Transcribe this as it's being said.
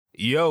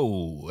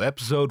Yo,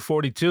 episode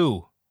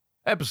 42.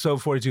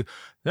 Episode 42.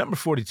 Number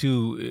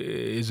 42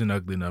 is an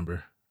ugly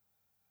number.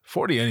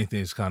 40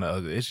 anything is kind of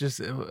ugly. It's just,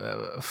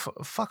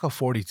 fuck a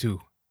 42,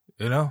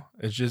 you know?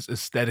 It's just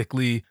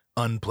aesthetically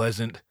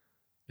unpleasant.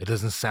 It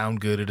doesn't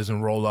sound good. It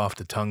doesn't roll off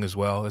the tongue as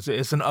well.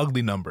 It's an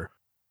ugly number.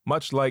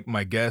 Much like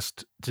my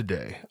guest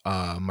today.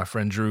 My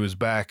friend Drew is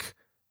back.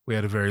 We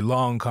had a very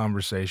long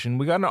conversation.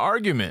 We got in an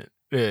argument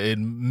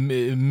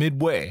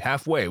midway,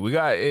 halfway. We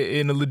got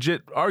in a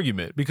legit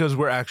argument because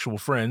we're actual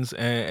friends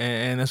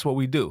and that's what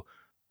we do.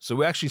 So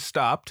we actually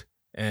stopped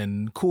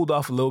and cooled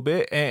off a little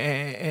bit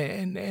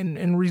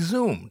and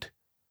resumed.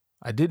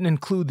 I didn't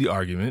include the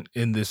argument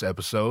in this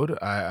episode.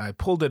 I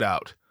pulled it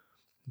out,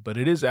 but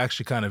it is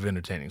actually kind of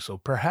entertaining. So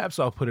perhaps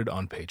I'll put it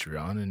on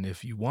Patreon. And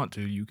if you want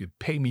to, you could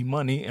pay me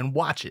money and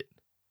watch it.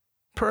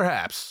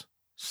 Perhaps.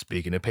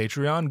 Speaking of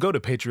Patreon, go to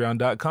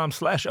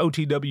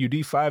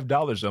patreon.com/OTWD.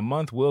 $5 a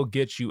month will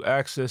get you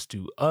access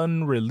to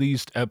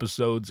unreleased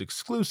episodes,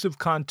 exclusive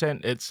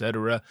content,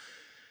 etc.,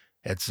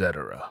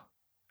 etc.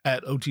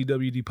 At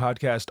OTWD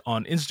Podcast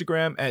on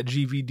Instagram, at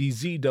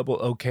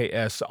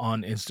GVDZOOKS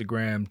on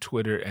Instagram,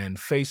 Twitter, and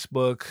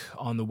Facebook.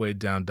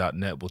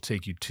 OnTheWayDown.net will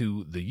take you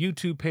to the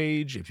YouTube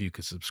page. If you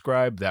could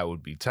subscribe, that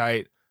would be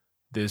tight.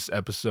 This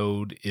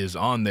episode is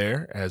on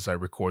there as I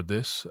record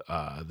this,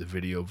 the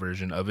video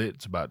version of it.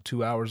 It's about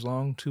 2 hours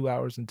long, 2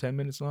 hours and 10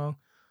 minutes long.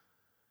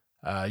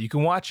 You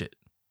can watch it.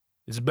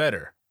 It's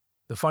better.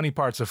 The funny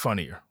parts are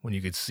funnier when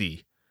you could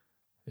see,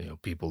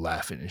 people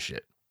laughing and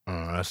shit.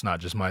 That's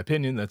not just my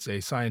opinion. That's a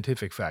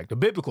scientific fact, a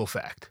biblical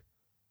fact.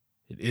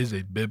 It is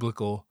a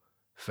biblical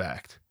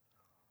fact.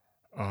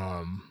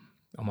 I'm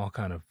all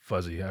kind of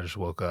fuzzy. I just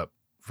woke up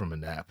from a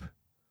nap.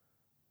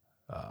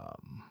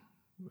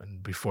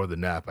 And before the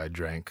nap, I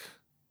drank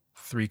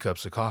 3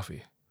 cups of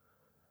coffee.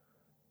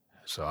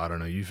 So I don't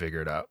know, you figure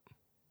it out.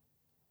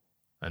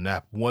 A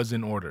nap was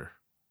in order.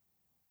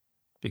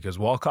 Because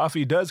while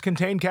coffee does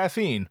contain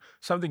caffeine,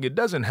 something it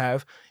doesn't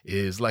have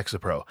is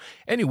Lexapro.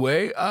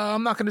 Anyway,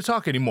 I'm not going to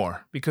talk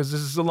anymore because this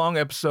is a long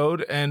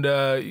episode. And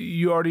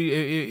you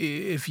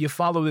already, if you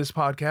follow this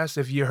podcast,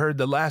 if you heard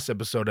the last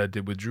episode I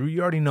did with Drew,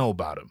 you already know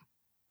about him.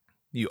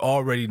 You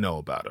already know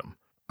about him.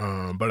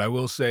 But I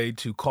will say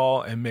to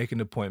call and make an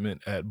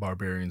appointment at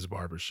Barbarian's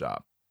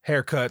Barbershop.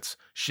 Haircuts,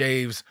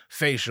 shaves,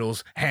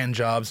 facials, hand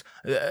jobs,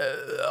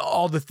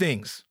 all the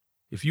things.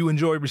 If you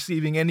enjoy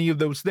receiving any of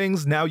those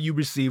things, now you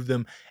receive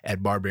them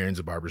at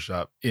Barbarian's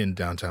Barbershop in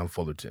downtown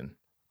Fullerton.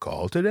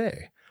 Call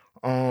today.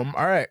 All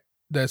right.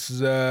 This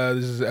is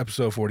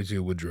episode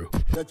 42 with Drew.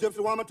 The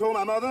gypsy woman told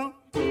my mother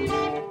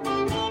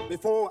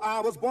before I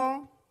was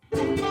born,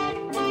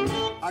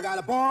 I got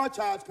a boy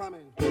child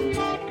coming. He's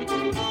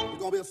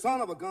gonna be a son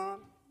of a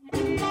gun.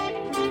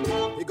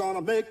 He's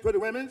gonna make pretty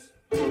women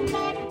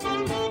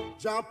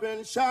jump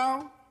and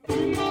shout.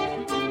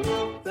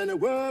 Then the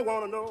world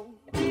wanna know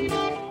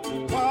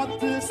what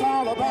this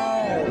all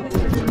about.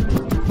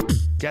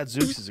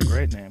 Gadzooks is a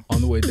great name. On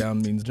the way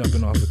down means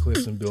jumping off the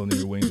cliffs and building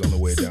your wings on the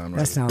way down, right?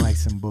 That sounds like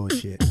some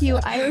bullshit. You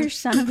Irish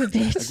son of a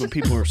bitch. Like when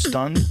people are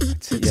stunned,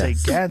 they'd say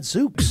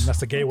Gadzooks.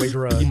 That's the gateway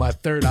drug. My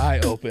third eye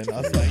open.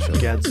 I was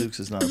like, Gadzooks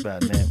is not a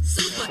bad name.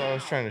 That's all I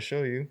was trying to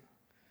show you.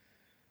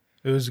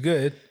 it was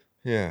good.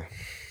 Yeah.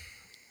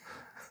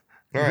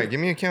 All right, give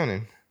me a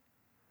counting.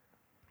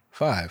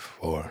 5,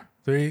 4,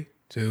 3,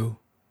 2.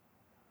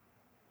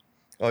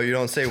 Oh, you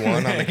don't say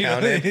one on the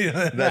counting?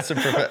 That's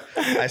a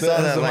I saw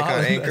that like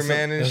on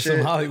Anchorman and that's shit.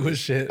 some Hollywood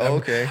shit. Oh,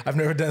 okay. I've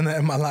never done that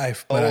in my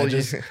life. But I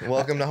just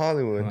welcome to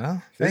Hollywood.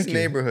 Well, this thank you.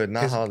 neighborhood,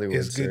 not It's- Hollywood.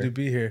 It's good sir. to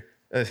be here.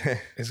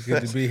 It's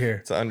good to be here.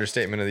 It's an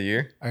understatement of the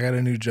year. I got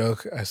a new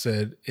joke. I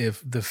said,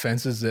 if the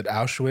fences at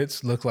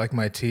Auschwitz look like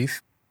my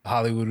teeth,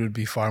 Hollywood would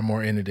be far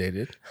more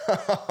inundated.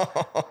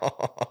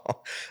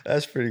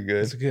 That's pretty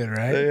good. It's good,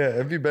 right? Yeah,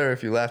 it'd be better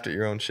if you laughed at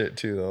your own shit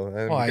too, though.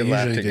 And Well, we I could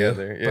laugh usually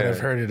together. do, but I've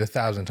heard it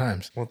 1,000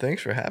 times. Well,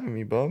 thanks for having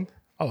me, bub.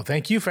 Oh,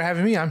 thank you for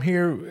having me. I'm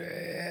here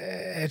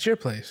at your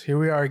place. Here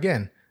we are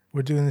again.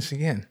 We're doing this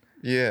again.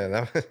 Yeah,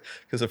 that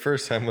because the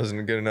first time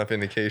wasn't a good enough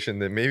indication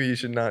that maybe you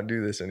should not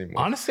do this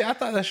anymore. Honestly, I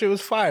thought that shit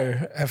was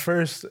fire at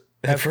first.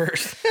 At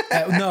first,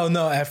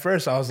 At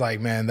first I was like,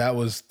 man, that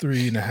was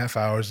 3.5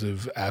 hours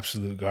of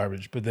absolute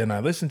garbage. But then I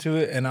listened to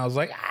it and I was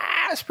like,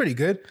 it's pretty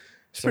good.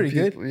 It's pretty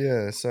good.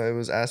 Yeah, so it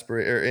was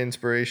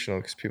inspirational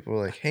because people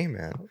were like, hey,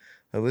 man,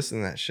 I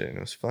listened to that shit and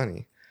it was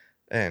funny.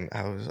 And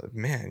I was like,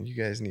 man, you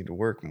guys need to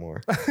work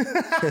more.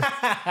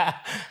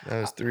 That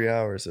was 3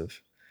 hours of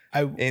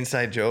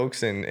inside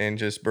jokes and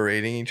just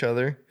berating each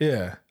other.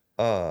 Yeah.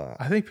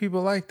 I think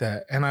people like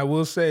that. And I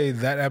will say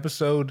that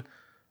episode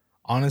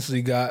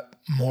honestly got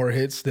more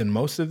hits than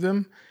most of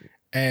them.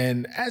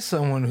 And as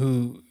someone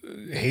who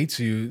hates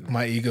you,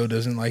 my ego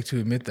doesn't like to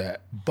admit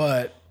that.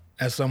 But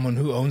as someone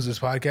who owns this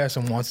podcast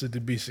and wants it to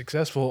be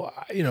successful,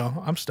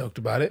 I'm stoked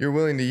about it. You're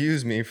willing to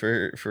use me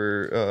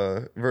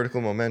for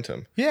vertical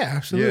momentum. Yeah,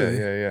 absolutely.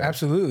 Yeah.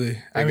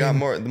 Absolutely.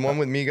 The one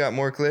with me got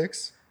more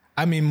clicks.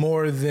 I mean,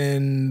 more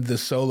than the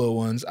solo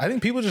ones. I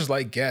think people just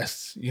like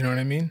guests. You know what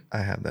I mean?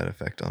 I have that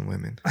effect on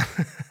women.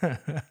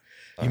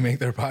 You make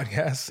their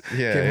podcasts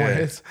Yeah, get more yeah.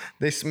 hits.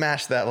 They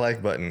smash that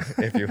like button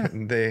if you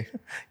they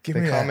Give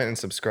they me comment that. and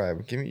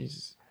subscribe. Give me.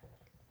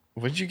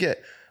 What'd you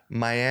get?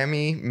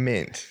 Miami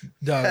Mint.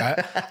 Dog,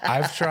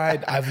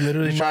 I've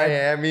literally tried.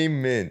 Miami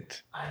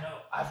Mint. I know.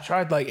 I've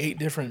tried like 8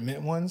 different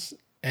mint ones,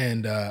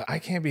 and I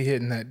can't be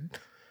hitting that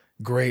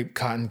grape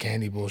cotton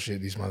candy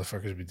bullshit these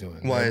motherfuckers be doing.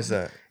 Why Like, is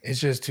that? It's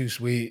just too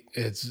sweet.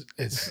 It's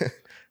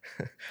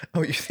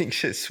Oh, you think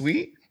shit's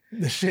sweet?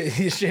 the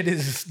shit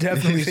is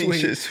definitely You think sweet.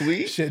 shit's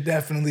sweet? Shit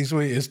definitely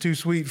sweet. It's too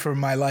sweet for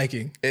my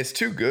liking. It's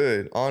too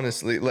good,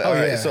 honestly. Like, Oh, all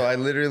right, yeah. so I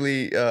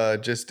literally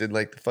just did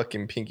like the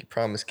fucking pinky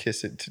promise,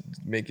 kiss it to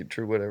make it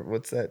true, whatever.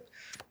 What's that?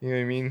 You know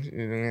what I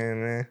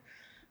mean?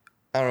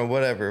 I don't know,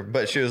 whatever.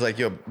 But she was like,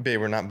 "Yo,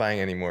 babe, we're not buying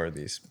any more of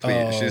these,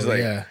 please." Oh, She's like,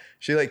 yeah.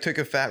 she like took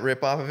a fat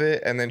rip off of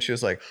it, and then she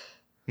was like,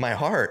 "My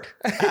heart,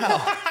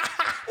 ow."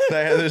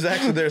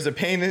 There's a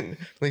pain in,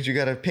 like, you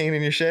got a pain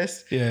in your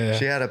chest. Yeah.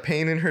 She had a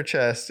pain in her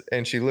chest,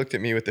 and she looked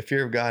at me with the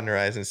fear of God in her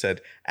eyes and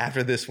said,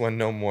 "After this one,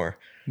 no more."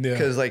 Yeah.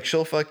 Because like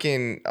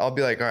I'll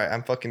be like, all right,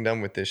 I'm fucking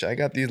done with this shit. I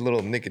got these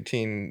little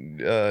nicotine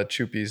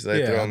choopies that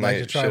I throw Yeah, in I'd my like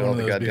to try shit all one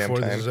the of those goddamn before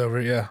this time. is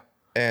over. Yeah.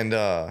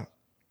 And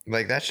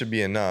like that should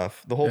be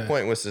enough. The whole Yeah.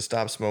 point was to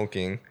stop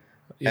smoking.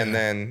 Yeah. And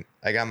then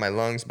I got my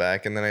lungs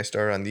back, and then I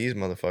started on these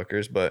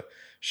motherfuckers. But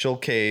she'll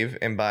cave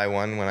and buy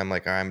one when I'm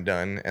like, all right, I'm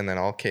done. And then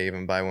I'll cave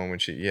and buy one when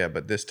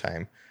but this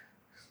time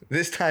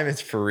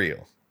it's for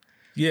real.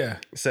 Yeah.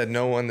 Said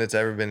no one that's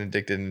ever been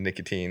addicted to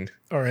nicotine.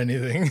 Or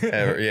anything.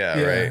 Ever.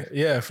 Yeah, right.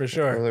 Yeah, for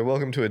sure. We're like,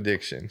 welcome to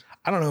addiction.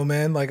 I don't know,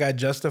 man. Like, I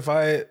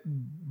justify it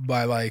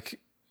by like,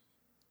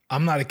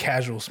 I'm not a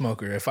casual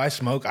smoker. If I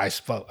smoke, I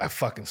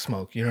fucking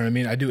smoke. You know what I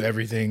mean? I do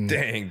everything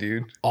Dang,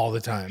 dude. all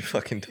the time.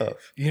 Fucking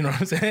tough. You know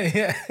what I'm saying?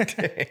 Yeah.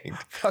 Dang.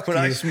 Fuck When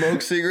I you.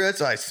 smoke cigarettes,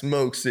 I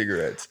smoke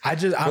cigarettes. I'm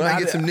When I not-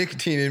 get some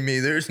nicotine in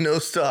me, there's no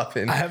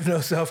stopping. I have no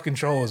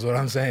self-control is what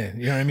I'm saying.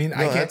 You know what I mean?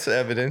 No, that's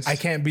evidence. I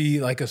can't be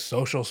like a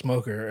social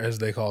smoker as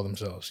they call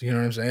themselves. You know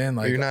what I'm saying?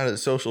 Like, You're not a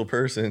social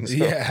person. So.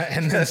 yeah.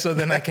 And then, so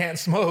then I can't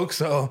smoke.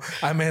 So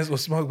I may as well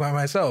smoke by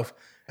myself.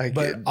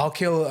 But I'll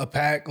kill a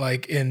pack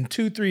like in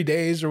 2-3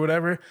 days or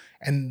whatever.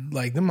 And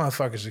like them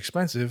motherfuckers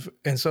expensive.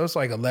 And so it's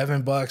like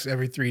 $11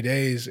 every 3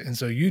 days. And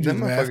so you do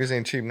Them the math. motherfuckers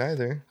ain't cheap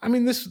neither. I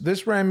mean,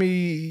 this ran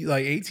me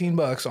like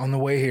 $18 on the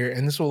way here.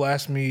 And this will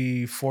last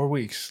me 4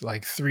 weeks,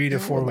 like 3 to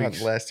 4 Will not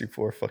weeks. last you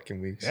 4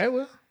 fucking weeks. Yeah,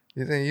 well,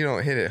 You think you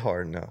don't hit it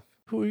hard enough?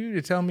 who are you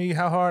to tell me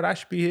how hard I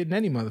should be hitting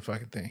any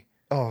motherfucking thing?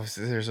 Oh,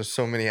 so there's just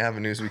so many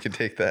avenues we could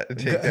take down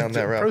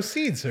that route.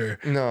 Proceed, sir.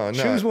 No.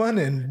 Choose one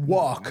and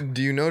walk.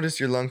 Do you notice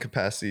your lung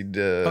capacity?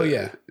 Oh,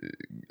 yeah.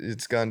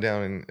 It's gone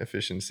down in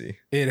efficiency.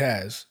 It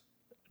has,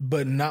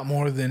 but not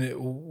more than it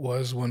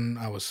was when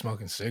I was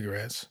smoking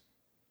cigarettes.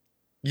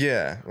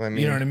 Yeah, I mean,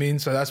 You know what I mean?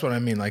 So that's what I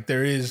mean. Like,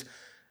 there is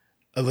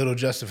a little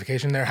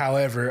justification there.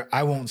 However,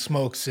 I won't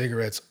smoke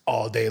cigarettes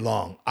all day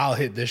long. I'll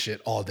hit this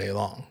shit all day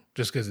long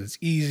just because it's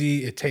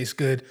easy. It tastes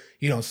good.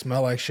 You don't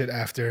smell like shit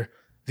after.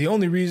 The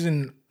only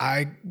reason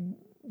I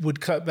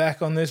would cut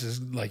back on this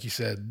is, like you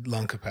said,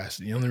 lung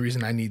capacity. The only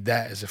reason I need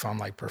that is if I'm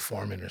like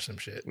performing or some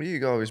shit. Well, you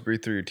can always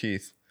breathe through your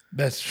teeth.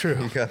 That's true.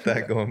 You got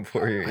that going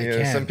for you. I You know,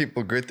 can. some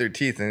people grit their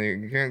teeth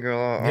and you can't go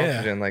all Yeah.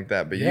 oxygen like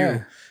that. But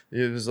Yeah.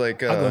 you, it was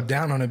like I'll go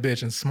down on a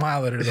bitch and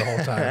smile at her the whole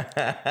time.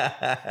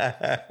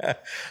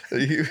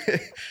 you,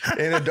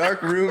 in a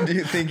dark room. Do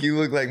you think you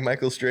look like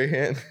Michael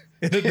Strahan?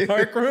 In a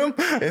dark room?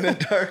 In a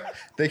dark,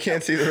 they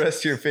can't see the rest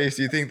of your face.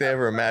 Do you think they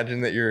ever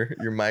imagine that you're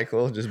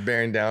Michael just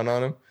bearing down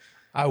on them?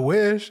 I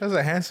wish. That's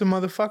a handsome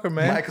motherfucker,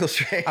 man. Michael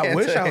Strahan. I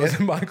wish I was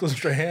Michael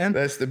Strahan.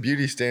 That's the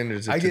beauty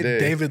standards of I get today.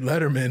 David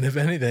Letterman, if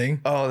anything.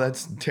 Oh,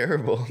 that's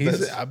terrible.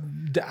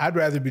 I'd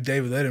rather be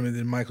David Letterman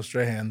than Michael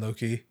Strahan, low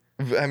key.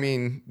 I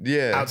mean,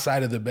 yeah.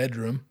 Outside of the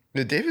bedroom,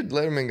 David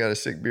Letterman got a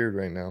sick beard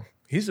right now.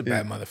 he's a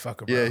bad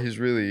motherfucker, bro. Yeah, he's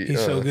really.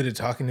 He's so good at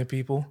talking to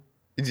people.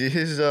 Did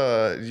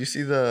you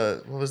see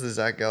what was the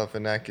Zach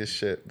Galifianakis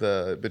shit,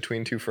 the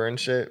Between Two Ferns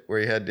shit, where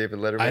he had David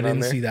Letterman I on didn't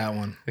there? see that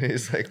one. And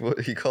he's like, what,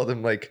 he called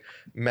him like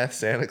meth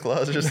Santa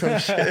Claus or some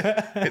shit.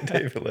 And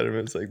David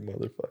Letterman's like,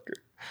 motherfucker.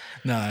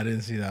 No, I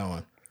didn't see that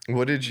one.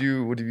 What have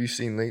you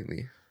seen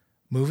lately?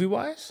 Movie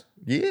wise,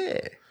 Yeah.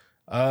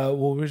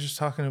 well, we were just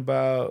talking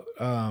about.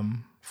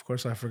 Of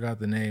course, I forgot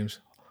the names.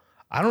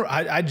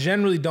 I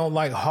generally don't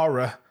like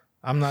horror.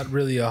 I'm not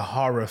really a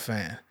horror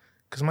fan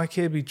because my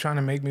kid be trying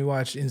to make me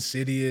watch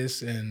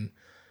Insidious and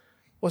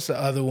what's the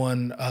other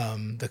one,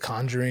 The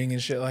Conjuring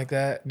and shit like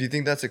that. Do you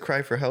think that's a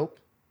cry for help?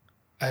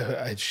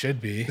 It should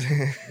be.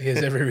 He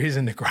has every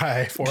reason to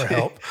cry for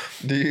help.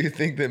 Do you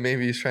think that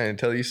maybe he's trying to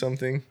tell you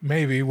something?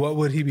 Maybe. What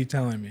would he be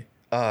telling me?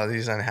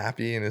 He's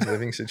unhappy in his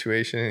living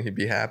situation and he'd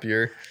be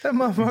happier That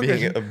motherfucker.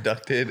 being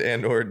abducted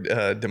and or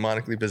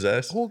demonically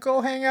possessed. We'll go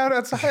hang out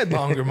outside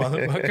longer,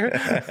 motherfucker.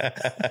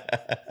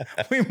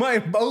 We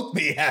might both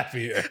be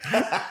happier.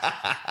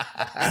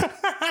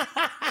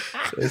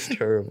 It's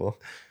terrible.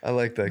 I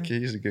like that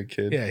kid. He's a good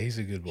kid. Yeah, he's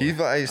a good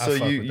boy. So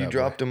fuck you with that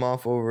dropped him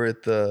off over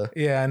at the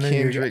Yeah, I know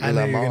Kendrick you're gonna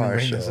Lamar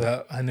bring show. this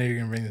up. I know you're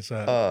gonna bring this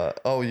up.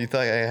 Oh, you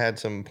thought I had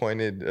some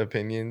pointed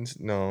opinions?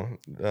 No.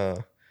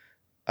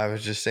 I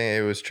was just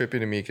saying it was trippy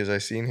to me because I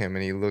seen him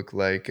and he looked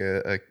like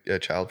a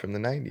child from the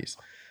 90s.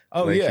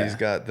 Oh like yeah, he's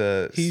got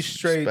the he's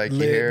straight spiky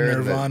lit hair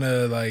and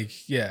Nirvana.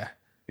 Like yeah,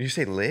 you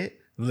say lit?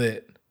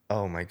 lit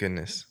Oh my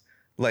goodness!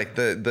 Like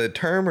the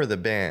term or the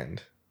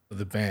band?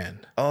 the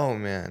band. Oh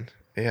man,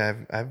 yeah,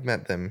 I've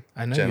met them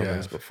I know you gentlemen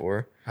have.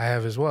 before. I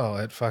have as well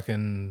at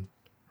fucking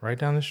right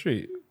down the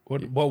street.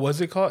 What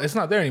was it called? It's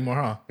not there anymore,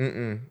 huh?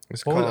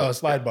 It's What called was,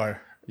 Slide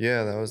Bar.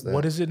 yeah, that was that.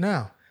 What is it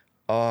now?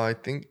 I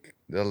think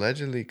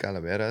allegedly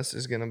Calaveras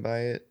is gonna buy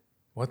it.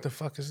 What the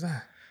fuck is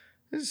that?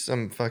 This is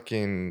some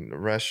fucking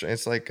restaurant.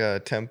 It's like a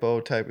tempo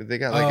type. They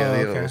got like Oh,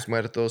 a okay. Los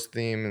Muertos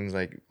theme and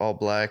like all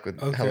black with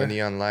hella Okay.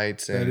 neon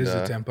lights. That And is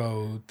the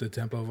tempo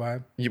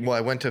vibe. well,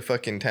 I went to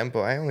fucking Tempo.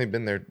 I only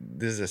been there.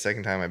 This is the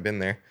second time I've been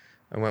there.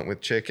 I went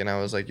with Chick and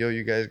I was like, yo,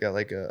 you guys got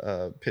like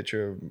a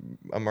picture,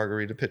 a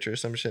margarita picture or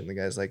some shit. And the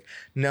guy's like,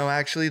 no,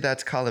 actually,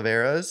 that's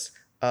Calaveras.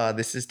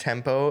 This is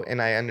Tempo.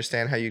 And I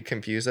understand how you'd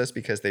confuse us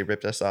because they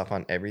ripped us off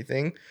on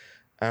everything.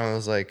 And I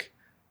was like,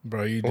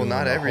 Bro, you Well, doing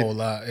not a every- whole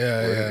lot.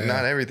 Yeah.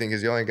 not everything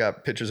because you only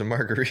got pictures of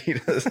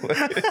margaritas.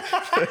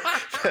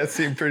 That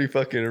seemed pretty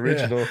fucking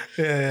original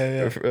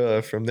Yeah.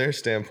 from their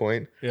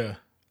standpoint. Yeah.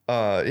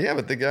 Yeah,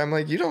 but the guy, I'm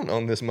like, you don't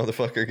own this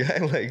motherfucker, guy.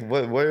 Like,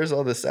 where's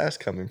all the sass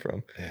coming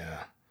from?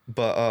 Yeah.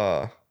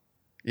 But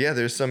yeah,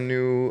 there's some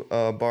new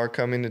bar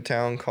coming to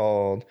town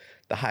called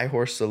the High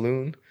Horse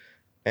Saloon,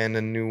 and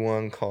a new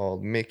one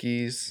called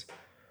Mickey's.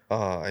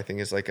 I think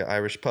it's like an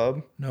Irish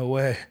pub. No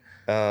way.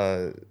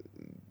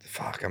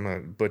 Fuck, I'm gonna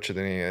butcher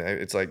the name.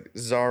 It's like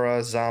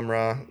Zara,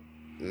 Zamra,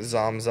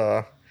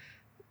 Zamza.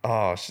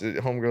 Oh,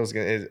 homegirl's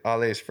gonna.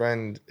 Ale's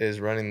friend is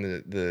running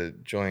the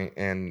joint,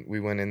 and we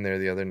went in there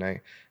the other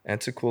night. And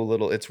it's a cool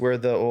little. It's where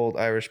the old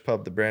Irish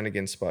pub, the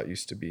Brannigan spot,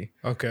 used to be.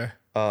 Okay.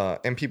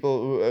 And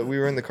people, we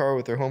were in the car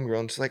with their homegirl,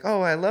 and she's like,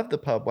 "Oh, I love the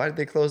pub. Why did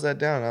they close that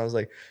down?" And I was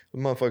like, "The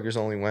motherfuckers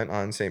only went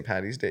on St.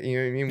 Patty's Day. You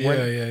know what I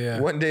mean? Yeah.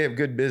 One day of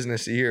good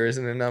business a year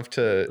isn't enough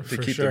to For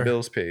keep sure. the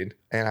bills paid.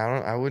 And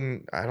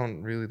I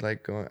don't really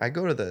like going. I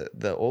go to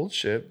the old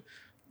ship.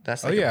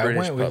 That's like Oh yeah, a I British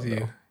went pub, with you.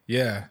 though.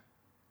 Yeah.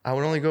 I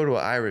would only go to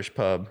an Irish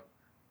pub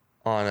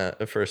on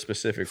for a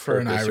specific For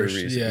an purpose Irish- or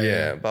reason. yeah,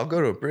 yeah. But I'll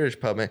go to a British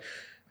pub. And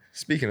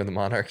speaking of the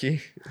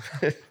monarchy,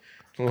 a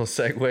little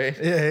segue.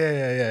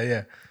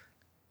 Yeah.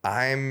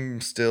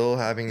 I'm still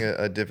having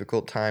a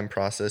difficult time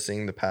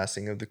processing the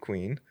passing of the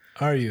Queen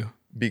Are you?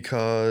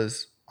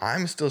 because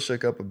I'm still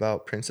shook up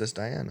about Princess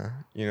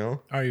Diana. You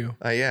know, Are you?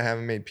 yeah, I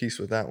haven't made peace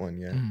with that one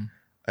yet.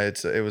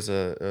 It was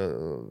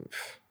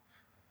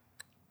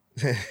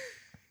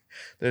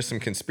there's some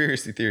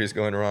conspiracy theories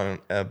going around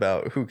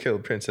about who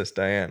killed Princess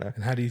Diana.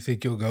 And how do you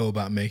think you'll go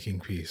about making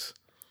peace?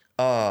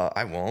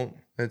 I won't.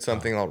 It's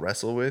something I'll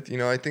wrestle with. You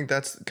know, I think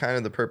that's kind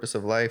of the purpose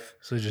of life.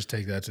 So just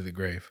take that to the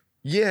grave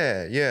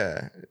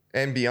Yeah,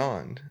 and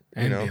beyond.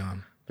 and you know,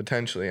 beyond.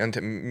 potentially. And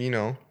you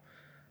know,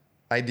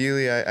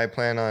 ideally, I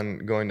plan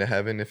on going to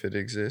heaven if it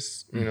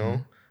exists. You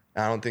know,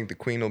 I don't think the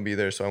Queen will be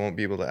there, so I won't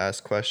be able to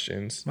ask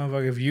questions.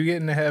 Motherfucker, if you get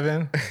into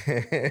heaven,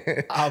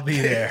 I'll be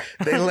there.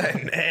 They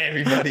letting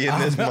everybody in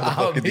this I'll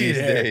motherfucker be these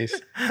there.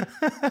 days.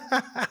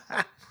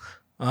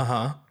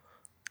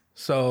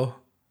 So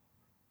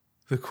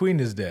the Queen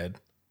is dead.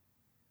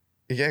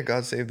 Yeah,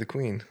 God save the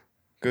Queen.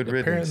 Good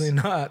riddance. Apparently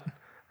not.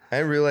 I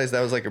didn't realize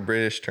that was like a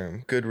British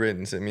term. Good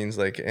riddance. It means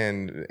like,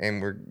 and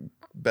we're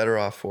better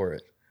off for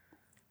it.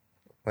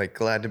 Like,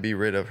 glad to be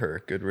rid of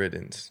her. Good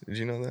riddance. Did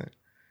you know that?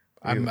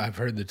 I've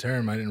heard the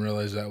term. I didn't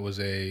realize that was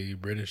a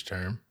British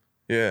term.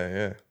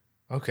 Yeah.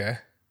 Okay.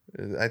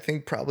 I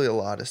think probably a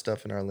lot of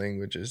stuff in our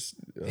language is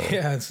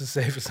Yeah, it's a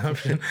safe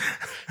assumption.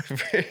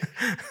 the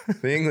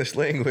English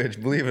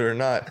language, believe it or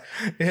not,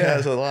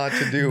 has a lot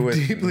to do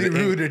with Deeply the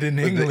rooted in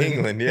with the England.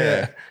 England,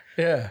 yeah.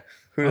 Yeah.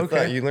 Who'd have Okay.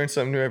 thought? You learn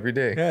something new every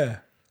day. Yeah.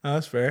 Oh,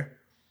 that's fair.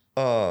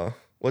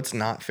 What's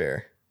not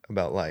fair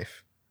about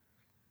life?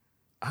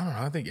 I don't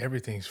know. I think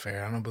everything's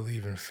fair. I don't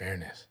believe in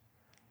fairness.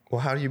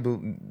 Well, how do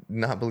you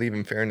not believe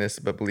in fairness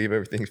but believe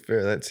everything's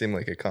fair? That seemed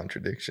like a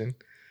contradiction.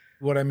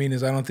 What I mean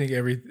is I don't think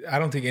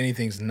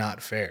anything's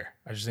not fair.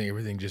 I just think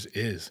everything just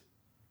is.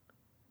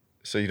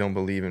 So you don't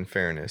believe in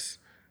fairness,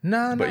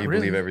 No, but not you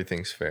really. believe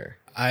everything's fair.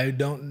 I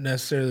don't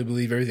necessarily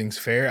believe everything's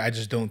fair. I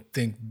just don't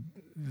think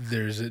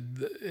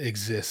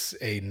exists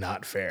a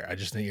not fair. I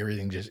just think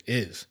everything just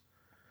is.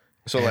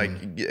 So like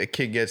a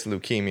kid gets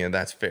leukemia,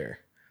 that's fair.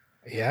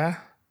 Yeah.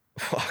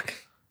 Fuck.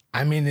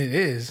 I mean, it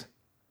is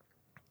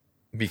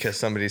Because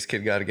somebody's kid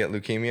got to get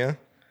leukemia?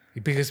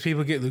 because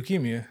people get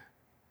leukemia.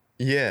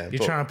 Yeah. You're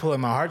but- trying to pull at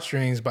my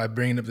heartstrings by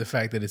bringing up the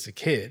fact that it's a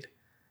kid.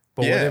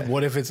 But Yeah.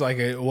 what if it's like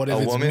what if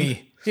A it's woman?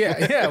 me?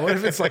 Yeah. What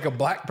if it's like a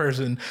black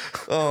person?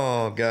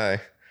 Oh,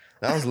 guy.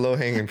 That was low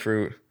hanging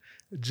fruit.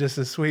 Just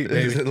as sweet,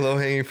 baby. Low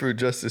hanging fruit,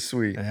 just as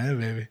sweet. Yeah,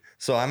 baby.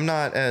 So I'm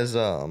not as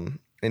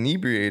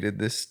inebriated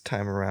this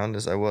time around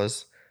as I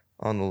was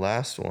on the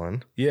last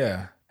one.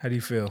 Yeah. How do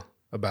you feel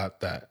about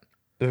that?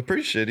 They're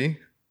pretty shitty.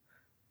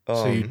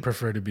 So you'd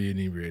prefer to be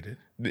inebriated?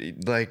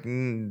 Like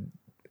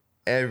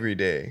every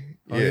day.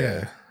 Oh,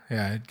 yeah.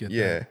 Yeah, I'd get that.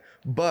 Yeah.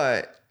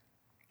 But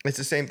it's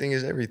the same thing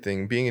as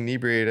everything. Being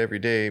inebriated every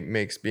day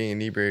makes being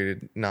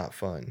inebriated not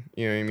fun.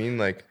 You know what I mean?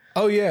 Like,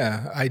 Oh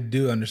yeah, I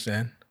do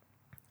understand.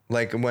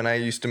 like when I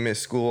used to miss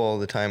school all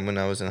the time when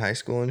I was in high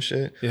school and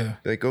shit. Yeah.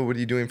 Like, oh, what are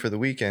you doing for the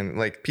weekend?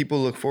 Like, people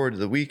look forward to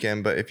the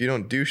weekend, but if you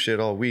don't do shit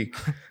all week,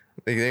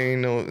 like, there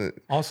ain't no.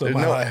 Also there's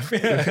my no- life.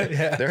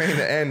 Yeah. There ain't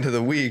the end to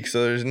the week,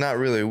 so there's not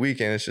really a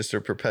weekend. It's just a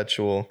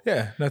perpetual.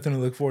 Yeah, nothing to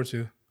look forward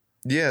to.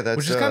 Yeah, that's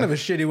Which is kind of a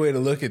shitty way to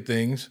look at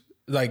things.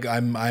 Like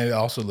I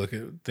also look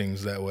at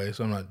things that way,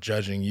 so I'm not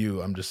judging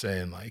you. I'm just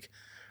saying like.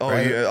 Oh,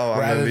 rather- I'm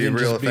rather gonna be than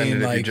real just being offended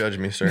if you like- judge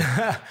me,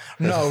 sir.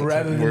 No, the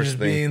rather than worst just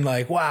thing. being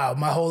like, wow,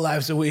 my whole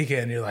life's a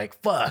weekend. You're like,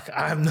 fuck,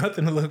 I have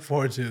nothing to look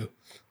forward to.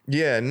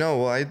 Yeah,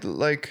 no, I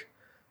think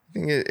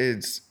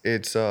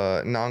it's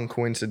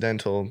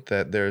non-coincidental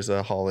that there's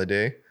a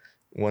holiday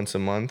once a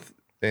month,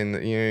 and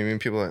you know what I mean.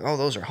 People are like, oh,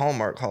 those are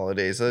Hallmark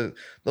holidays.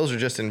 Those are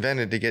just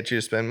invented to get you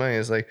to spend money.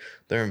 It's like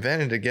they're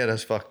invented to get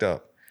us fucked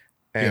up,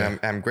 and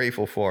Yeah. I'm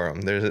grateful for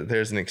them.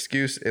 There's an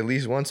excuse at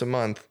least once a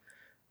month.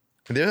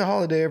 There's a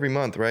holiday every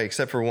month, right?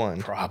 Except for one.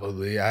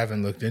 Probably. I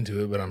haven't looked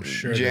into it, but I'm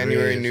sure there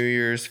January, is. New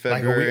Year's,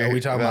 Like, February. are we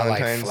talking about like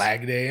Valentine's.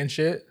 Flag Day and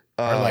shit?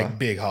 Or like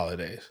big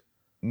holidays?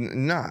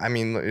 No, I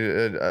mean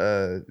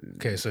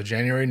Okay, so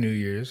January, New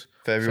Year's.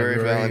 February,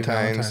 Valentine's,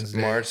 Valentine's Day,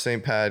 March,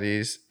 St.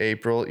 Patty's,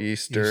 April,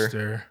 Easter,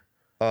 Easter,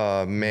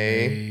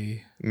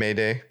 May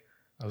Day.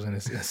 I was going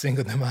to say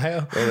Cinco de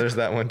Mayo. Oh, there's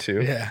that one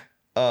too. Yeah.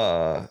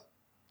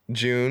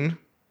 June.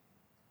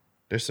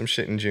 There's some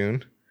shit in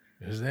June.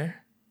 Is there?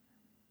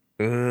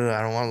 I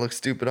don't want to look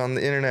stupid on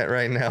the internet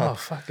right Oh, now.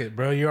 fuck it,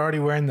 bro. You're already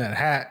wearing that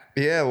hat.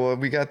 Yeah, well,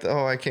 we got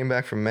I came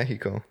back from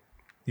Mexico.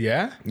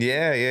 Yeah?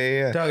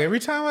 Yeah. Dog, every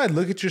time I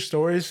look at your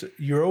stories,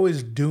 you're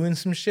always doing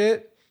some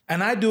shit.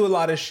 And I do a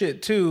lot of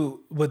shit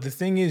too. But the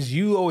thing is,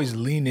 you always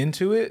lean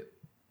into it.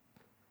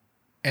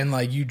 And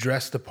like you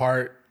dress the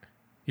part.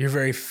 You're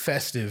very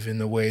festive in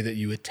the way that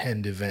you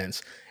attend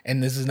events.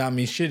 And this is not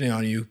me shitting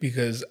on you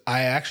because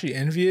I actually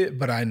envy it,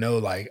 but I know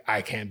like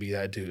I can't be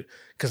that dude.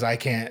 Because I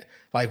can't,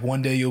 like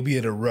one day you'll be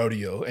at a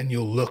rodeo and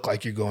you'll look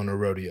like you're going to a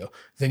rodeo.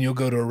 Then you'll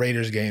go to a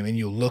Raiders game and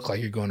you'll look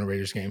like you're going to a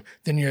Raiders game.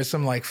 Then you're at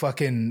some like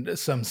fucking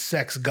some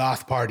sex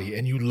goth party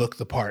and you look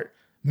the part.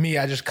 Me,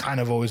 I just kind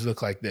of always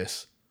look like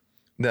this.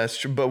 That's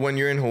true. But when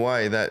you're in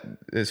Hawaii, that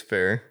is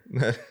fair.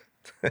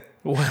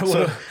 What-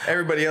 So what-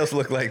 everybody else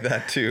looked like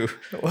that too.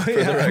 Well, For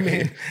yeah, the I record.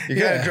 mean, You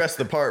gotta yeah. dress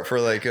the part for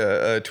like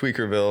a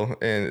Tweakerville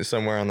and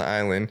somewhere on the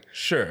island.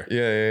 Sure.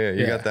 Yeah.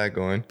 You Yeah. got that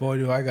going. Boy,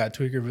 do I got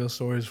Tweakerville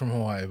stories from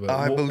Hawaii. But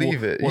I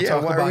believe it. Yeah,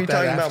 talk why are about we that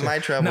talking about after. my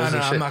travels No, and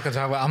I'm shit? not gonna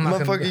talk about. I'm not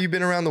Motherfucker, gonna. you've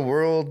been around the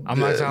world I'm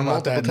not talking about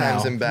multiple that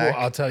times now. and back.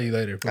 Well, I'll tell you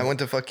later. I went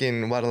to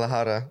fucking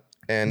Guadalajara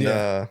and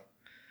Yeah.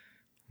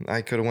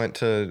 I could have went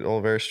to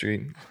Olvera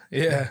Street.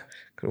 Yeah.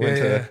 Could have went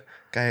Yeah. to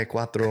Calle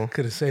Cuatro.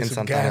 Could have saved in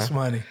some Santana. gas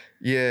money.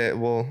 Yeah,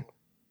 well,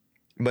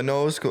 but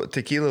no, it was cool.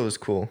 Tequila was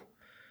cool.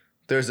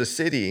 There's a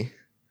city.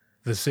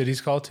 The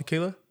city's called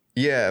Tequila.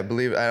 Yeah, I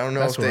believe. I don't know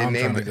That's if where they I'm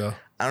trying named to it. go.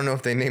 I don't know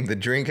if they named the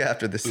drink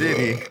after the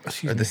city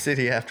excuse or the me.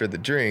 city after the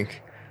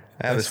drink.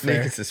 I have That's a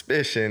sneaking fair.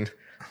 suspicion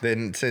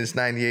that since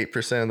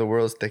 98% of the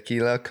world's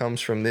tequila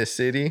comes from this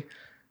city,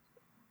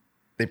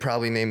 they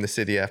probably named the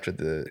city after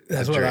the.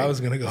 That's the what I drink. was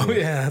gonna go.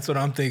 Yeah, that's what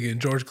I'm thinking.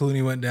 George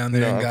Clooney went down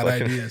there No, and I'm got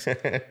fucking- ideas.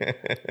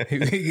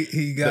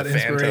 he got The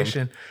Phantom.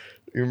 inspiration.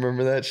 You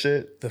remember that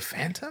shit? The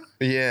Phantom?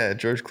 Yeah,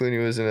 George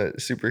Clooney was in a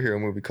superhero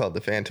movie called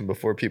The Phantom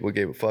before people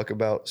gave a fuck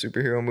about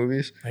superhero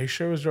movies. Are you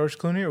sure it was George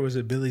Clooney or was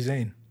it Billy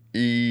Zane?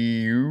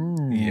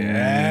 Ew.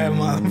 Yeah,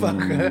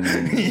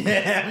 motherfucker.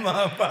 Yeah,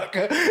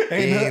 motherfucker.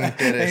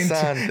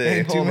 Interesante.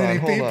 Ain't too Hold many on,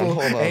 hold on, people.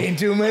 hold on. Ain't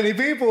too many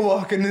people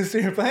walking this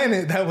here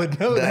planet that would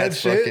know That's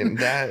that shit. fucking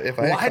that. If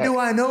I Why do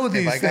I know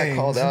these If I things?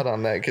 got called out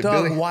on that, could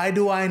Dog, Billy why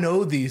do I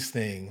know these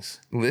things?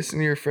 listen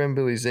to your friend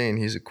Billy Zane?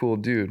 He's a cool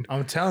dude.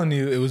 I'm telling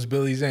you, it was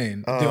Billy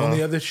Zane. The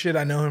only other shit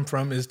I know him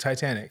from is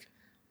Titanic.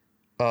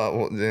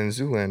 Well, then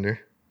Zoolander.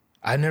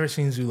 I've never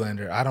seen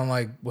Zoolander. I don't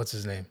like what's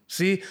his name.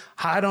 See,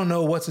 I don't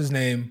know what's his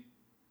name,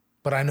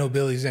 but I know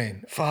Billy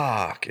Zane.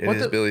 Fuck, it What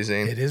is the- Billy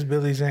Zane. It is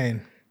Billy Zane.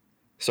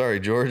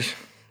 Sorry, George.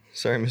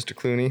 Sorry, Mr.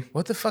 Clooney.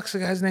 What the fuck's the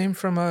guy's name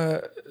from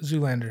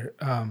Zoolander?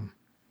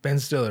 Ben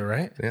Stiller,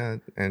 right? Yeah,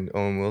 and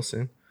Owen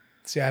Wilson.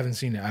 See, I haven't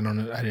seen it. I don't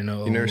know. I didn't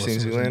know. You never seen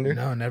Zoolander?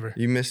 No, never.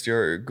 You missed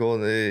your goal.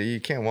 You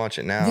can't watch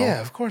it now.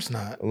 Yeah, of course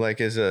not. Like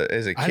as a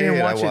kid, I didn't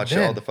watch it watched all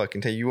then. the fucking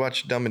time. You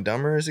watched Dumb and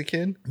Dumber as a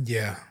kid.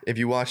 Yeah, If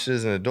you watched it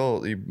as an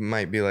adult, you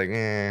might be like,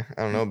 I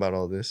don't know about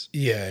all this.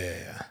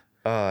 yeah.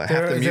 Half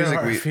the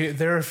music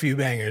There are a few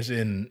bangers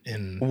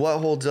in What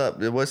holds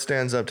up? What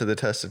stands up to the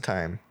test of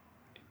time?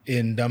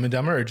 Dumb and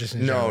Dumber or just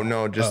in general?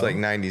 No, just Oh. like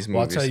 90s movies.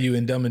 Well, I'll tell you,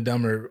 in Dumb and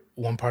Dumber,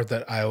 one part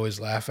that I always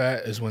laugh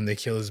at is when they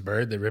kill his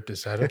bird. They ripped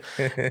his head off,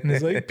 and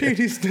it's like,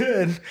 Petey's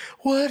dead.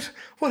 What?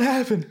 What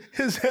happened?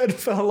 His head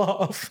fell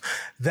off.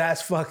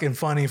 That's fucking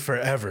funny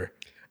forever.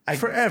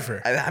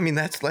 Forever. I mean,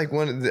 that's like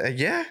one of the,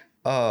 yeah.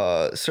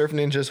 Surf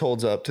Ninjas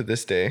holds up to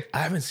this day. I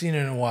haven't seen it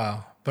in a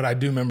while, but I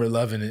do remember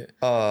loving it.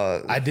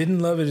 Uh, I didn't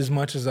love it as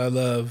much as I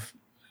love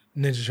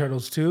Ninja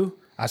Turtles 2.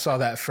 I saw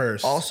that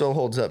first. Also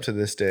holds up to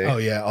this day. Oh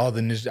yeah, all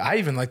the ninjas. I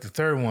even like the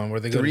third one where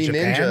they go Three to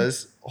Japan.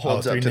 Ninjas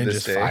holds up to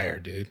this day. Fire,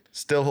 dude.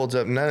 Still holds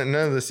up. None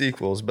of the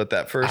sequels, but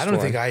that first one. I don't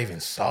think I even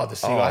saw the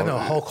sequel. I know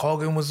Hulk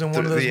Hogan was in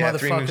one of those yeah,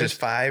 Three motherfuckers. Ninjas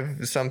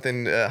 5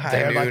 something high They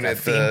had noon like a at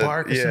theme the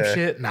park or some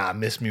shit. Nah,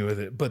 miss me with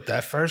it. But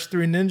that first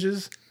Three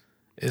Ninjas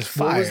is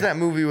fire. What was that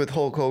movie with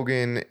Hulk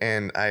Hogan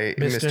and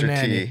Mr.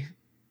 Nanny. T?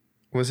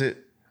 Was it?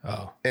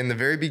 Oh, In the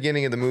very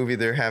beginning of the movie,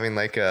 they're having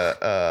like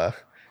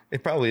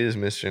it probably is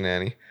Mr.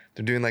 Nanny.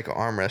 They're doing like an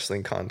arm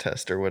wrestling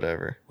contest or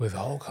whatever. with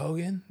Hulk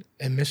Hogan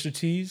and Mr.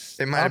 T's.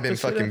 It might have been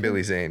opposite of fucking him?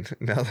 Billy Zane.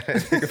 Now that I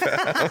think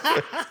about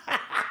it.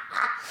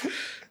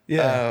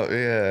 Yeah, Oh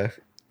yeah.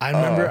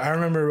 I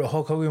remember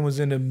Hulk Hogan was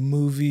in a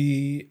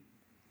movie.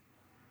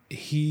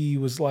 He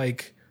was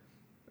like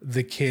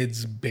the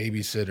kid's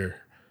babysitter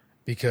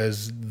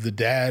because the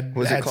dad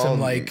Was had it called some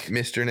like.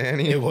 Mr.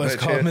 Nanny? It was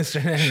by called chance?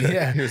 Mr. Nanny.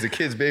 Yeah. He was a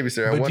kid's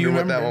babysitter. I But do you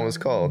wonder what that remember- one was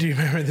called. Do you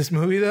remember this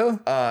movie though?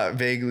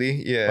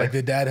 Vaguely, yeah. Like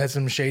the dad had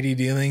some shady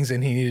dealings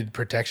and he needed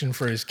protection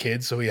for his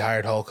kids, so he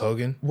hired Hulk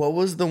Hogan. What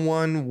was the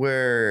one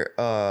where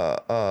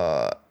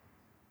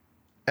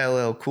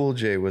LL Cool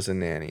J was a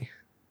nanny?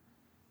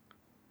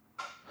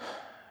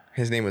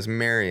 His name was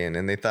Marion,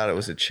 and they thought it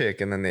was a chick,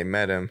 and then they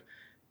met him,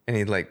 and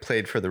he like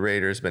played for the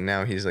Raiders, but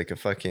now he's like a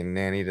fucking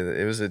nanny to the.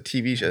 It was a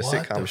TV show, a What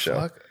sitcom the show.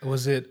 fuck?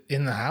 Was it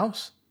In the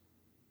House?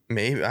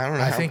 Maybe I don't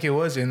know. I think it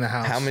was In the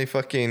House. How many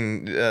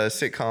fucking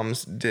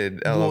sitcoms did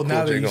LL Well, Cool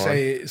now J that you go on?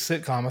 say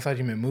sitcom, I thought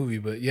you meant movie,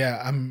 but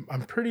yeah, I'm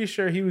pretty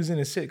sure he was in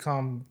a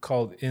sitcom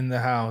called In the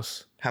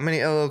House. How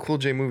many LL Cool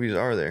J movies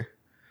are there?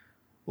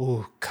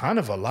 Ooh, kind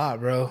of a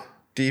lot, bro.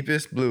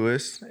 Deepest,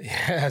 bluest.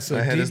 Yeah, so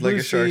My head Deep is like Blue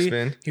a shark's Sea,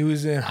 fin. He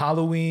was in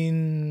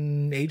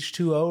Halloween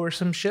H2O or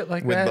some shit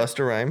like With that.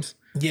 Busta Rhymes.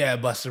 Yeah,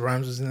 Busta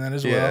Rhymes was in that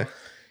as Yeah. well.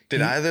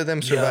 Did either of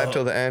them survive Yo.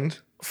 till the end?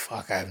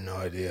 Fuck, I have no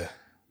idea.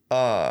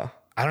 Uh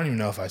I don't even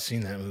know if I've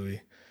seen that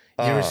movie.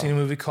 You ever seen a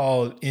movie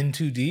called In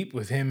Too Deep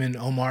with him and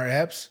Omar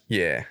Epps?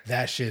 yeah.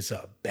 That shit's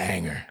a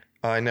banger.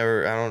 I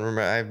don't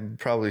remember. I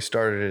probably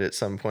started it at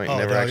some point and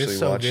Oh, never dog, actually it's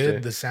so watched good.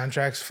 it. The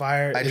soundtrack's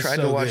fire. I It's tried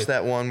so to watch good.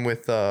 that one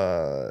with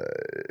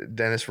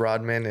Dennis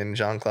Rodman and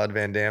Jean-Claude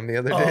Van Damme the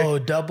other day. Oh,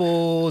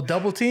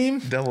 double team?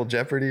 Double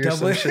Jeopardy or Double-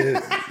 some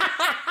shit.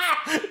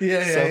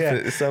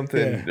 Yeah.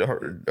 Something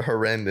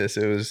horrendous.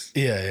 It was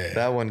Yeah.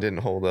 that one didn't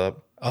hold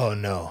up. Oh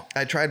no.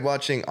 I tried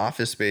watching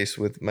Office Space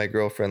with my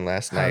girlfriend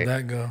last How'd night.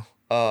 that go?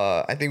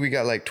 I think we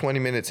got like 20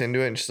 minutes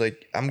into it and she's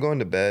like, I'm going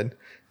to bed.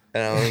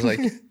 And I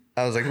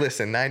was like,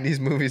 listen, 90s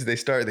movies, they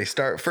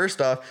start first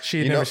off. She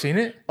had never seen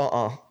it?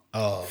 Oh.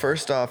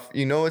 First off,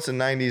 you know it's a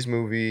 90s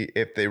movie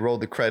if they roll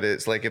the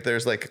credits, like if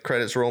there's like a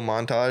credits roll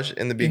montage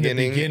in the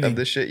beginning of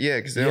the shit. Yeah,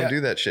 because they don't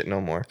do that shit no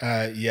more.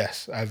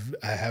 Yes, I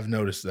have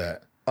noticed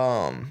that.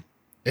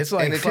 It's and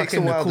like it takes a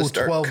fucking the while to cool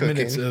start 12 cooking.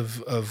 minutes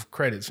of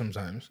credits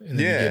sometimes in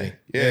the Yeah,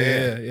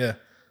 beginning. Yeah.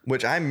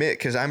 Which I admit,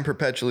 because I'm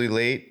perpetually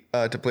late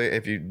to play.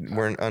 If you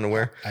weren't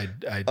unaware, I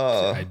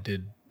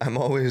did. I'm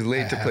always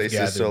late to have places.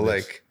 gathered So this.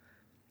 like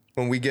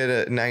when we get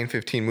a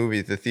 9:15 movie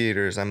at the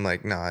theaters, I'm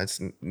like, nah, it's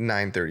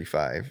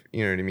 9:35.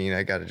 You know what I mean?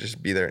 I got to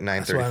just be there at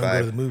That's why I don't go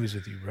to 9:35. the movies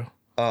with you, bro.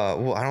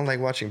 Well, I don't like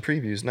watching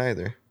previews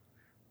neither.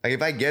 Like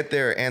if I get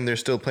there and they're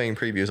still playing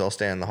previews, I'll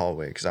stay in the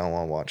hallway because I don't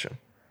want to watch them.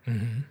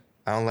 Mm-hmm.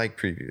 I don't like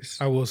previews.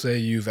 I will say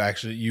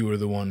you were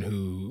the one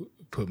who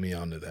put me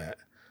onto that.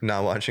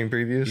 Not watching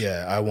previews.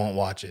 Yeah, I won't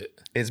watch it.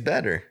 It's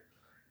better.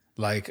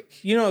 Like,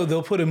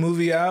 they'll put a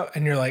movie out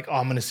and you're like, oh,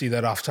 I'm going to see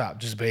that off top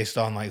just based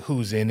on like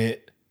who's in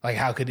it. Like,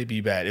 how could it be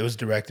bad? It was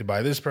directed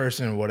by this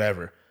person or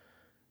whatever.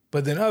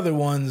 But then other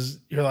ones,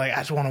 you're like, I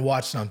just want to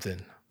watch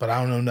something, but I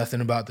don't know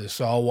nothing about this.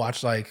 So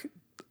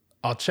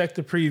I'll check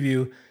the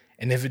preview.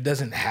 And if it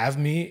doesn't have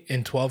me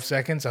in 12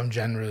 seconds, I'm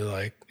generally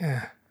like,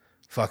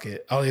 fuck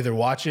it. I'll either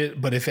watch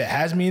it, but if it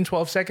has me in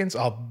 12 seconds,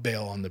 I'll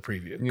bail on the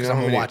preview because I'm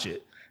going to watch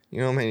it. You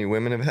know how many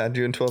women have had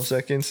you in 12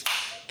 seconds?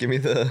 Give me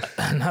the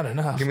Not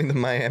enough.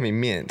 Miami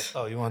Mint.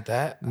 Oh, you want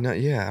that? No,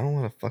 yeah, I don't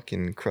want a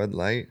fucking crud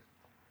light.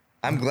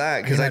 I'm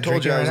glad because You're I not told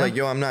you drinking I was right like,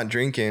 yo, I'm not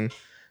drinking.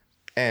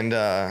 And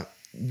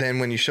then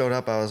when you showed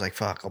up, I was like,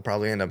 fuck, I'll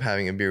probably end up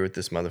having a beer with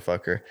this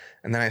motherfucker.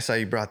 And then I saw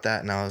you brought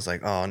that, and I was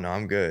like, oh no,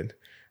 I'm good.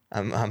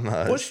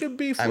 What's your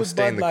beef I'm with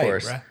staying Bud the Light,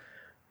 course.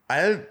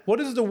 bruh? What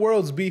is the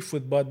world's beef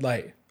with Bud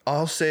Light?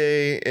 I'll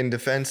say in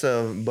defense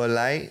of Bud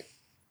Light,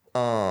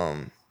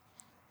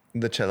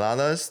 the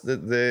cheladas,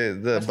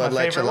 the Bud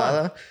Light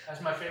chelada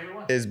That's my favorite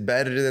one. is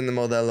better than the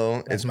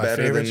Modelo. It's my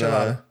better favorite than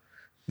chelada.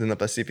 the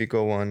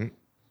Pacifico one.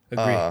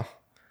 Agree.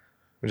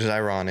 Which is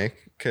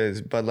ironic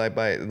because Bud Light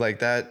like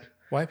that.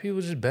 White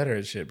people just better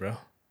at shit, bro.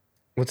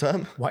 What's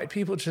up? White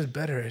people just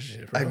better at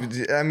shit, bro.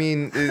 I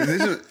mean,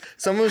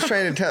 someone was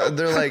trying to tell.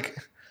 They're like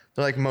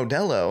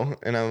Modelo,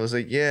 and I was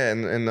like, yeah,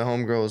 and the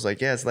homegirl was like,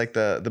 yeah, it's like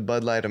the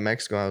Bud Light of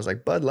Mexico. I was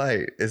like, Bud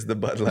Light is the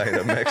Bud Light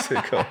of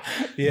Mexico.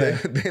 Yeah.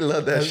 they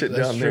love that shit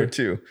that's down there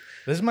true. too.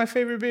 This is my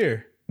favorite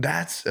beer.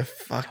 That's a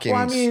fucking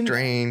Well, I mean,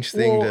 strange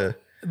thing to.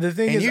 The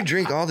thing And is, you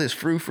drink all this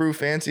frou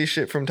fancy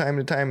shit from time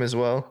to time as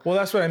well. well,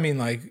 that's what I mean.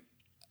 Like,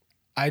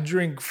 I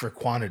drink for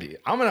quantity.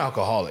 I'm an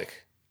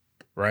alcoholic.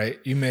 right?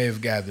 You may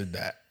have gathered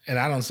that. And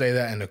I don't say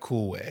that in a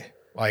cool way.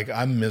 Like,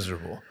 I'm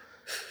miserable.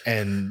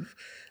 And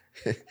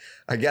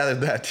I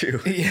gathered that too.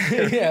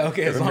 yeah,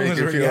 okay. As long as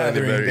we're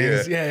gathering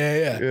things.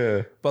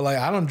 Yeah. But like,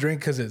 I don't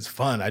drink because it's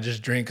fun. I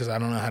just drink because I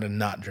don't know how to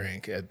not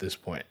drink at this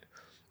point.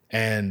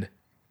 And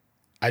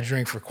I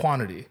drink for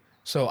quantity.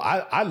 So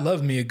I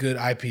love me a good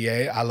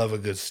IPA. I love a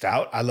good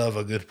stout. I love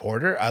a good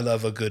porter. I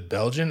love a good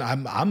Belgian.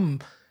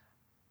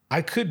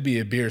 I could be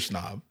a beer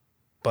snob,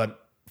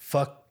 but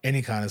fuck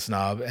any kind of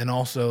snob. And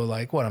also,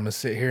 like, what? I'm gonna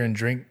sit here and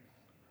drink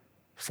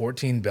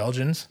 14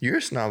 Belgians? You're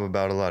a snob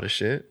about a lot of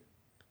shit.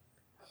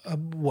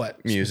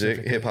 What?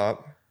 Music, hip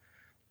hop.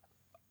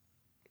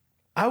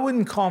 I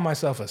wouldn't call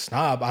myself a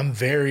snob. I'm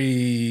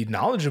very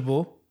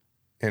knowledgeable.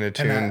 And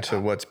attuned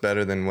to what's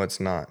better than what's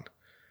not.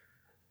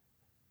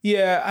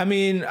 Yeah, I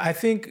mean, I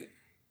think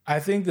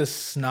the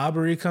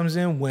snobbery comes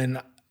in when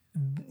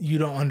you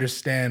don't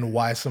understand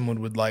why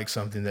someone would like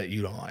something that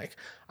you don't like.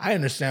 I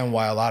understand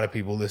why a lot of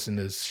people listen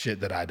to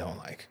shit that I don't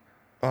like.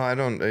 Oh, I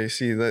don't. I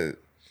see that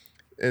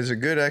it's a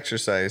good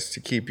exercise to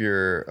keep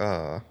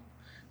your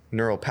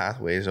neural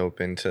pathways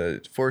open,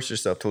 to force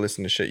yourself to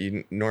listen to shit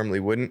you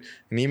normally wouldn't.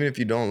 And even if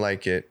you don't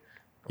like it,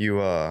 you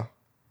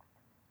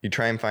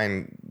try and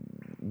find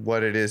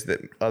what it is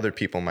that other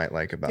people might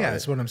like about it. Yeah,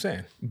 that's what I'm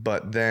saying.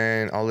 But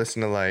then I'll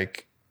listen to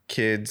like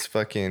kids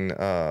fucking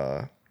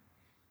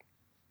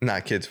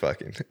not kids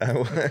fucking.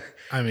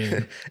 I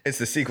mean, it's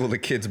the sequel to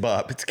Kids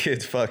Bop. It's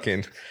Kids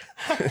Fucking.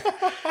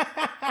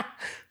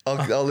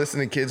 I'll listen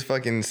to kids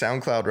fucking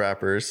SoundCloud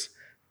rappers.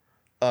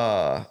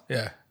 Yeah.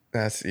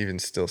 That's even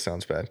still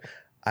sounds bad.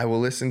 I will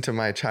listen to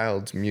my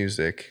child's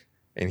music,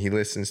 and he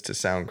listens to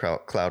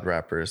SoundCloud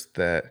rappers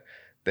that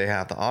they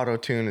have the auto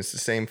tune. It's the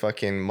same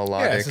fucking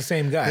melodic. Yeah, it's the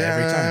same guy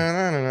every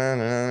time.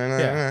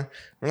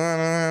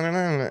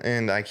 Yeah.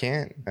 And I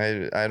can't.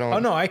 I don't. Oh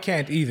no, I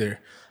can't either.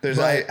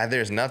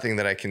 There's nothing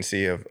that I can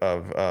see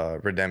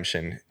of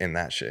redemption in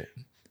that shit.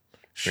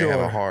 Sure. They have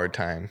a hard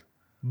time.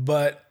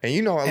 But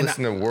and I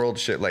listen to world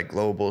shit, like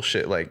global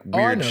shit, like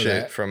weird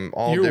shit from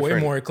all different. You're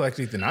way more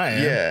eclectic than I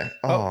am. Yeah.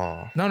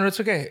 Oh. No, it's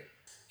okay.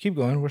 Keep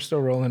going. We're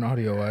still rolling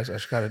audio wise. I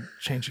just gotta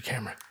change the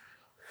camera.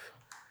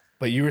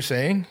 But you were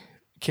saying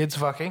kids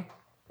fucking?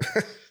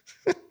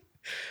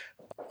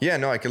 Yeah,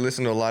 no, I could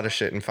listen to a lot of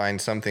shit and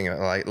find something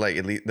like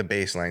at least the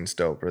bass line's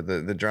dope, or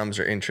the drums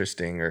are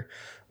interesting, or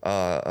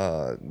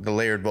the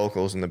layered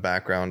vocals in the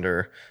background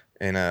are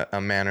in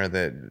a manner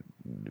that,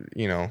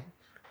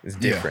 is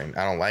different.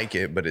 Yeah. I don't like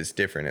it, but it's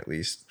different at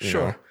least. You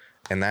know?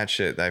 And that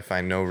shit, I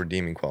find no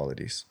redeeming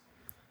qualities.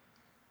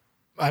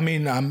 I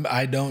mean,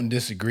 I don't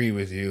disagree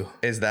with you.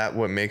 Is that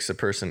what makes a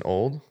person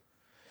old?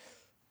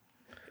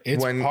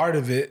 It's part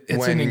of it.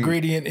 It's an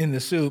ingredient in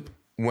the soup.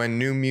 When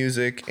new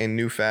music and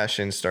new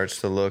fashion starts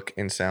to look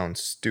and sound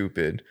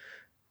stupid,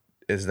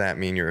 does that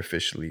mean you're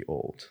officially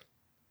old?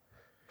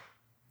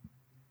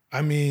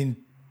 I mean,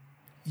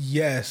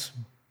 yes,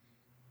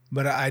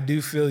 but I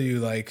do feel you.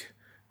 Like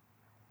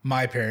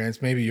my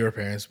parents, maybe your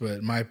parents,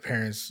 but my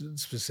parents,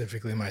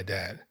 specifically my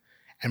dad.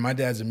 And my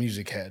dad's a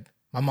music head.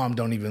 My mom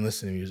don't even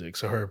listen to music,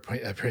 so her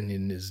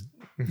opinion is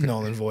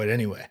null and void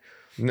anyway.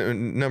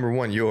 Number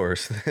one,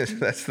 yours.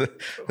 That's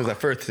the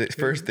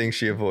first thing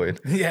she avoid.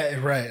 Yeah,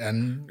 right,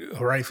 and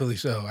rightfully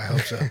so. I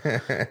hope so.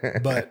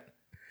 But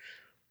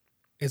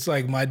it's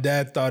like my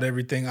dad thought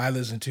everything I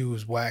listened to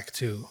was whack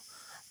too,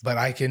 but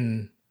I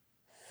can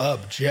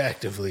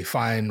objectively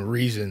find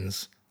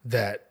reasons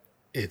that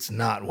it's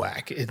not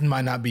whack. It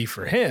might not be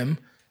for him,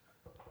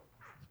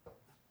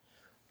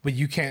 but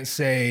you can't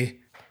say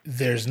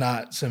there's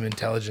not some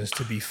intelligence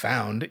to be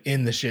found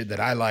in the shit that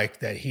I like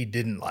that he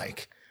didn't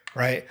like,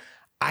 right?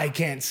 I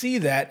can't see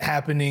that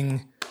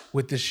happening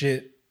with the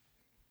shit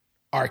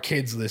our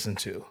kids listen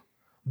to,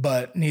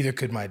 but neither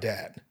could my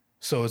dad.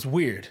 So it's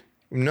weird.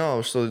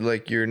 No, so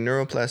like your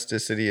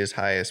neuroplasticity is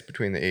highest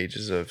between the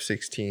ages of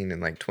 16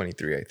 and like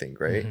 23, I think,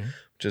 right? Mm-hmm.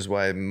 Which is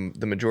why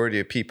the majority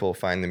of people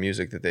find the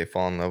music that they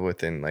fall in love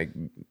with and like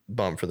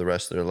bump for the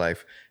rest of their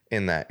life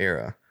in that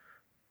era.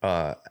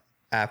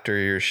 After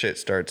your shit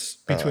starts...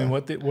 Between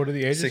what are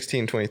the ages?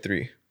 16,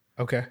 23.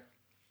 Okay.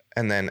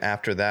 And then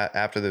after that,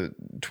 after the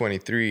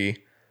 23,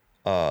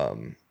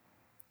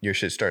 your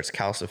shit starts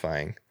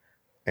calcifying.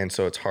 And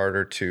so it's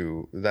harder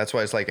to... That's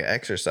why it's like an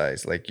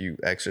exercise. Like you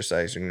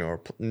exercise your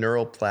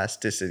neural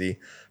plasticity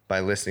by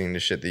listening to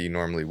shit that you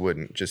normally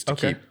wouldn't, just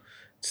to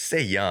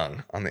stay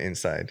young on the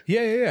inside.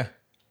 Yeah.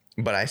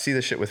 But I see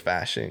the shit with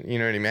fashion. You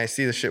know what I mean? I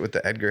see the shit with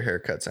the Edgar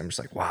haircuts. I'm just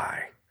like,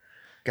 why?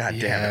 God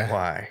damn it,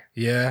 why?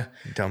 Yeah.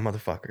 Dumb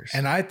motherfuckers.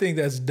 And I think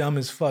that's dumb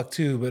as fuck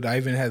too, but I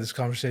even had this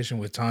conversation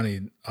with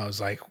Tani. I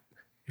was like,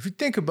 if you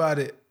think about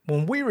it,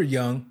 when we were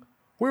young,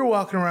 we were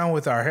walking around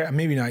with our hair,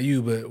 maybe not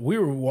you, but we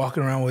were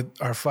walking around with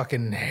our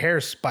fucking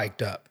hair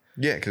spiked up.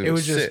 Yeah, because It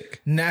was just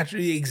sick.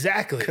 naturally,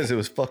 exactly. Because it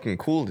was fucking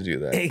cool to do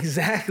that.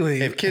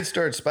 Exactly. If kids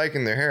started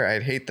spiking their hair,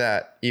 I'd hate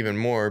that even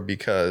more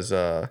because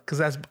Because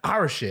that's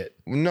our shit.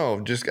 no,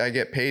 just I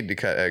get paid to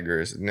cut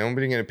Edgar's.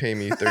 Nobody gonna pay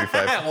me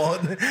 35.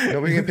 Well,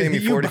 Nobody gonna pay me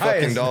you 40 fucking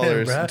biased then,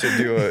 dollars bruh. to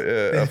do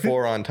a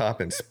 4 on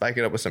top and spike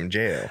it up with some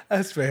jail.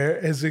 That's fair.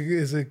 It's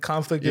a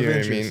conflict of You know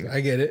what I interest. mean?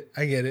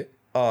 I get it.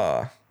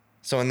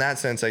 So in that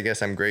sense, I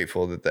guess I'm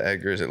grateful that the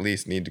Edgars at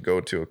least need to go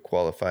to a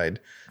qualified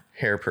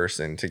hair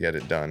person to get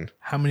it done.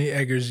 How many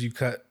Eggers you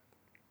cut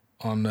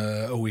on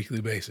a weekly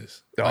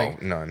basis? Oh,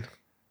 none.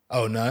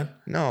 Oh, none?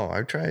 No,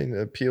 I'm trying to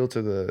appeal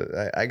to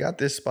the. I got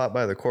this spot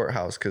by the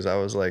courthouse because I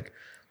was like,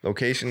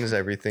 location is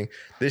everything.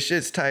 This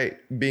shit's tight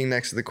being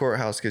next to the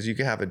courthouse because you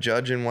could have a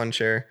judge in one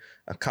chair,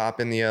 a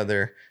cop in the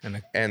other,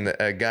 and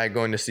a guy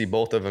going to see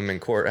both of them in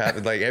court.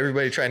 Like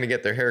everybody trying to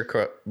get their hair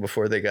cut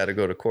before they got to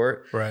go to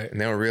court. Right. And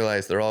they don't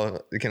realize they're all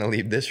going to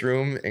leave this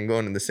room and go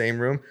into the same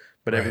room.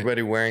 But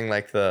everybody wearing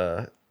like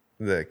the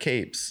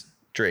capes,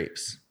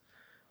 drapes.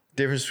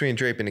 Difference between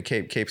drape and a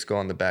cape. Capes go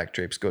on the back,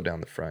 drapes go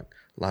down the front.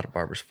 A lot of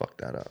barbers fuck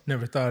that up.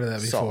 Never thought of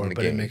that Salt in before, the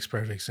but it game. makes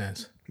perfect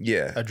sense.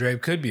 Yeah, A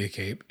drape could be a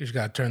cape. You just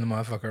got to turn the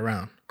motherfucker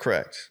around.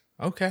 correct.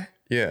 Okay.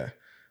 Yeah.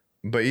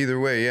 But either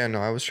way, yeah,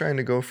 no, I was trying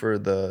to go for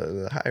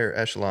the higher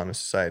echelon of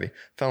society.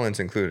 Felons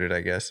included,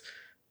 I guess.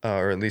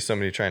 Or at least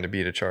somebody trying to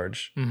beat a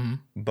charge. Mm-hmm.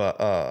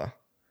 But,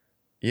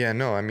 yeah,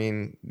 no, I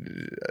mean,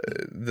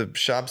 the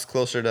shops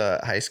closer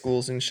to high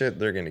schools and shit,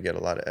 they're going to get a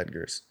lot of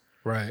Edgars.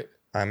 Right.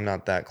 I'm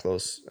not that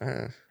close.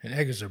 And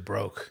Eggers are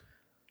broke.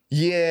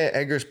 Yeah,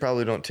 Edgars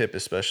probably don't tip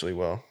especially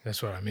well.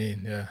 That's what I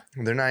mean. Yeah.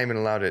 They're not even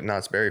allowed at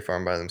Knott's Berry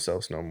Farm by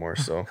themselves no more,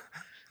 so...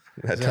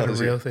 Is that a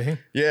real thing?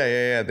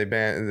 Yeah. They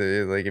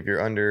ban like if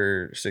you're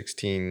under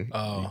 16,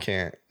 you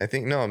can't. I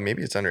think no,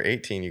 maybe it's under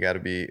 18. You got to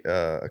be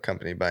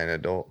accompanied by an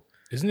adult.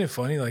 Isn't it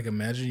funny? Like,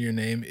 imagine your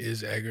name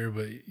is Egger,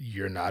 but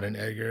you're not an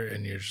Egger,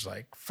 and you're just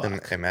like, fuck.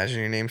 And imagine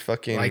your name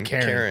fucking Like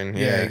Karen.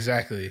 Yeah. Yeah,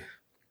 exactly.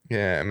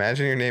 Yeah.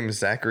 Imagine your name is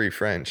Zachary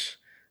French.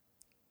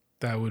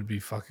 That would be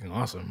fucking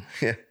awesome.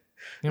 Yeah.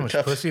 You know how much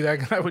Tough. pussy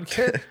that guy would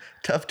get?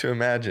 Tough to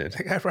imagine.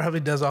 That guy probably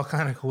does all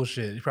kind of cool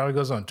shit. He probably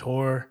goes on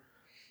tour,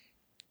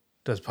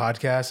 does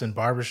podcasts and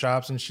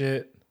barbershops and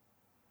shit.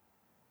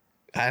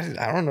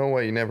 I don't know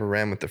why you never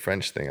ran with the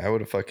French thing. I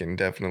would have fucking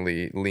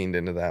definitely leaned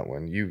into that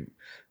one. You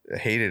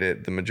hated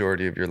it the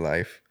majority of your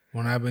life.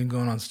 When I've been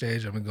going on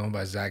stage, I've been going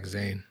by Zach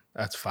Zane.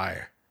 That's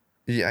fire.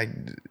 Yeah,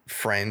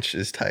 French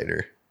is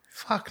tighter.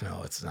 Fuck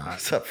no, it's not.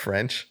 What's up,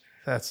 French?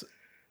 That's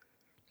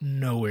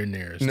nowhere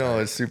near as No,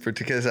 tight. it's super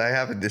because I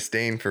have a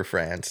disdain for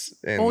France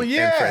and, Oh, and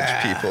yeah.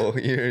 French people.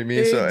 You know what I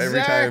mean? So every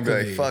time I'd be like,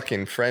 Exactly.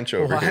 fucking French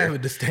over Well, I have here. a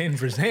disdain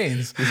for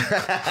Zanes.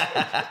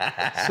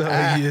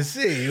 So you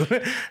see,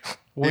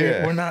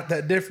 we're not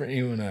that different,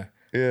 you and I.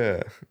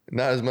 Yeah.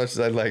 Not as much as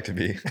I'd like to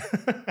be.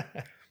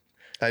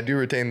 I do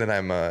retain that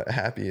I'm a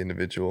happy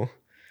individual.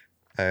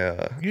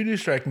 You do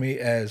strike me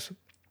as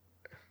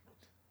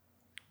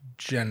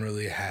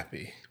generally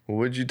happy.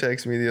 Would you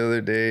text me the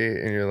other day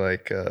and you're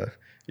like,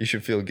 you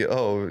should feel good.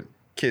 Oh,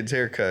 kid's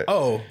haircut.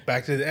 Oh,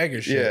 back to the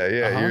Egger shit.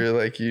 Yeah. Uh-huh. You're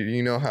like,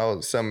 you know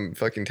how some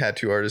fucking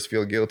tattoo artists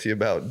feel guilty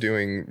about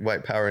doing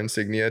white power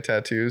insignia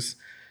tattoos?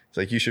 It's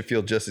like, you should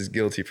feel just as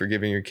guilty for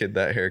giving your kid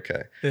that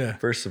haircut. Yeah.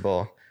 First of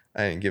all,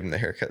 I didn't give him the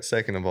haircut.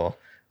 Second of all,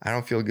 I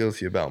don't feel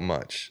guilty about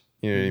much.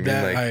 You know what I mean?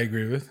 That Like, I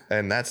agree with.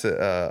 and that's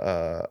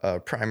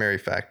a primary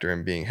factor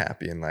in being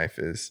happy in life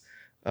is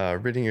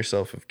ridding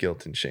yourself of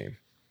guilt and shame.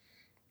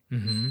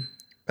 Mm-hmm.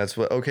 That's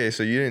what. Okay,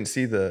 so you didn't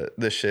see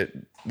the shit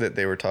that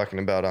they were talking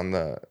about on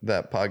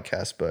that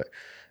podcast, but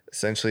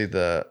essentially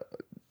the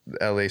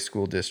LA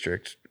school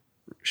district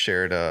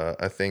shared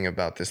a thing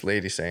about this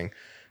lady saying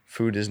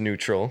food is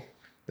neutral.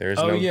 There's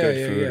no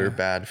good food or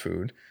bad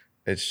food.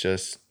 It's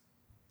just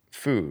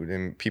food,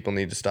 and people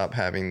need to stop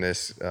having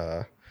this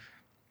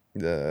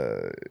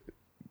the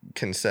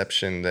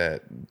conception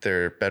that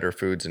there are better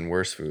foods and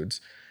worse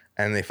foods.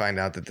 And they find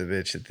out that the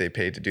bitch that they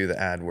paid to do the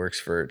ad works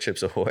for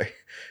Chips Ahoy.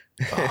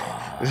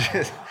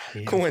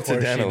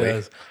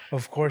 Coincidentally.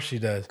 Of course she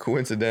does.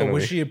 Coincidentally. But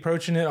was she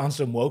approaching it on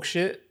some woke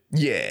shit?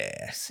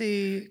 Yeah.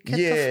 See, get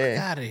the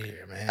fuck out of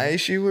here, man.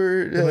 She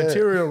were the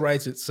material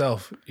writes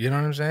itself. You know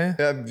what I'm saying?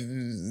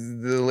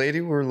 the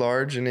lady were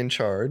large and in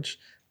charge,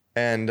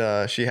 and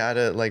she had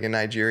a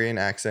Nigerian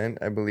accent,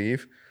 I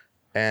believe.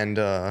 And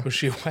Was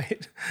she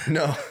white?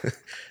 no,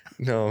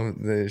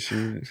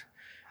 she.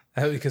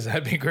 Because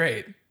that'd be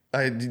great.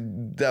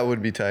 That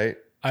would be tight.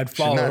 I'd She's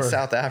follow not her.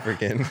 South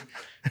African.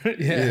 yeah,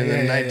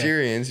 The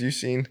Nigerians, you've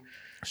seen.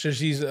 So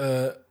she's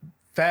a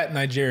fat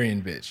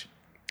Nigerian bitch.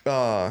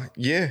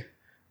 Yeah.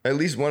 At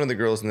least one of the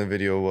girls in the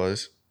video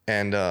was.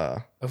 And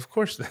Of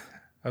course.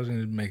 I was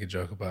going to make a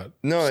joke about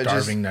No, it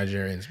just- starving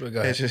Nigerians, but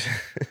go ahead.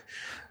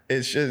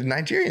 it's just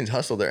Nigerians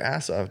hustle their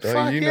ass off, dog.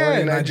 Fuck You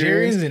yeah, know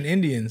Nigerians and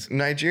Indians.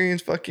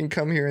 Nigerians fucking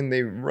come here and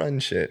they run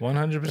shit.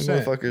 100%. The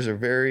motherfuckers are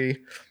very.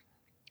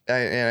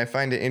 And I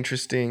find it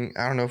interesting.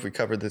 I don't know if we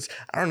covered this.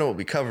 I don't know what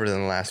we covered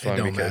in the last It one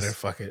don't because matter.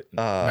 Fuck it.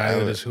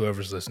 Neither does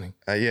whoever's listening.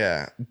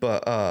 yeah,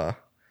 but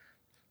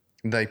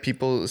like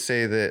people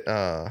say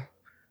that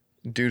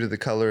due to the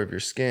color of your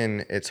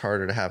skin, it's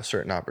harder to have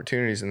certain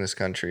opportunities in this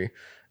country.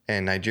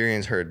 And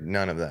Nigerians heard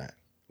none of that.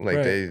 Like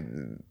Right.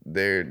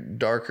 they're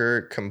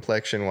darker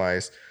complexion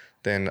wise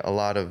than a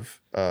lot of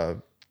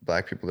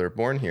black people that are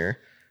born here.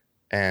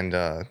 And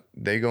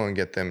they go and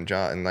get them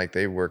job, and like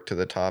they work to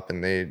the top,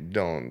 and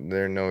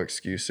there are no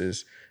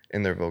excuses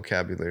in their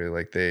vocabulary.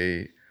 Like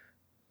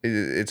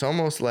it's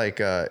almost like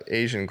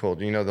Asian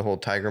culture, you know, the whole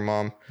tiger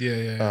mom.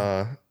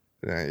 Yeah.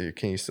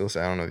 Can you still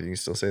say, I don't know if you can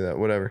still say that,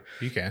 whatever.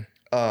 You can.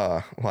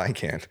 Well, I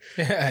can't.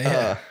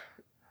 Yeah.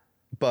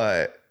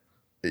 But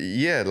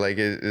yeah, like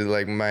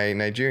like my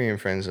Nigerian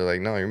friends are like,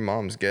 no, your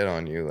mom's get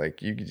on you.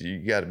 Like you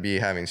got to be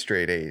having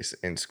straight A's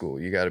in school.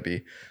 You got to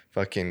be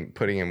fucking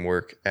putting in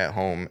work at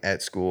home,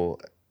 at school,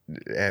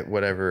 at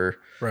whatever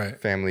Right.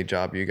 family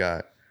job you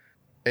got.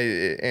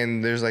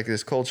 And there's like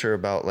this culture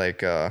about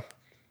like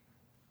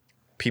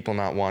people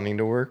not wanting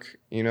to work,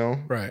 you know?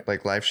 Right.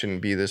 Like life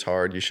shouldn't be this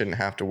hard. You shouldn't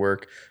have to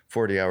work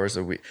 40 hours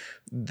a week.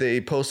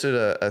 They posted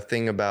a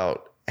thing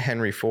about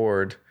Henry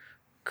Ford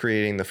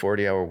creating the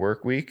 40-hour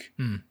work week.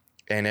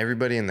 And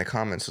everybody in the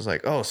comments was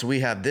like, oh, so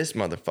we have this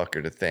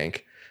motherfucker to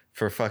thank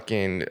for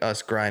fucking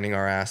us grinding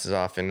our asses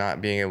off and not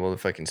being able to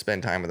fucking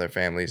spend time with our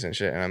families and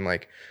shit. And I'm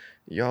like,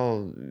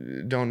 y'all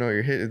don't know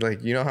your hit.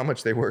 Like, you know how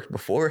much they worked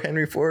before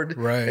Henry Ford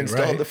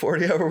installed the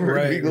 40-hour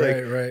work week?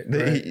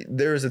 Like,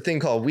 there was a thing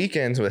called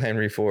weekends with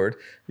Henry Ford.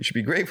 You should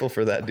be grateful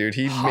for that, dude.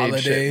 He made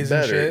shit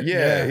better.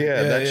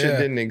 Yeah, that shit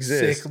didn't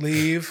exist. Sick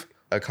leave.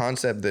 A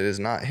concept that has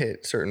not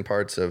hit certain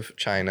parts of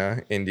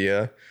China,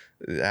 India,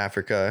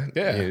 Africa,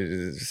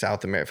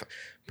 South America,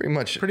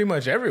 pretty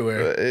much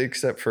everywhere,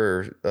 except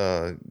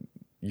for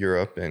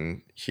Europe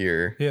and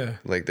here. Yeah,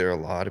 like there are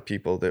a lot of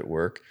people that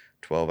work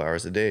 12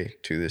 hours a day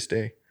to this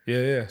day.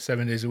 Yeah,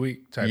 7 days a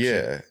week type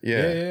shit.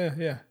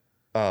 Yeah.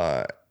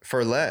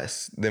 For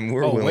less than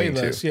we're willing way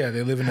to. less. Yeah,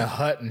 they live in a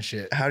hut and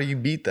shit. How do you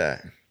beat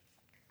that?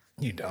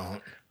 You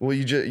don't. Well,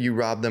 you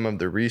rob them of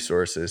their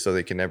resources so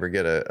they can never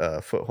get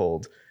a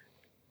foothold.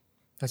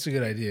 That's a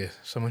good idea.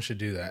 Someone should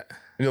do that.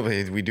 No,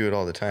 but we do it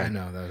all the time. I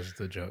know, that was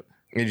the joke.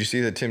 Did you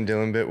see the Tim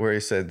Dillon bit where he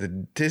said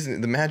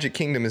the Magic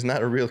Kingdom is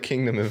not a real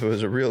kingdom? If it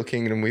was a real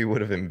kingdom, we would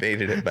have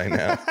invaded it by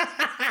now.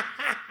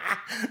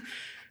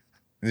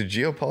 The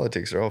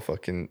geopolitics are all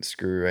fucking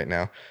screwy right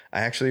now.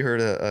 I actually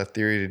heard a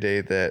theory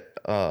today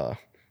that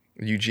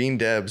Eugene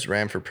Debs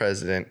ran for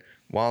president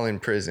while in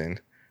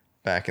prison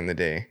back in the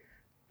day.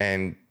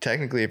 And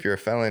technically, if you're a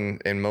felon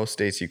in most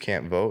states, you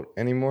can't vote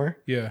anymore.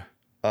 Yeah.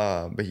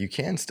 But you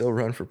can still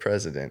run for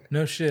president.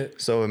 No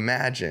shit. So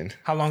imagine.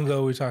 How long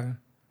ago are we talking?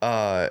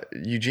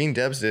 Eugene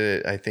Debs did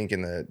it, I think,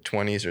 in the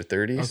 20s or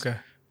 30s. Okay.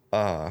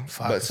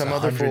 But some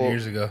other fool,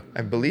 years ago.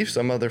 I believe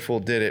some other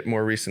fool did it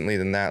more recently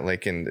than that,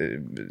 like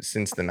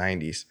since the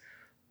 90s,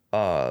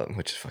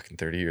 which is fucking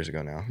 30 years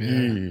ago now.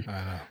 Yeah,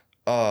 I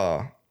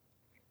know.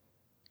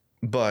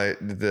 But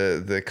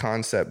the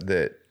concept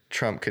that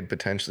Trump could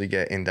potentially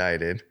get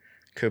indicted,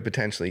 could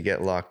potentially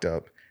get locked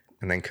up,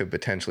 and then could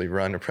potentially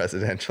run a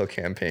presidential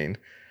campaign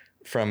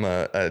from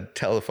a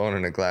telephone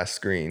and a glass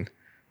screen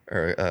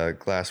or a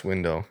glass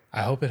window.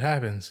 I hope it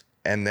happens.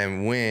 And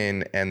then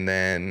win, and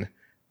then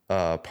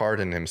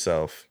pardon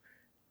himself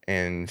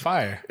and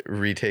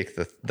retake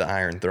the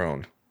Iron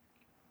Throne.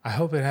 I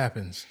hope it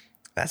happens.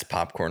 That's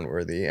popcorn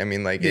worthy. I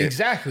mean, like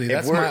exactly.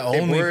 That's my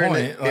only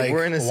point. If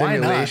we're in a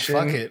simulation,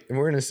 why not? Fuck it. If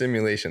we're in a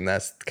simulation,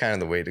 that's kind of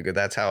the way to go.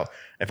 That's how.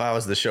 If I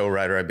was the show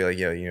writer, I'd be like,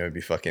 yo, it'd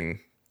be fucking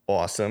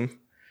awesome.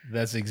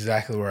 That's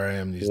exactly where I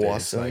am these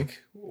days.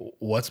 Like,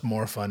 what's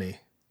more funny?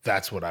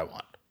 That's what I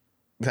want.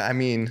 I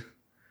mean,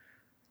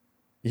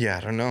 yeah, I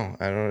don't know.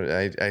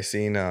 I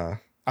seen. I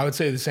would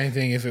say the same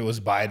thing if it was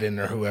Biden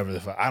or whoever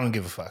the fuck. I don't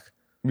give a fuck.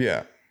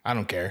 Yeah, I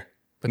don't care.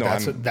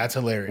 But that's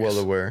hilarious. Well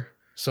aware.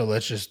 So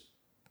let's just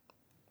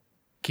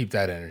keep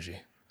that energy.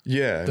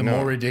 Yeah. The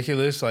more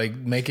ridiculous, like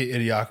make it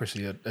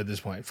idiocracy at this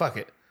point. Fuck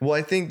it. Well,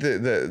 I think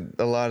that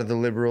a lot of the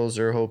liberals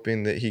are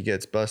hoping that he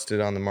gets busted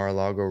on the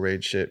Mar-a-Lago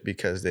raid shit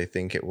because they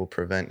think it will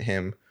prevent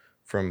him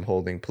from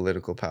holding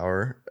political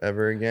power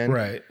ever again.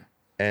 Right.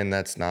 And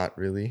that's not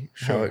really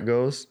how it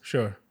goes.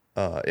 Sure.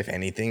 If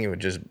anything, it would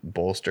just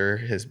bolster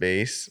his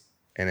base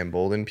and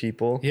embolden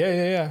people.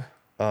 Yeah.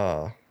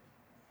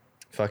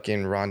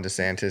 Fucking Ron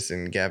DeSantis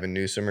and Gavin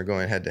Newsom are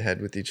going head to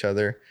head with each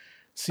other.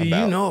 See,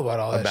 you know about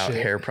all that shit. About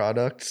hair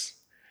products.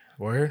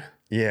 Word?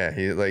 Yeah,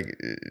 he like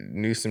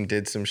Newsom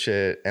did some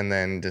shit, and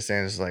then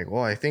DeSantis was like,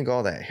 well, I think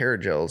all that hair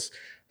gels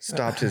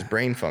stopped his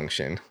brain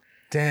function.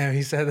 Damn,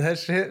 he said that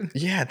shit?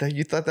 Yeah,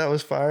 you thought that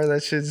was fire?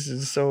 That shit's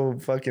just so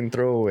fucking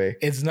throwaway.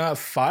 It's not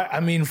fire. I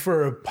mean,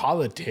 for a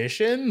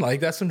politician, like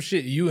that's some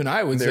shit you and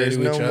I would say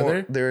to each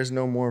other. There is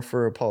no more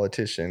for a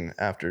politician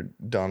after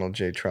Donald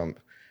J. Trump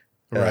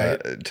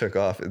took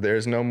off.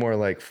 There's no more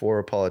like for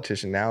a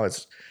politician. Now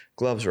it's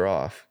gloves are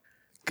off.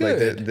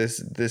 Good.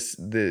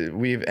 Like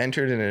we've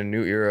entered in a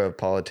new era of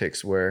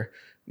politics where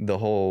the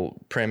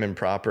whole prim and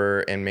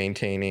proper and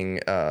maintaining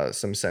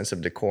some sense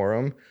of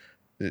decorum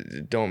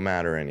don't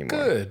matter anymore.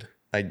 Good.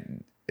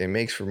 It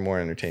makes for more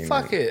entertainment.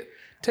 Fuck it.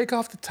 Take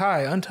off the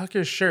tie. Untuck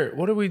your shirt.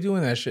 What are we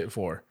doing that shit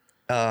for?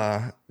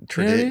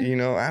 Tradition, you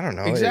know, I don't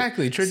know.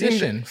 Exactly,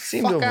 tradition.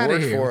 Seemed to Fuck have outta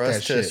worked here for with us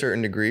that to a shit.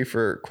 certain degree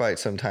for quite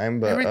some time,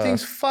 but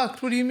Everything's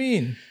fucked. What do you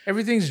mean?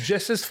 Everything's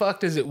just as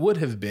fucked as it would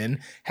have been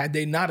had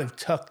they not have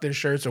tucked their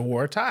shirts or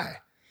wore a tie.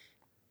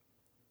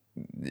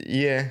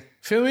 yeah.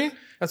 Feel me?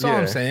 That's all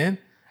I'm Yeah. saying.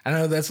 I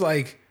know that's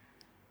like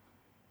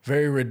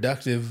very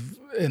reductive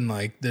and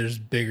like there's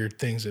bigger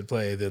things at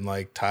play than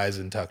like ties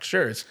and tucked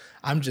shirts.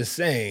 I'm just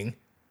saying,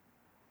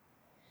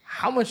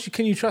 how much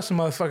can you trust a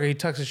motherfucker? He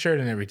tucks his shirt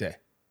in every day.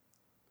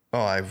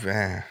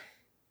 Oh,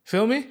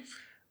 Feel me?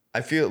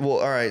 I feel well.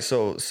 All right,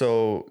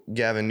 so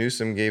Gavin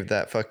Newsom gave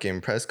that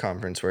fucking press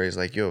conference where he's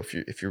like, "Yo,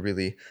 if you're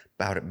really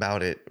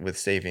about it with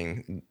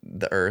saving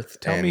the earth."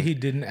 Tell me he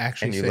didn't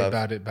actually say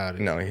about it.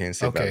 No, he didn't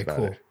say Okay, about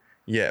cool. it.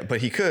 Yeah,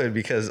 but he could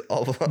because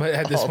But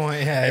at this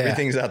point, yeah,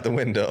 everything's out the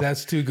window.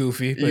 That's too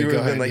goofy. But You would go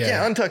have been ahead, like,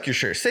 yeah, untuck your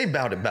shirt. Say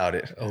about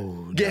it.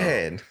 Oh, Go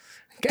ahead.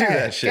 Do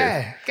that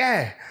shit.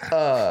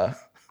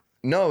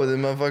 No, the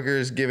motherfucker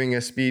is giving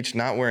a speech,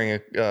 not wearing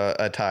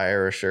a tie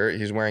or a shirt.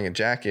 He's wearing a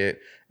jacket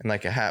and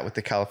like a hat with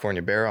the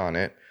California bear on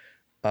it.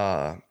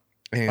 And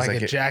he's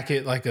like a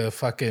jacket, like a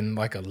fucking,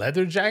 like a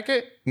leather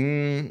jacket?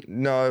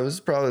 No, it was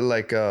probably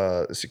like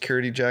a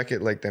security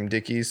jacket, like them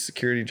Dickies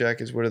security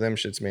jackets. What are them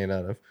shits made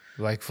out of?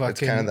 Like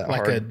fucking, kind of that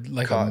like hard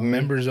a cotton.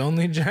 members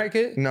only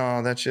jacket?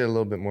 No, that shit a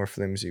little bit more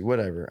flimsy.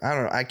 Whatever. I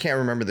don't know. I can't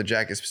remember the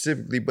jacket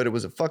specifically, but it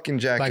was a fucking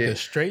jacket. Like a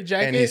straight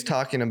jacket? And he's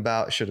talking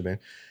about, should have been.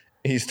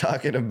 He's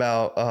talking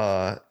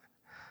about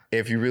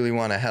if you really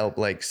want to help,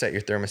 like set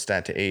your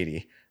thermostat to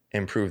 80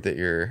 and prove that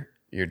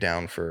you're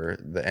down for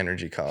the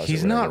energy cause.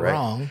 He's whatever, not right?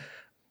 wrong.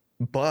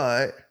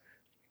 But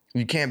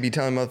you can't be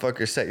telling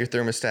motherfuckers set your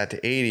thermostat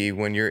to 80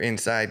 when you're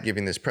inside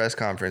giving this press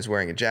conference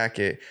wearing a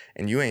jacket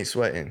and you ain't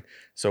sweating.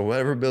 So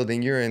whatever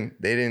building you're in,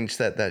 they didn't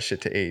set that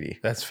shit to 80.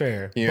 That's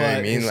fair. You know what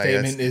I mean? his Like,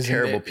 statement that's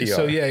terrible PR.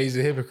 So yeah, he's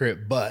a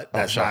hypocrite, but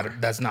that's sorry.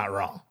 that's not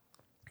wrong.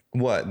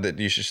 What? That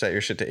you should set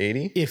your shit to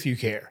 80? If you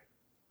care.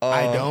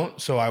 I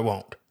don't, so I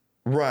won't.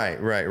 Right.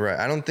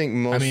 I don't think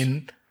most. I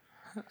mean,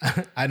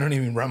 I don't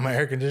even run my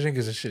air conditioning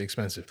because it's shit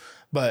expensive.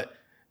 But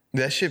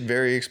that shit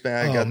very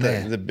expensive. I got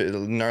the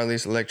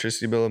gnarliest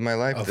electricity bill of my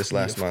life this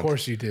last month. Of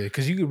course you did,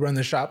 because you could run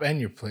the shop and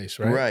your place,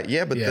 right? Right.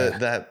 Yeah, but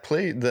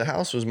the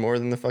house was more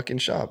than the fucking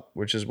shop,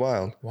 which is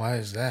wild. Why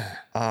is that?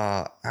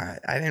 I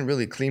didn't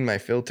really clean my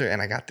filter,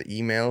 and I got the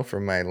email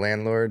from my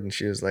landlord, and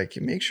she was like,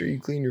 "Make sure you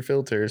clean your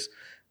filters."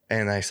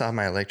 And I saw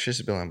my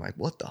electricity bill. And I'm like,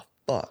 "What the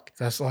fuck?"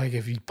 That's like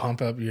if you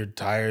pump up your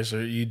tires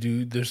or you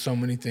do, there's so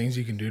many things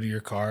you can do to your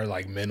car,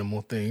 like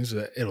minimal things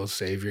that it'll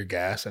save your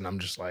gas. And I'm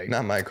just like,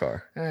 Not my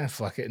car.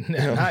 Fuck it.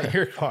 Not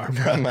your car,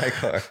 bro. Not my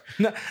car.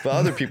 But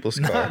other people's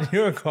car. Not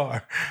your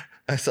car.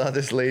 I saw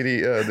this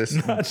lady,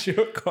 Not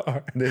your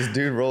car. this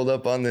dude rolled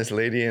up on this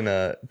lady in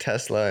a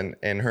Tesla,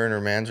 and her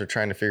mans were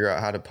trying to figure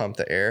out how to pump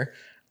the air.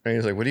 And he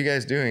was like, "What are you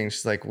guys doing?"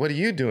 She's like, "What are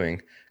you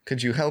doing?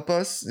 Could you help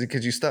us?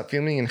 Could you stop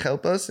filming and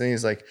help us?" And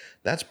he's like,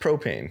 "That's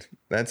propane.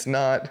 That's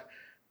not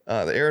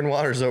the air and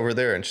water's over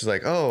there." And she's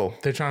like, "Oh."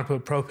 They're trying to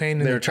put propane in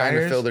They their were trying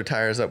tires? to fill their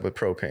tires up with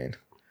propane.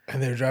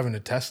 And they're driving a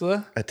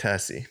Tesla? A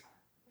Tessie.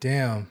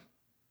 Damn.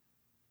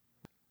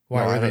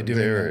 Why were they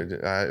doing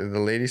that? The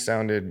lady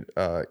sounded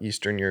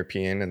Eastern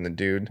European, and the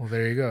dude, Well,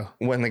 there you go.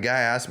 when the guy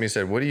asked me,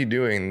 said, "What are you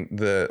doing?"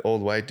 The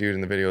old white dude in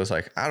the video was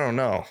like, "I don't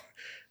know."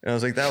 And I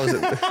was like, that was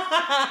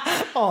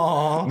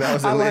Aw,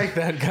 I like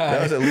that guy.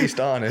 That was at least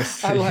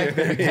honest. I like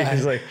that guy.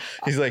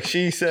 He's like,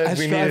 she said I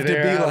we strive needed to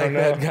air. be I like don't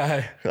that know.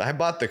 guy. I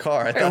bought the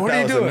car. I Hey, thought what that are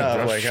you was doing?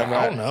 enough. Like, I'm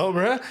I don't not, know,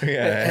 bro.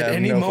 Yeah, I At have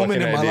any no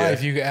moment in fucking my idea.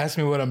 life, you can ask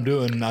me what I'm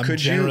doing, and I'm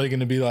Could you- generally going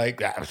to be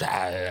like, I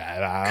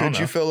don't could know.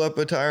 you fill up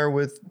a tire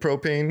with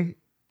propane?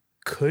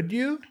 Could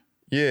you?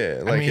 Yeah.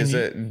 Like, mean, is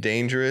it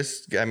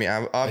dangerous? I mean,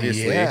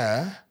 obviously,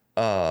 Yeah.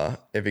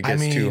 if it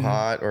gets too mean,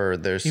 hot or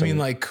there's You some. mean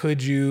like,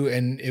 could you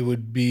and it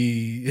would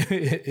be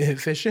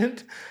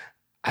efficient?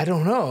 I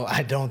don't know.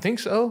 I don't think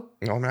so.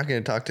 No, I'm not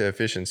going to talk to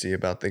efficiency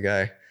about the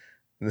guy.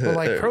 But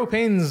like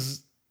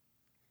propane's,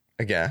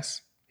 a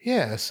gas.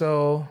 yeah.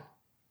 So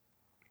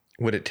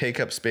Would it take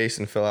up space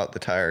and fill out the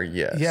tire?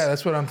 Yes. yeah,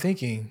 that's what I'm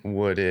thinking.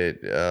 Would it,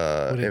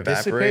 Would it dissipate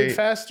evaporate?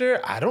 faster?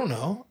 I don't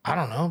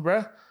know,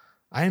 bro.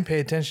 I didn't pay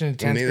attention in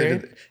 10th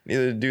grade.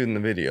 Neither did the dude in the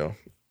video.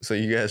 So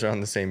you guys are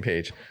on the same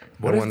page.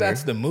 What I if wonder-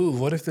 that's the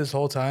move? What if this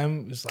whole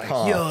time it's like,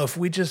 yo, if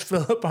we just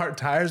fill up our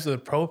tires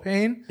with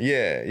propane,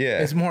 Yeah, yeah.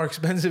 it's more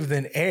expensive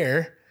than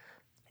air,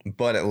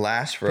 But it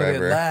lasts but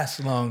forever. it lasts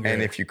longer.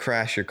 And if you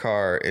crash your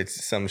car,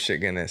 it's some shit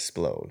gonna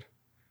explode.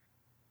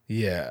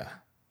 yeah,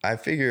 I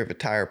figure if a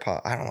tire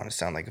pop, I don't want to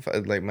sound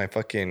like my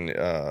fucking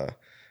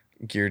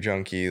gear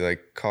junkie,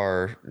 like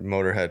car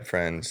motorhead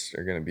friends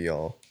are gonna be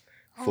all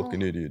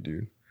fucking idiot,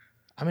 dude.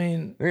 I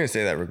mean, They're gonna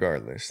say that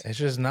regardless. it's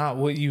just not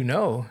what you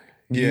know.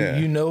 Yeah.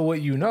 You know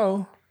what you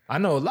know. I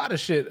know a lot of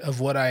shit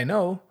of what I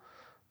know,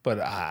 but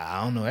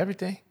I don't know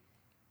everything.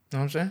 Know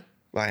what I'm saying?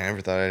 I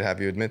never thought I'd have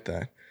you admit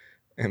that,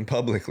 and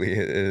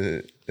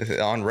publicly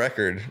on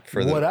record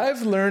for the. What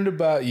I've learned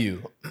about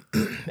you,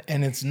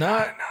 and it's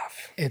not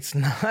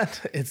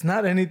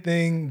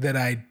anything that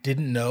I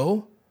didn't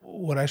know.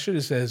 what I should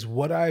have said is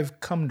what I've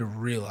come to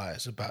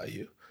realize about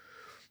you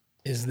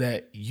is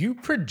that you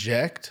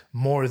project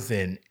more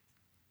than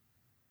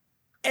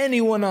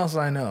anyone else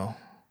I know.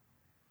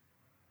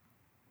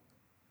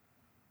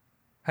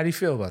 How do you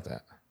feel about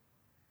that?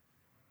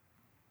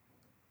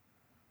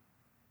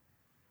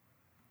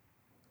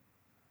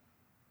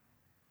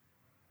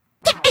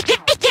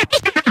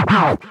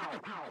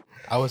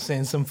 I was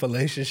saying some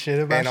fallacious shit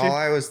about And you. all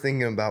I was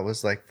thinking about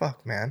was like,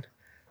 fuck, man.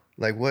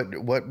 Like,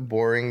 what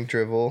boring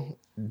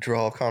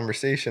draw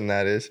conversation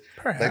that is.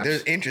 Like, Perhaps.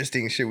 there's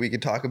interesting shit we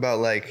could talk about.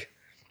 Like,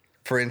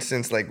 for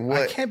instance, like I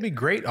what can't be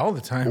great all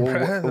the time,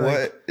 bro.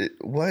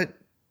 what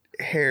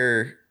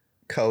hair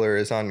color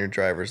is on your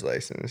driver's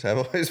license? I've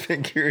always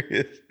been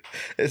curious.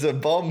 As a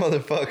bald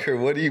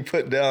motherfucker, what do you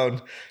put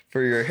down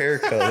for your hair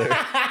color?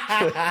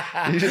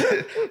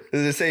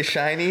 Does it say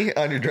shiny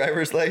on your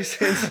driver's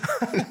license?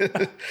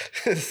 Does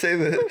it say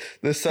that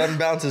the sun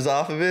bounces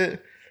off of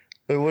it?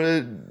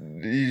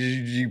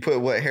 You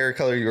put what hair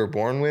color you were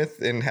born with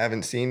and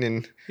haven't seen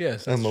in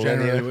Yes, a that's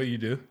millennia? generally what you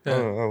do. Yeah.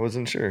 Oh, I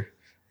wasn't sure.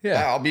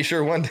 Yeah. I'll be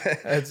sure one day.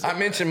 I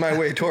mentioned my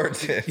way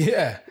towards it.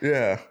 Yeah.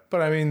 Yeah.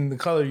 But I mean, the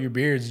color of your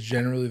beard is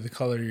generally the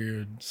color of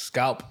your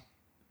scalp,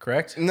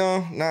 correct?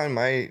 No, not in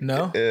my.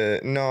 No?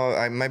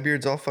 My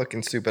beard's all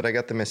fucking stupid. I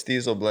got the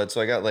mestizo blood, so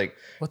I got like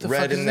What the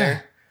red fuck is in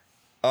there.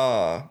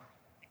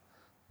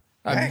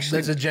 Actually-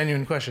 that's a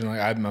genuine question. Like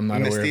I'm not aware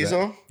of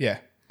Mestizo? that. Yeah.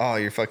 Oh,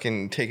 you're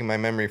fucking taking my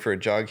memory for a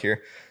jog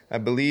here. I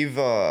believe.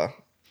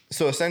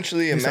 So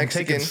essentially, a I'm taking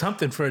Mexican.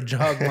 something for a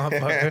jog,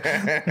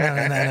 motherfucker.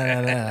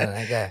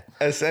 No. Okay.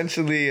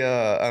 Essentially,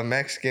 a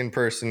Mexican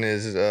person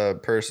is a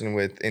person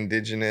with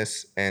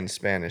indigenous and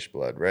Spanish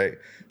blood, right?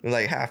 They're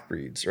like half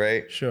breeds,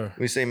 right? Sure.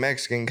 We say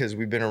Mexican because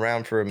we've been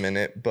around for a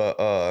minute,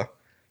 but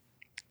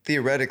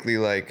theoretically,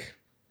 like,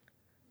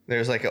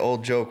 there's like an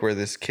old joke where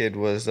this kid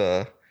was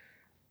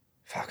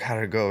fuck, how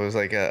did it go? It was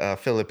like a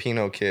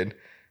Filipino kid,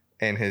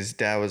 and his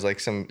dad was like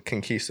some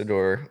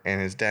conquistador,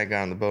 and his dad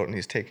got on the boat and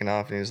he's taking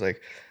off, and he's like,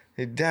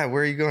 "Hey, Dad,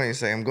 where are you going?"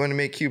 He's like, "I'm going to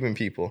make Cuban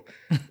people."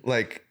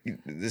 Like,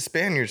 the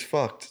Spaniards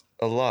fucked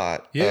a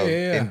lot of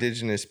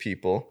indigenous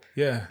people.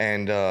 Yeah.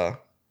 And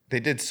they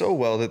did so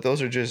well that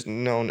those are just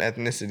known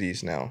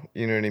ethnicities now.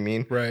 You know what I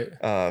mean? Right.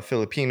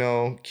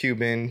 Filipino,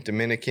 Cuban,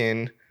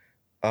 Dominican,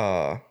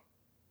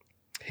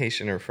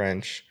 Haitian or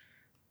French,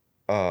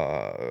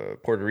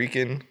 Puerto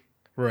Rican.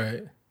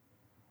 Right.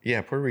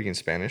 Yeah, Puerto Rican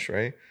Spanish,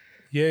 right?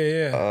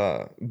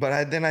 Yeah.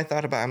 But then I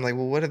thought about, I'm like,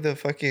 well, what are the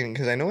fucking,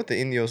 because I know what the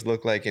Indios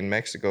look like in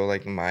Mexico,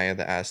 like the Maya,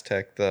 the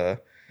Aztec, the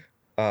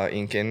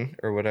Incan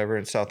or whatever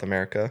in South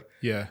America.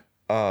 Yeah.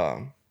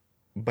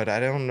 But I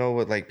don't know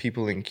what like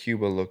people in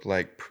Cuba look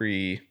like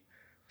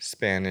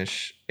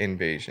pre-Spanish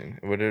invasion.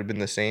 Would it have been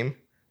the same?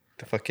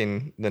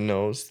 The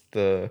nose,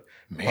 the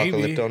Maybe.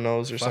 apocalypto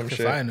nose or Fuck some if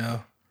shit? I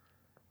know.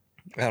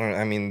 I don't know.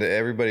 I mean,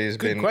 everybody's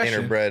Good been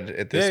question. interbred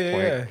at this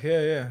point.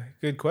 Yeah.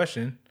 Good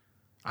question.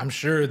 I'm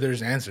sure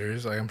there's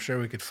answers. Like I'm sure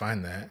we could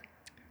find that.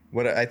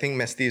 What I think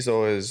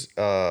mestizo is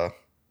a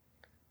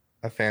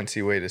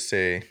fancy way to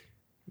say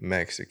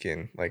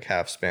Mexican, like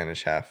half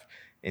Spanish, half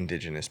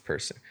indigenous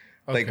person.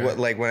 Okay.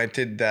 Like when I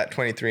did that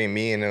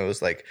 23andMe and it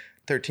was like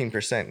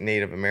 13%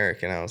 Native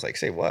American, I was like,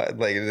 say what?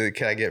 Like,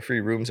 can I get free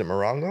rooms at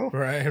Morongo?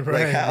 Right.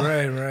 Like how,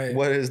 Right.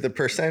 What is the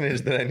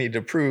percentage that I need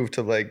to prove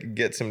to like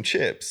get some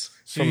chips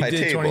So from you my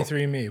did table?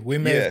 23andMe. We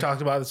may Yeah. have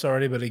talked about this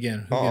already, but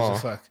again, who gives a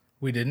fuck?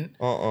 We didn't.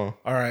 Uh-uh.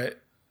 All right.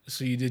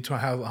 So you did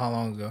how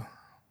long ago?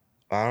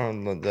 I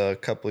don't know, a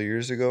couple of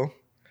years ago.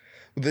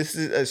 This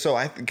is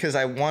because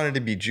I wanted to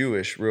be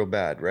Jewish real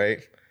bad, right?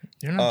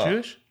 You're not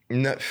Jewish?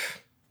 No,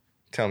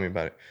 tell me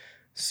about it.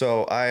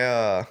 So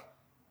I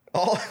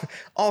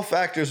all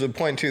factors would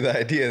point to the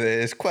idea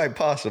that it's quite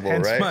possible,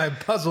 Hence right? my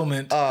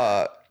puzzlement.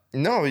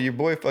 No, your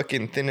boy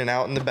fucking thinning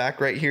out in the back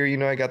right here. You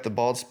know, I got the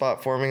bald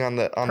spot forming on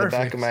the back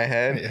Perfect. of my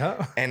head.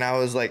 Yeah. And I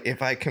was like,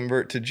 if I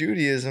convert to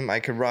Judaism, I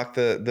could rock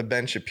the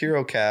Ben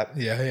Shapiro cap.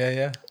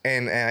 Yeah.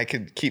 And I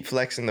could keep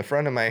flexing the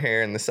front of my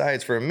hair and the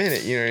sides for a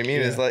minute. You know what I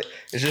mean? Yeah. It's like,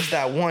 it's just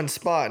that one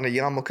spot, and a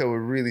yarmulke would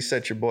really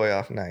set your boy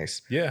off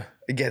nice. Yeah.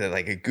 Get it,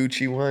 like a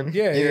Gucci one.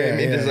 Yeah, You know what I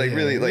mean? yeah, Just like yeah.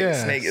 really like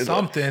Yeah, snake.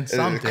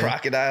 something.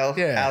 Crocodile,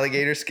 Yeah.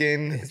 alligator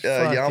skin, Fuck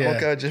yarmulke.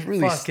 yeah. Just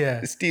really Fuck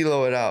yeah.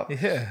 stilo it out.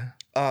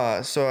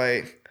 Yeah.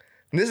 So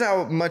this is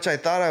how much I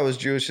thought I was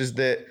Jewish, is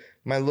that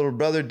my little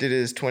brother did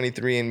his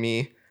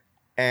 23andMe,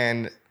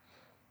 and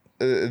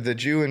the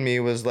Jew in me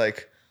was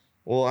like,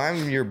 well,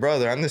 I'm your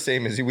brother. I'm the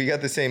same as you. We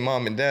got the same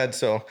mom and dad,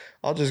 so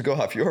I'll just go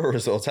off your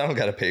results. I don't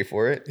got to pay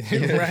for it. You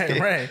know what I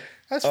mean? Right.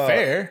 That's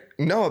fair.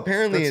 No,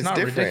 apparently That's it's not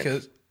different.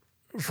 ridiculous.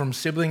 From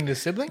sibling to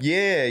sibling?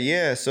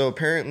 Yeah. So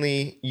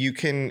apparently you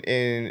can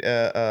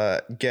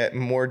get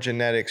more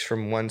genetics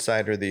from one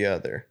side or the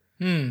other.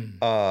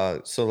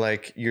 So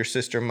like your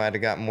sister might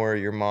have got more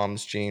of your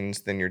mom's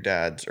genes than your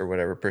dad's or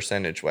whatever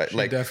percentage wise. She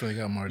Like definitely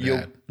got more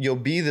dad. you'll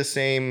be the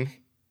same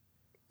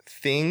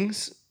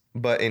things,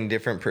 but in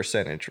different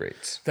percentage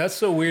rates. That's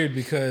so weird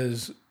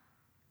because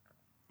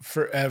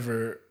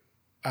forever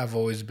I've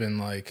always been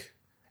like,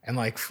 And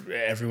like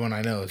everyone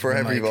I know.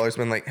 Forever, you've always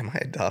been like, am I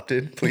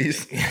adopted,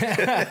 please?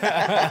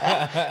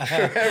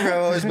 Forever,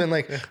 I've always been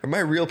like, are my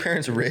real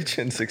parents rich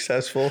and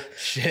successful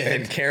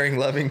and caring,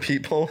 loving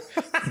people?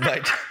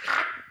 Like,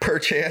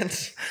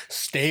 perchance.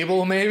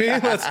 Stable, maybe?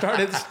 Let's start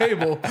at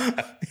stable.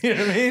 You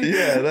know what I mean?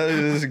 Yeah, that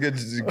is a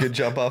good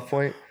jump off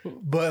point.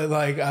 But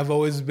like, I've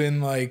always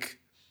been like,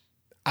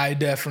 I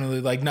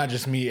definitely, like, not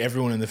just me,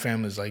 everyone in the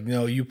family is like,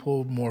 no, you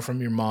pulled more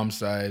from your mom's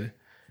side.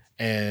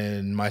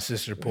 And my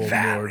sister pulled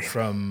more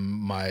from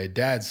my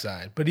dad's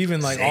side. But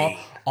even like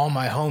all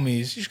my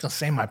homies, you're just gonna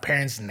say my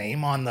parents'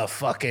 name on the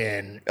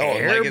fucking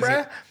air,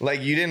 bruh?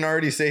 Like you didn't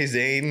already say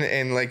Zane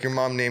and like your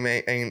mom name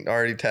ain't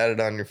already tatted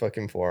on your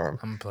fucking forearm.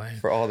 I'm playing.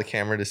 For all the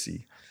camera to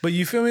see. But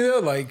you feel me though?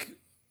 Like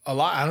a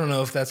lot, I don't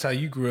know if that's how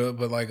you grew up,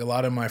 but like a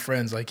lot of my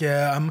friends, like,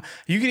 yeah,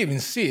 you can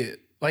even see it.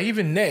 Like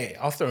even Nay,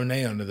 I'll throw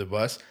Nay under the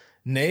bus.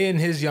 Nay and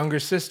his younger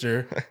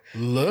sister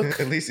look.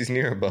 At least he's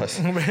near a bus.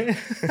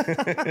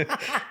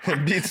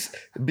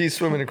 beats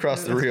swimming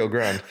across the Rio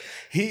Grande.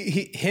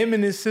 Him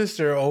and his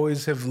sister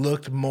always have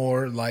looked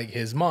more like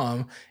his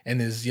mom, and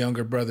his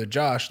younger brother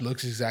Josh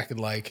looks exactly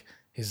like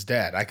his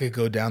dad. I could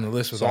go down the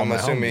list with all my homies.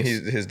 I'm assuming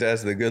his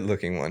dad's the good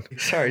looking one.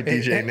 Sorry,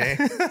 DJ Nay.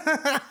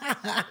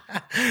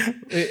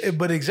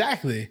 But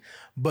exactly.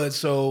 But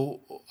so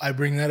I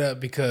bring that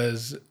up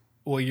because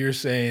what you're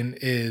saying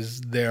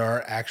is there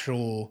are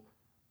actual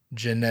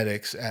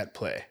genetics at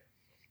play.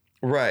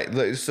 Right.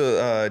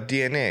 So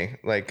DNA,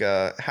 like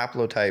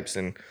haplotypes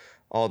and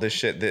all this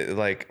shit that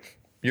like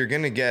you're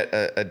going to get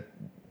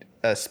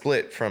a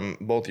split from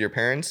both your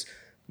parents,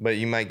 but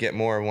you might get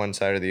more on one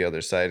side or the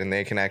other side, and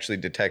they can actually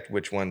detect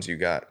which ones you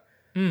got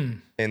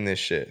in this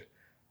shit.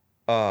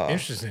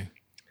 Interesting.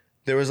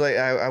 There was like,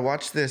 I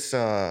watched this,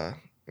 I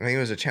think it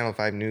was a Channel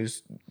 5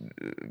 News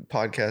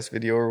podcast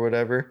video or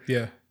whatever.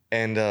 Yeah.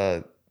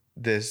 And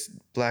this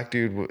black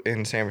dude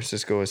in San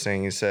Francisco was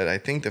saying, he said, I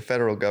think the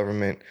federal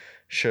government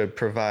should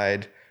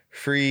provide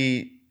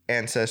free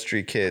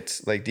ancestry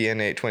kits, like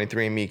DNA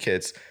 23andMe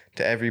kits,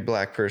 to every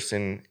black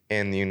person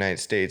in the United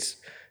States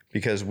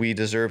because we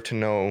deserve to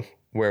know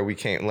where we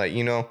came. Like,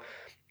 you know,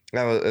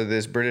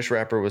 this British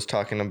rapper was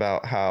talking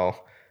about how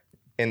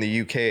in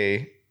the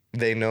UK,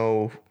 they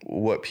know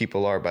what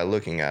people are by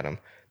looking at them.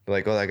 They're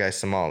like, oh, that guy's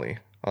Somali.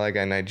 Oh, that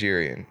guy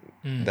Nigerian.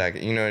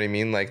 That, you know what I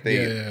mean? Like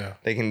they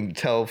can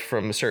tell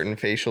from certain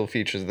facial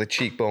features, the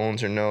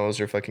cheekbones or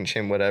nose or fucking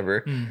chin,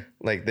 whatever.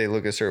 Like they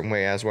look a certain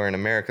way. As we're in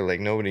America, like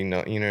nobody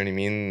know. You know what I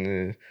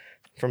mean?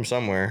 From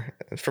somewhere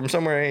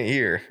ain't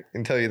here. I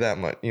can tell you that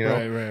much. You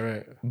know?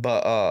 Right.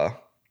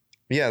 But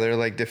yeah, they're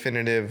like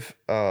definitive.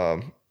 I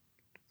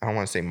don't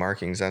want to say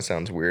markings. That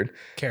sounds weird.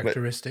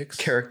 Characteristics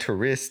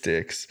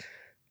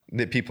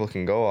that people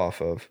can go off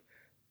of,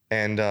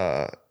 and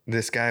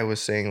this guy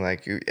was saying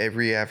like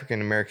every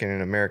African American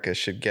in America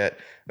should get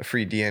a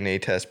free DNA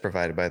test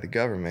provided by the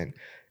government.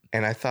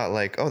 And I thought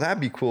like, oh, that'd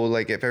be cool.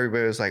 Like if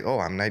everybody was like, oh,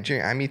 I'm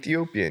Nigerian, I'm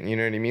Ethiopian. You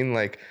know what I mean?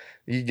 Like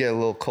you get a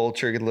little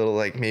culture, get a little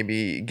like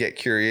maybe get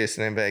curious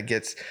and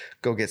then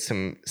go get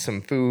some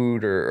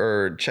food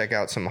or check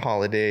out some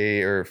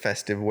holiday or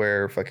festive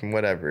wear, fucking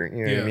whatever.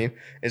 You know what I mean?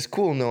 It's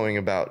cool knowing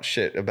about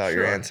shit about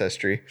your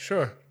ancestry.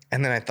 Sure.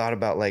 And then I thought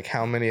about like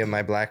how many of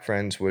my black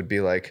friends would be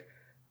like,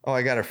 oh,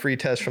 I got a free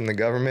test from the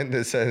government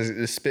that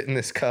says spit in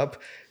this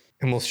cup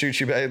and we'll shoot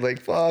you back.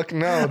 Like, fuck,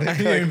 no. They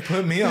didn't even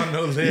put me on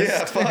no list.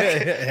 Yeah, fuck.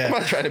 I'm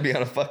not trying to be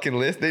on a fucking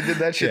list. They did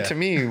that shit to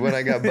me when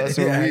I got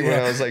busted with weed when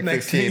I was like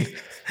 15.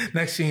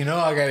 Next thing you know,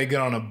 I got to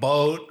get on a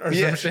boat or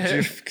some shit.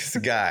 It's a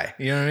guy.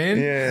 You know what I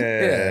mean?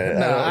 Yeah.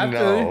 No, I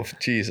feel you.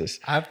 Jesus.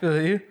 I feel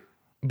you.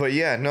 But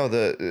yeah, no,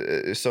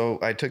 so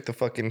I took the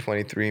fucking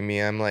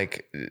 23andMe. I'm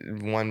like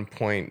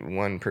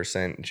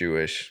 1.1%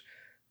 Jewish.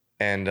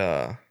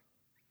 And,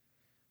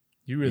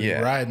 you really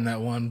riding that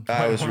one.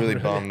 I was really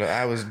bummed.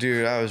 I was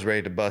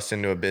ready to bust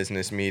into a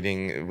business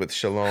meeting with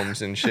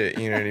shaloms and shit.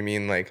 You know what I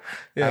mean? Like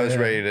I was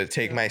ready to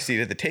take my seat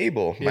at the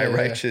table, my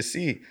righteous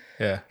seat.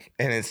 Yeah.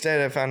 And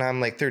instead I found out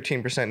I'm like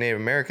 13% Native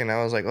American.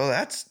 I was like, oh,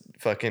 that's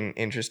fucking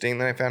interesting.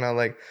 Then I found out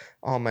like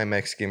all my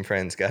Mexican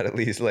friends got at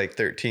least like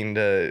 13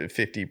 to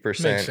 50%.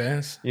 Makes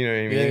sense. You know what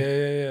I mean?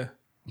 Yeah.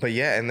 But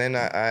yeah, and then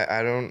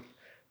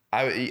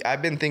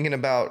I've been thinking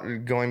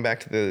about going back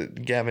to the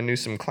Gavin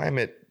Newsom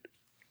climate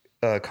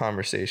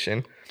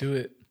conversation. Do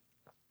it.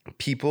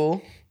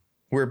 People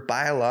were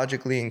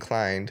biologically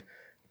inclined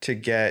to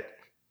get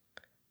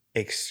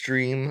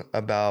extreme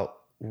about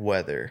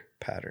weather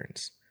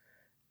patterns.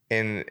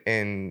 And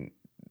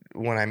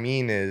what I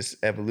mean is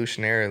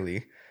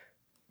evolutionarily,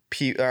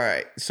 all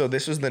right, so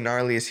this was the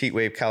gnarliest heat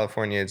wave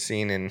California had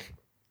seen in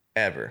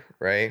ever,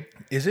 right?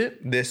 Is it?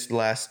 This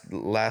last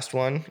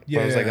one,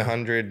 it was like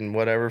 100 and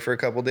whatever for a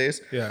couple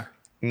days. Yeah.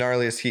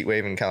 Gnarliest heat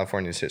wave in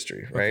California's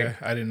history, right? Okay,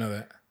 I didn't know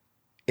that.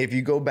 If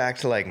you go back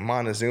to like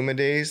Montezuma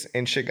days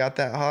and shit got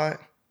that hot,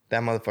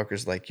 that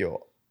motherfucker's like,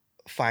 yo,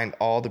 find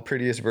all the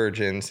prettiest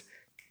virgins,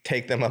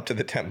 take them up to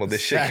the temple.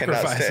 This shit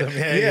cannot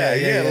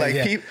stay.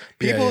 Like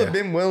people have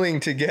been willing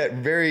to get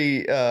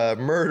very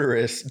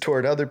murderous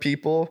toward other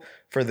people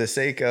for the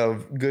sake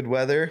of good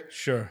weather.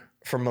 Sure.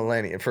 for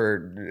millennia,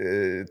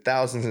 for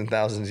thousands and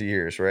thousands of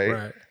years, right?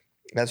 Right.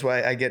 That's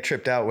why I get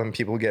tripped out when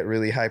people get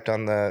really hyped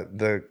on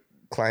the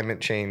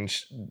climate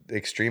change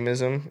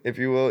extremism, if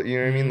you will. You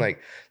know what I mean? Like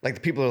the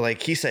people are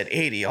like, he said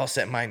 80, I'll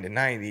set mine to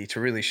 90 to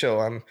really show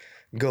I'm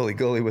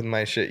gully with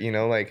my shit. You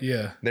know, like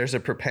Yeah. there's a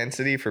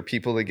propensity for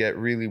people to get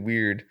really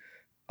weird.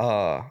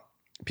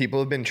 People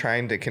have been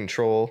trying to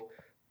control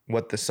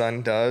what the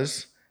sun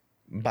does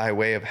by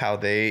way of how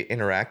they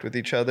interact with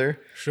each other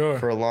Sure.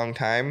 for a long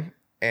time.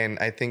 And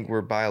I think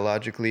we're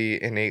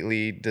biologically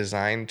innately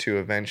designed to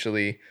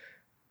eventually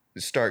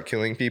start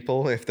killing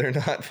people if they're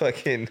not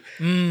fucking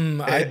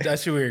I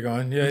see where you're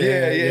going.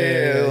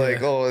 yeah.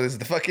 Like, oh, it's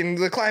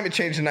the climate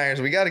change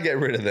deniers. We got to get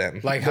rid of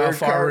them. Like how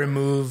far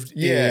removed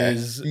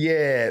is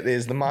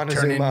is the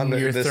Montezuma on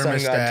your the sun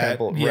god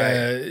temple,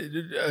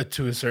 right?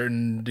 To a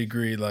certain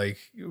degree, like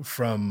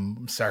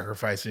from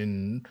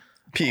sacrificing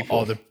People.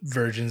 all the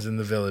virgins in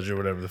the village or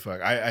whatever the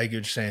fuck. I get what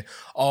you're saying.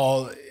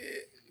 All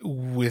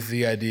with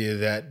the idea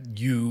that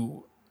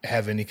you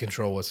have any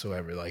control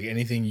whatsoever. Like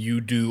anything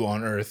you do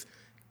on Earth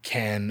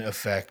can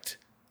affect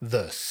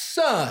the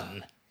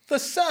sun. The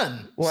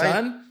sun. Well,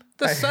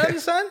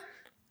 son.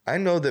 I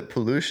know that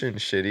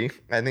pollution's shitty.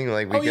 I think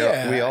like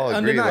yeah, we all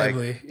agree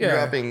undeniably, like yeah.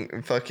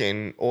 dropping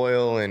fucking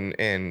oil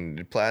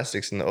and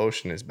plastics in the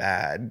ocean is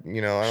bad.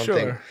 You know, I don't Sure.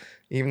 think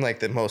even like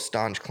the most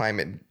staunch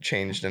climate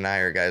change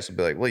denier guys will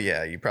be like, well,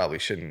 yeah, you probably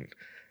shouldn't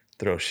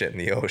throw shit in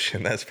the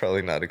ocean. That's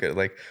probably not a good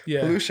like Yeah.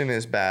 pollution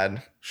is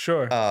bad.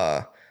 Sure.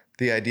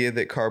 The idea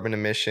that carbon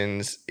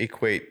emissions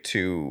equate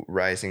to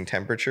rising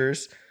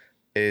temperatures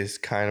is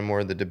kind of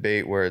more the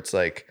debate where it's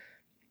like,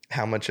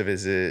 how much of it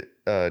is it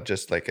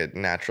just like a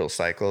natural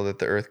cycle that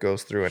the earth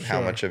goes through and how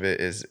Sure. much of it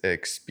is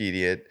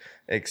expedited?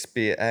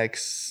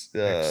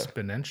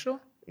 Exponential?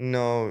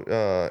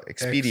 No,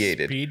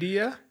 expedited.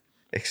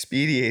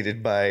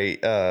 Expedited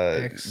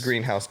by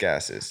greenhouse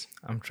gases.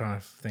 I'm trying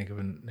to think of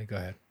it. Go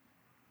ahead.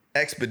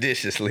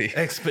 Expeditiously.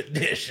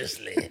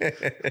 Expeditiously.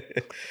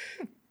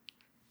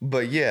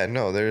 But yeah,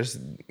 no, there's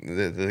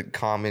the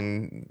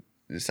common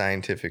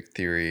scientific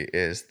theory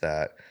is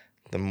that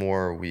the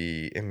more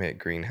we emit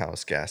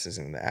greenhouse gases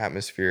in the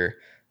atmosphere,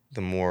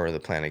 the more the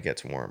planet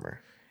gets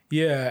warmer.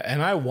 Yeah,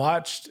 and I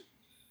watched.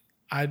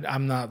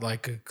 I'm not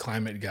like a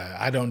climate guy.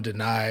 I don't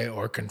deny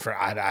or confirm.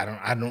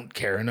 I don't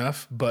care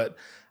enough. But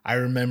I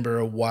remember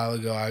a while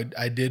ago,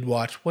 I did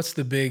watch. What's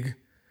the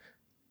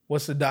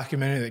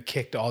documentary that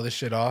kicked all this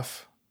shit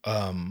off?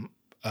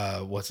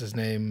 What's his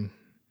name?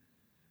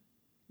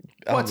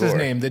 What's his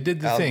name? That did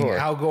the thing. Gore.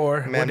 Al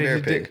Gore. Man, What did Bear,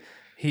 he Pig. do?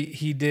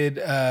 He did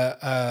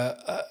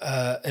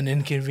An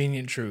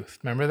Inconvenient Truth.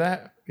 Remember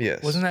that?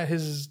 Yes. Wasn't that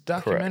his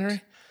documentary?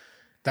 Correct.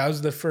 That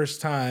was the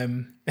first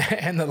time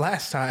and the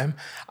last time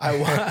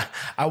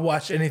I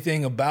watched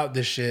anything about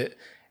this shit.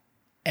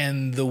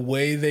 And the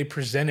way they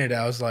presented it,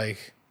 I was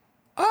like,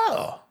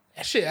 oh,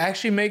 that shit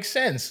actually makes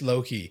sense,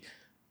 low-key.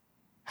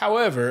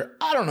 However,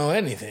 I don't know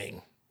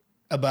anything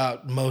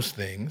about most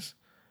things,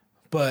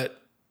 but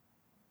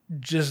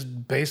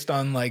just based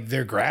on like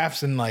their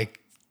graphs and like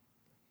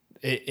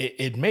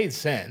it made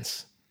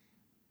sense.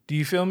 Do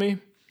you feel me?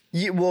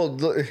 Yeah, well,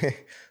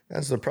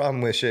 that's the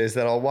problem with shit is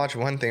that I'll watch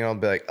one thing and I'll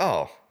be like,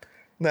 oh,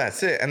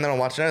 that's it. And then I'll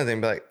watch another thing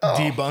and be like, oh.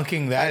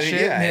 Debunking that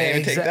shit? Yeah,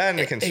 and take that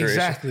into consideration.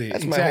 Exactly.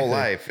 That's my whole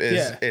life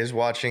Yeah. is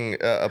watching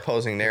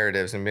opposing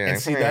narratives and being And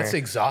like, see, that's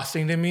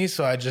exhausting to me,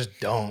 so I just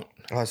don't.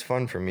 oh, it's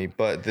fun for me.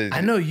 But I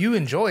know you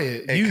enjoy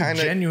it. You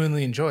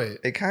genuinely enjoy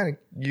it. it kind of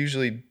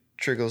usually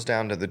trickles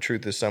down to the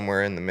truth is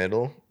somewhere in the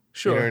middle.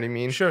 Sure. You know what I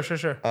mean? Sure.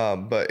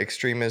 But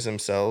extremism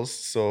sells,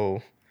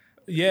 so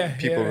Yeah.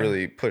 people yeah.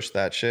 really push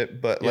that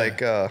shit. But like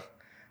the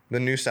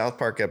new South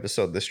Park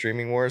episode, the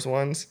Streaming Wars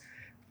ones.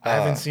 I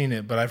haven't seen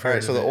it, but I've heard All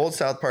right, so of the it. old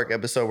South Park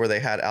episode where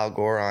they had Al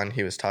Gore on,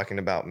 he was talking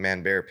about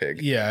Man Bear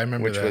Pig. Yeah, I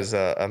remember which that. was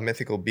a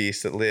mythical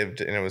beast that lived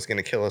and it was going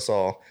to kill us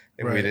all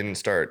if we Right. didn't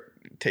start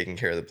taking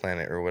care of the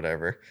planet or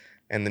whatever.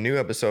 And the new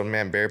episode,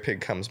 Man Bear Pig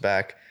comes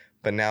back,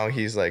 but now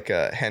he's like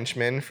a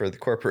henchman for the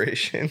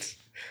corporations.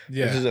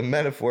 Yeah. Which is a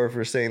metaphor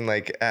for saying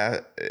like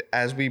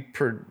as we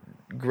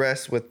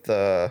progress with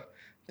the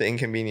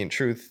Inconvenient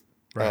Truth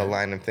Right.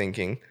 line of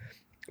thinking,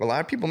 a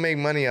lot of people make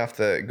money off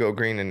the Go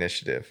Green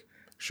initiative.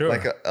 Sure.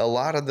 Like a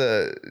lot of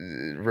the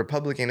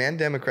Republican and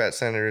Democrat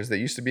senators that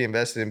used to be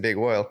invested in big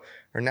oil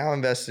are now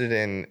invested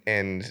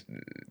in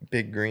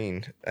big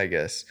green, I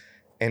guess.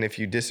 And if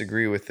you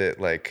disagree with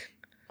it, like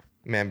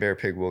Man Bear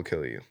Pig will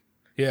kill you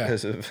yeah.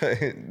 because of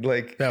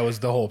like That was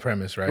the whole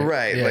premise, right?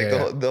 right. Yeah, like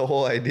yeah. the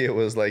whole idea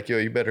was like, yo,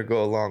 you better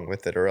go along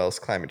with it or else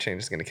climate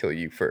change is going to kill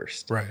you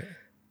first. Right.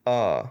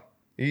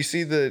 You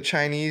see the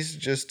Chinese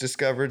just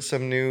discovered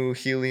some new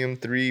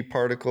helium-3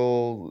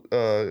 particle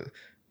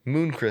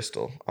moon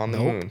crystal on the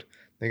Nope. moon.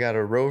 They got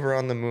a rover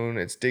on the moon.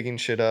 It's digging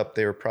shit up.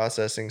 They were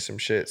processing some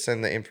shit,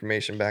 send the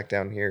information back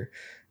down here,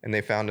 and they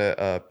found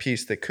a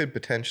piece that could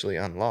potentially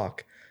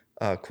unlock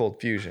cold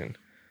fusion.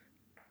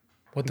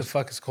 What the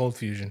fuck is cold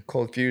fusion?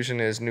 Cold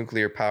fusion is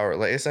nuclear power,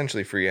 like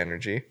essentially free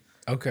energy.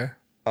 Okay.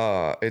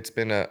 It's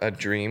been a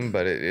dream,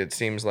 but it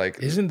seems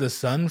like Isn't the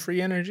sun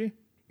free energy?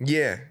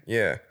 yeah.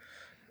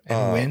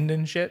 And wind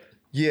and shit.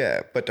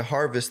 Yeah, but to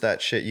harvest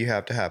that shit, you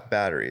have to have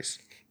batteries.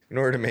 In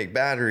order to make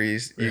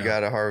batteries, you got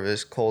to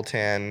harvest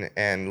coltan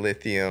and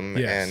lithium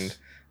and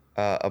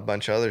a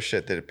bunch of other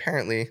shit that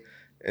apparently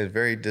is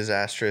very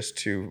disastrous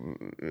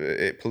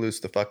it pollutes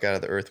the fuck out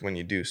of the earth when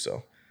you do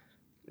so.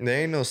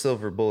 There ain't no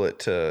silver bullet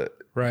to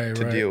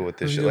deal with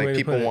this shit. Like,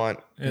 people want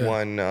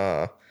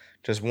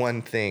just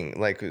one thing,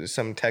 like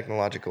some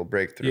technological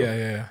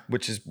breakthrough.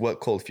 Which is what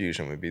cold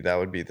fusion would be. That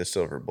would be the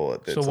silver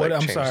bullet. So what?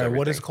 I'm sorry. Everything.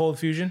 What is cold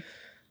fusion?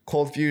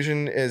 Cold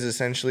fusion is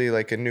essentially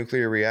like a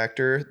nuclear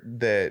reactor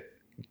that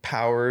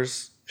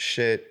powers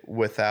shit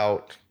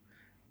without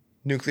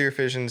nuclear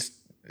fissions.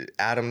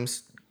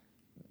 Atoms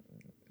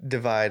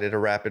divide at a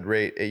rapid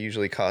rate. It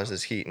usually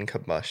causes heat and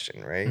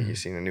combustion, right? You've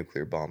seen a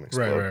nuclear bomb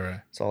explode. Right.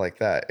 It's all like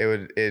that.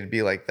 It'd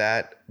be like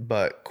that,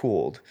 but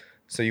cooled.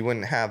 So you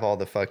wouldn't have all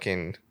the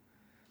fucking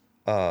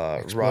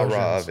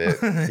rah-rah of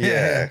it.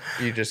 Yeah.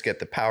 You just get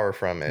the power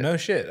from it. No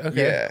shit.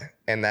 Okay. Yeah.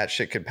 And that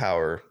shit could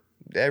power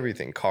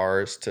everything,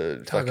 cars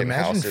to fucking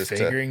houses.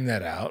 Figuring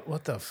that out.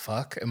 What the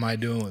fuck am I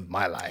doing with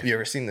my life? You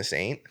ever seen The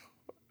Saint?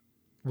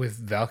 With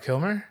Val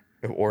Kilmer?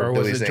 Or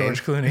was Billy it Zane?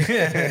 George Clooney?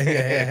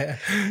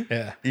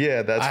 Yeah.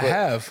 Yeah, that's I what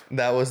have.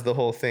 That was the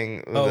whole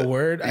thing. Oh,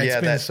 word? It's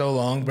been so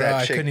long, bro.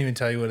 I couldn't even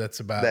tell you what that's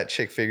about. That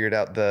chick figured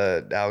out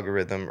the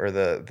algorithm or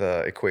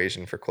the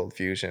equation for cold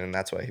fusion, and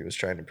that's why he was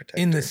trying to protect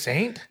her. The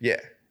Saint?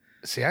 Yeah.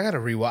 See, I gotta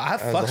rewatch. I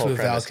fucks with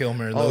Val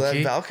Kilmer.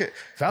 Low-key. Val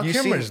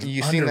Kilmer's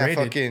you underrated. seen that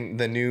fucking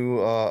the new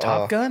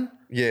Top Gun?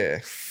 Yeah.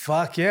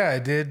 Fuck yeah, I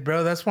did,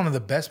 bro. That's one of the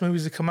best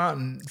movies to come out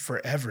in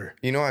forever.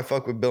 You know, I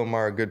fuck with Bill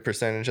Maher a good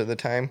percentage of the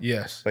time.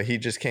 Yes. But he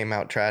just came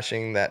out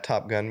trashing that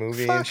Top Gun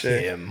movie Fuck and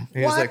shit. him.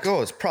 He was like,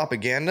 oh, it's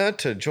propaganda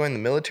to join the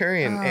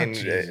military and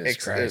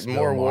Christ,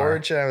 more Bill war. Maher.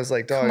 And shit. I was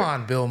like, dog. Come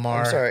on, Bill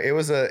Maher. I'm sorry. It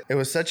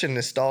was such a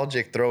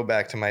nostalgic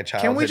throwback to my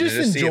childhood. Can we just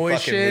enjoy see a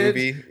shit?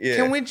 movie. Yeah.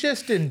 Can we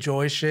just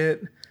enjoy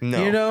shit?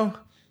 No. You know?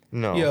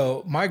 No.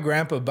 Yo, my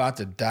grandpa about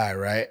to die,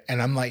 right?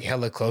 And I'm like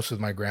hella close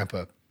with my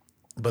grandpa.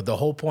 But the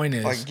whole point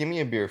is... Like, give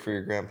me a beer for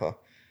your grandpa.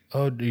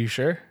 Oh, are you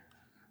sure?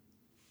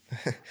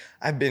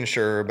 I've been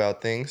sure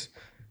about things.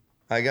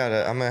 I'm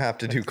gonna have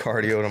to do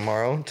cardio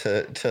tomorrow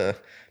to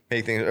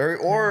make things...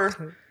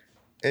 Or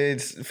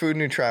it's food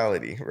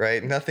neutrality,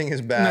 right? Nothing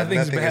is bad.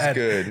 Nothing bad.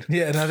 is good.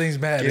 Yeah, nothing's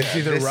bad. Yeah, It's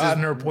either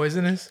rotten or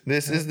poisonous.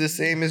 This is the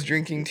same as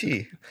drinking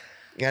tea.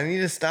 I need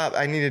to stop.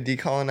 I need to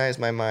decolonize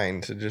my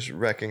mind to just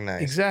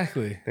recognize.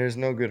 Exactly. There's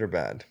no good or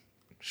bad.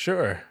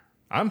 Sure.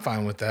 I'm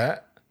fine with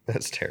that.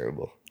 That's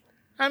terrible.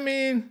 I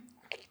mean,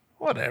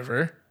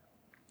 whatever.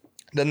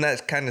 Doesn't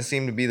that kind of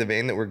seem to be the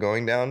vein that we're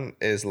going down?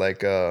 Is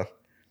like,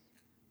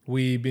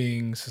 we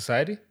being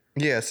society?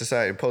 Yeah,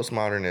 society,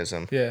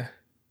 postmodernism. Yeah.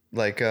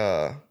 Like,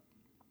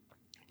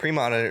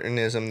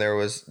 pre-modernism, there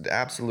was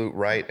absolute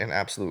right and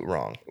absolute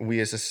wrong. We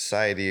as a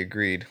society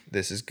agreed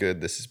this is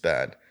good, this is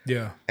bad.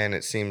 Yeah. And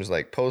it seems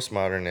like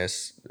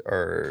postmodernists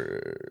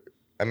are,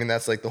 I mean,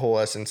 that's like the whole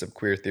essence of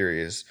queer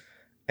theory is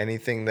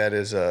anything that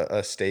is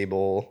a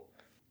stable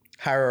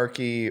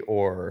hierarchy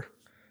or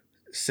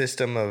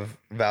system of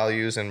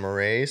values and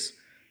mores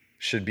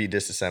should be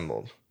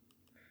disassembled.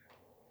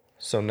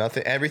 So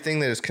everything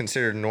that is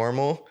considered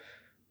normal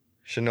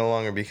should no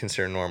longer be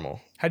considered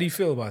normal. How do you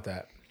feel about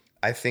that?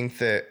 I think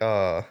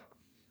that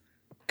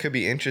could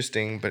be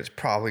interesting, but it's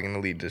probably going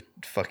to lead to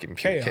fucking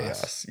pure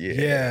chaos.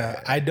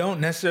 Yeah. I don't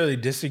necessarily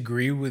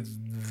disagree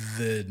with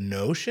the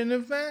notion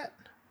of that.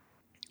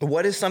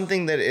 What is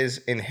something that is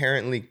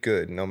inherently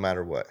good no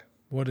matter what?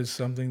 What is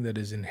something that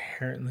is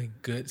inherently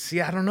good?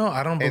 See, I don't know.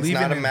 I don't believe it's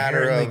not in a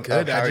matter of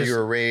how you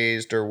were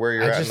raised or where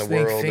you're at in the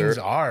world. I just think things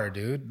are,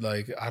 dude.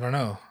 Like, I don't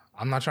know.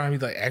 I'm not trying to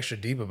be like extra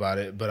deep about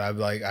it, but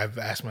I've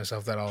asked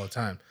myself that all the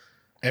time.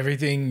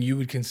 Everything you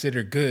would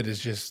consider good is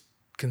just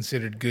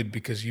considered good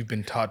because you've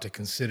been taught to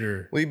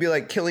consider. Well, you'd be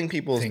like, killing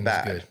people is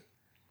bad, good.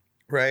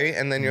 Right?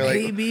 And then you're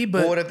maybe, like, but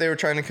well, what if they were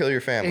trying to kill your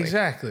family?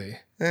 Exactly.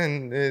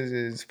 Then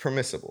it's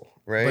permissible,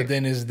 right? But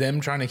then is them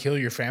trying to kill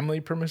your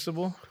family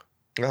permissible?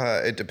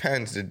 It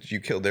depends. Did you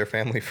kill their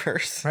family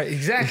first? Right.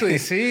 Exactly.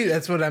 See,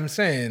 that's what I'm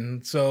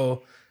saying.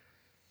 So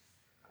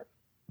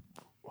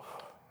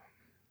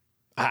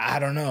I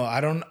don't know.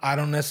 I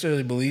don't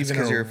necessarily believe in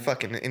because you're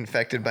fucking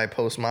infected by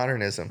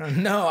postmodernism.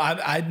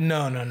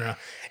 No, no.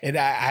 And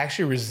I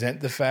actually resent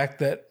the fact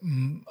that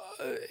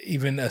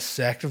even a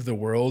sect of the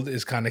world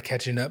is kind of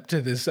catching up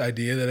to this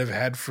idea that I've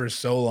had for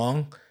so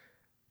long.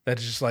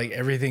 That's just like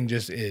everything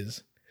just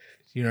is.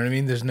 You know what I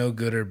mean? There's no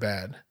good or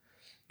bad.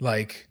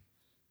 Like,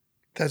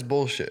 that's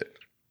bullshit.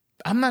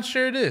 I'm not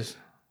sure it is.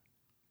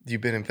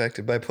 You've been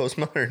infected by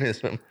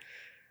postmodernism.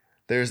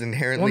 There's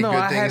inherently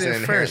good things and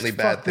inherently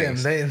bad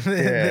things. Yeah,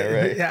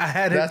 right. Yeah, I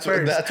had it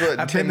first. That's what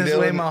I've Tim been this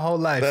Dillon, way my whole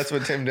life. That's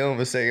what Tim Dillon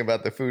was saying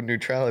about the food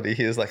neutrality.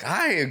 He was like,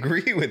 I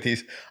agree with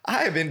these.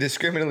 I've been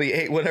discriminately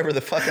ate whatever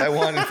the fuck I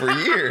wanted for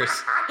years.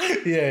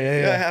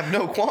 Yeah. I have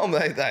no qualm.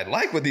 I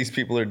like what these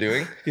people are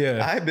doing.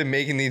 Yeah. I've been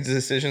making these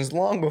decisions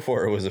long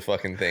before it was a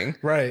fucking thing.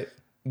 Right.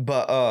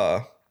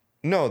 But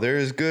no, there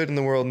is good in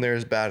the world and there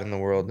is bad in the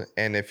world.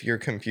 And if you're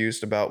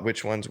confused about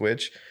which one's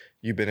which,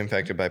 you've been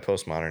infected by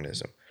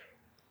postmodernism.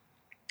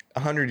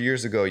 100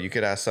 years ago, you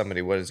could ask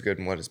somebody what is good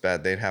and what is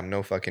bad. They'd have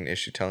no fucking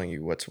issue telling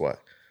you what's what.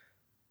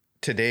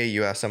 Today,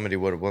 you ask somebody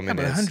what a woman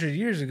but is. 100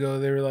 years ago,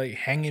 they were like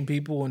hanging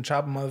people and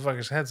chopping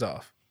motherfuckers' heads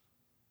off.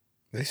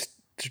 They're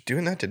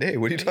doing that today.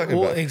 What are you talking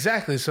Well, about?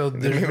 exactly. So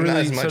there's Maybe not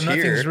really as much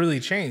nothing's here. really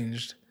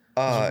changed.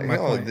 my No,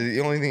 point. the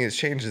only thing that's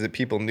changed is that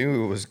people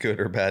knew it was good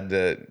or bad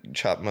to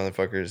chop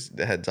motherfuckers'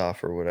 heads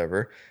off or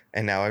whatever.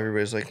 And now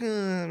everybody's like, I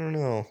don't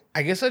know.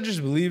 I guess I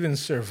just believe in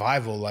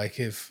survival. Like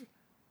if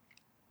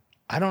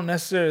I don't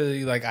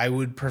necessarily like, I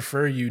would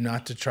prefer you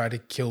not to try to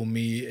kill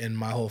me and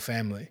my whole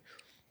family,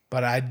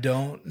 but I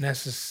don't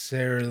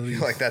necessarily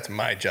Like, that's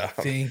my job.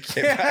 think.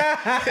 If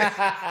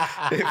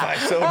I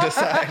so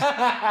decide.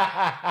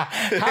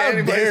 How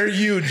dare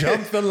you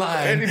jump the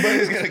line?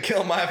 Anybody's going to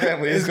kill my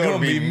family, it's going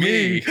to be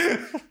me.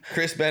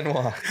 Chris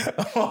Benoit.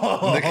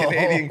 The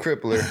Canadian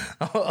crippler.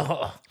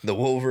 The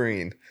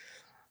Wolverine.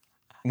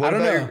 What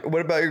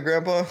about your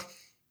grandpa?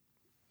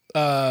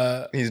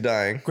 He's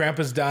dying.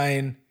 Grandpa's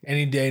dying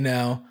any day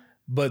now.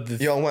 But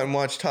Y'all went and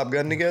watched Top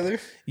Gun together?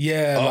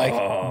 yeah, like,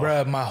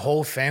 bruh, my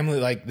whole family,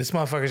 like, this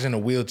motherfucker's in a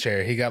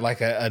wheelchair. He got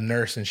like a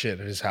nurse and shit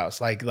at his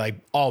house. Like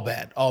all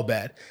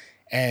bad.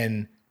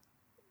 And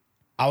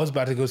I was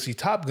about to go see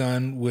Top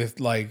Gun with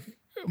like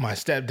my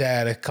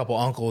stepdad, a couple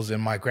uncles,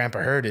 and my grandpa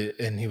heard it,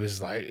 and he was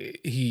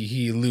like,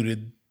 he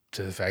alluded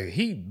to the fact that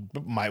he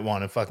might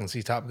want to fucking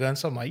see Top Gun.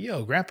 So I'm like,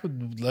 yo, grandpa,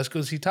 let's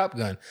go see Top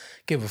Gun.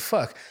 Give a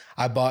fuck.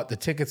 I bought the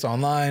tickets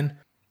online.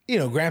 You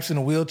know, Gramps in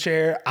a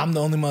wheelchair. I'm the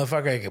only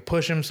motherfucker that could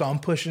push him, so I'm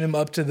pushing him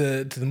up to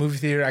the movie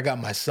theater. I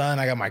got my son,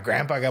 I got my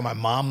grandpa, I got my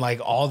mom,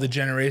 like all the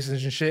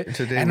generations and shit.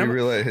 Today and we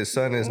realize his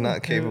son is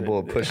not capable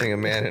of pushing a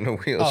man in a oh,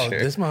 wheelchair.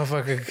 this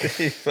motherfucker,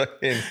 He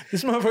fucking,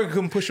 this motherfucker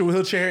couldn't push a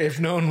wheelchair if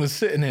no one was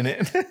sitting in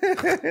it.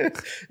 and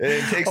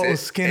it takes Oh,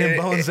 skin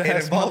and bones It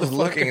ass involves motherfucker.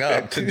 looking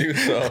up to do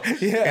so.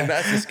 Yeah. And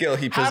that's a skill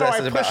he How do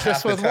possesses I about push half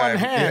this the with time. one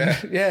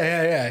hand?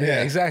 Yeah.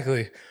 Yeah,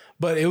 exactly.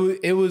 But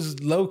it was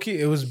low key.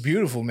 It was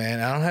beautiful, man.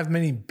 I don't have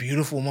many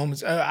beautiful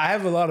moments. I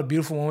have a lot of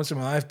beautiful moments in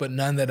my life, but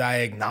none that I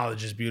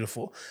acknowledge as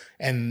beautiful.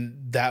 And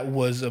that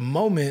was a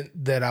moment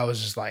that I was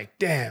just like,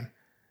 damn,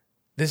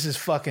 this is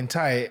fucking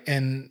tight.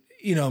 And,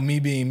 you know, me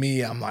being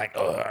me, I'm like,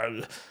 are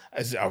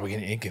we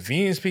going to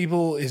inconvenience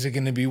people? Is it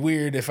going to be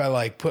weird if I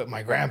like put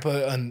my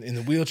grandpa in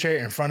the wheelchair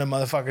in front of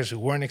motherfuckers who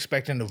weren't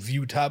expecting to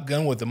view Top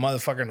Gun with the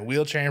motherfucker in the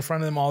wheelchair in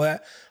front of them, all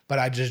that? But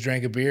I just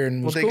drank a beer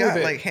and was Well, they cool got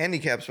with it. like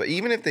handicaps, but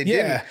even if they Yeah,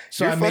 didn't,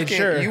 so you're I made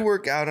sure. you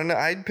work out, and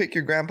I'd pick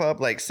your grandpa up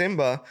like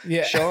Simba,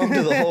 Yeah. show him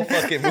to the whole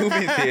fucking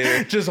movie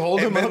theater, Just hold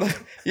him and up. been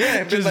like- yeah, and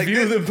been Just like,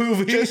 view this- the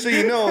movie. Just so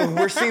you know,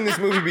 we're seeing this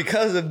movie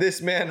because of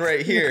this man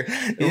right here.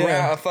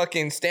 Yeah. A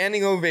fucking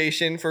standing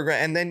ovation for,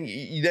 and then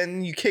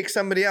you kick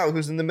somebody out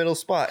who's in the middle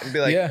spot and be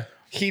like, Yeah.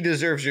 he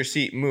deserves your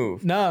seat.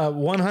 Move. Nah,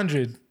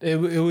 100. It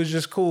was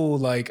just cool.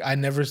 Like, I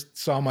never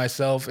saw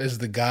myself as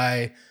the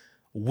guy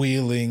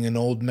wheeling an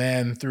old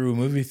man through a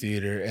movie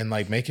theater and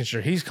like making sure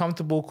he's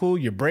comfortable, cool,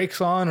 your brakes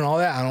on and all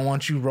that. I don't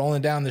want you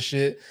rolling down the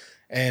shit.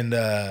 And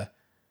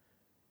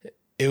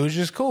it was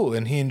just cool.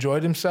 And he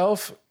enjoyed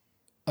himself.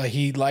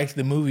 He liked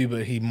the movie,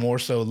 but he more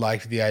so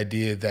liked the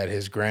idea that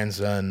his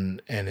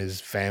grandson and his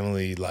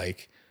family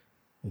like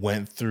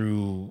went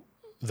through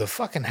the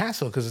fucking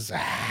hassle, because it's a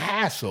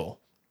hassle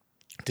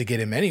to get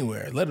him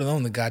anywhere, let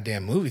alone the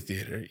goddamn movie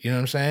theater. You know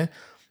what I'm saying?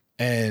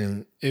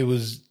 And it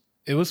was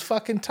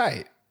fucking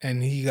tight.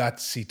 And he got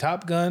to see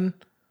Top Gun,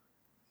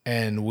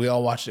 and we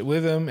all watched it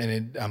with him.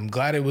 And I'm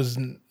glad it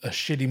wasn't a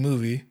shitty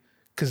movie,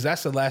 because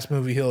that's the last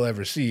movie he'll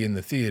ever see in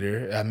the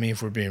theater. I mean,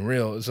 if we're being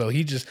real. So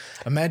he just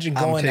imagine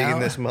I'm going taking out.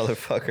 this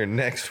motherfucker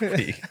next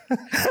week.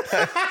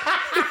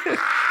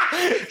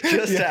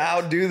 Just to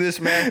outdo this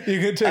man.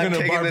 You're taking I'm a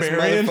taking this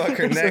Barbarian?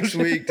 motherfucker next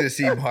week to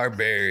see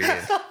Barbarian.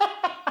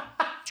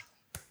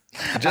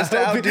 Just to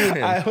I hope outdo you-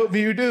 him. I hope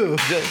you do.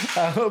 Just-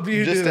 I hope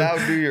you Just do. to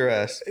outdo your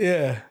ass.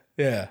 Yeah.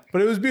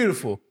 But it was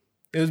beautiful.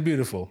 It was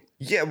beautiful.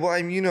 Yeah, well,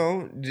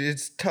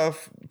 it's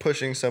tough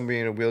pushing somebody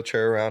in a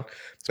wheelchair around.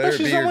 Better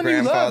Especially be your someone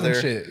you love and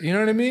grandfather shit. You know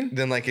what I mean?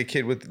 than like a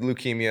kid with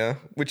leukemia,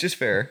 which is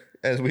fair,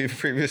 as we've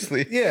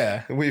previously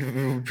Yeah. we've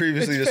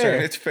previously It's discerned.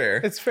 fair. It's fair.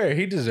 It's fair.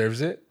 He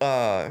deserves it.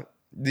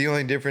 The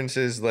only difference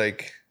is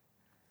like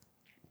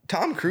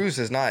Tom Cruise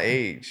has not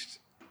aged.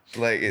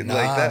 Like Nah,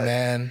 like that.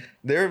 man.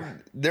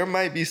 There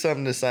might be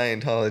something to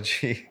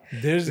Scientology.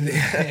 There's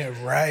yeah,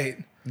 right.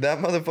 That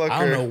motherfucker. I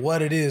don't know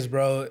what it is,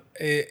 bro.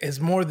 It's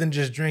more than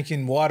just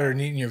drinking water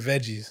and eating your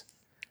veggies.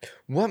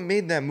 What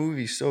made that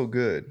movie so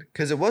good?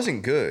 Because it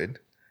wasn't good.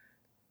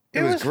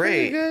 It was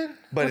pretty great, good.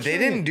 but What they you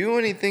didn't mean? do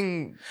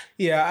anything.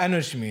 Yeah, I know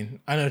what you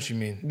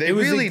mean. They It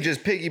was really ex-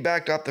 just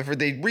piggybacked off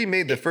they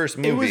remade the first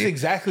movie. It was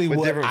exactly with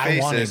what different I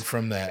wanted faces.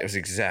 from that. It was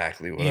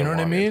exactly what You know what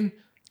I wanted. mean?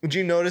 Did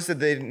you notice that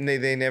they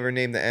never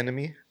named the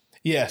enemy?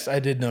 Yes, I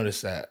did notice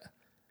that.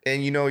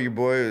 And your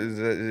boy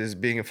is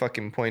being a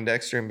fucking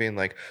Poindexter and being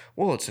like,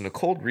 well, it's in a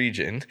cold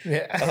region.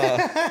 Yeah.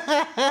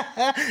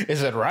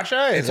 Is it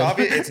Russia? It's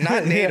obvious. It's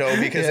not NATO Yeah.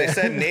 because they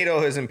said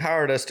NATO has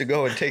empowered us to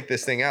go and take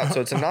this thing out.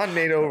 So it's a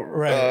non-NATO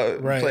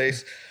Right.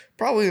 place.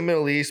 probably the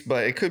Middle East,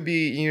 but it could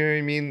be, you know what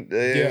I mean? Yeah.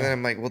 And then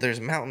I'm like, well, there's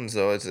mountains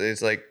though.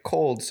 It's like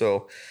cold,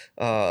 so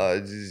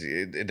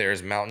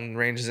there's mountain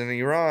ranges in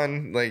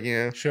Iran, like, you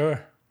know.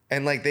 Sure.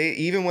 And like they,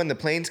 even when the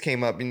planes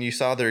came up and you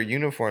saw their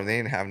uniform, they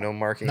didn't have no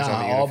markings on the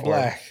all uniform.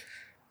 black.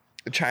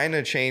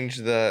 China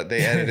changed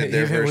they edited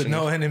their Even version. with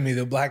no enemy,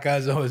 the black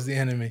guy's always the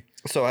enemy.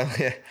 So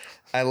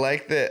I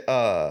like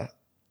that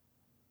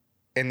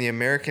in the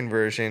American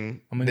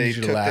version, I'm gonna need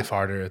you to laugh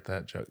harder at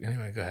that joke.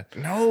 Anyway, go ahead.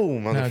 No,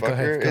 motherfucker. go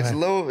ahead, go it's ahead.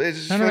 low.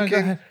 It's No, fucking. go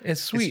ahead.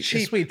 It's sweet. It's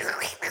cheap. sweet.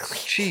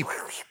 Cheap.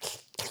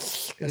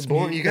 That's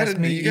Boy, me- you gotta that's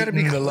me be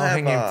eating the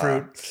low-hanging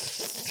clever. fruit.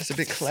 Just a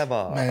bit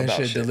clever. Man, this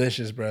about shit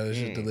delicious, bro. This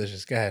shit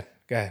delicious. Go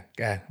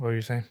ahead. What were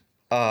you saying?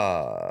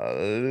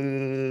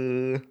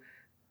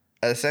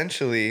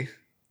 Essentially.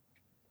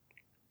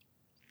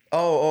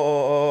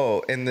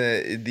 Oh! In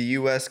the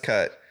U.S.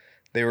 cut,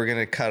 they were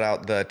gonna cut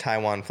out the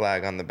Taiwan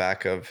flag on the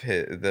back of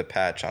the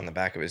patch on the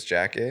back of his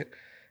jacket,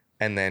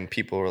 and then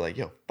people were like,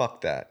 "Yo,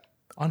 fuck that."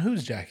 On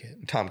whose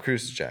jacket? Tom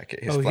Cruise's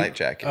jacket, his flight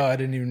jacket. Oh, I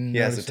didn't even He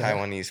has a notice that.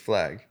 Taiwanese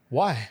flag.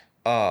 Why?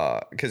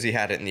 Because he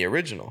had it in the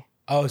original,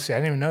 Oh, see, I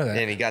didn't even know that.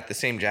 and he got the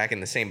same jacket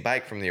and the same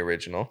bike from the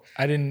original.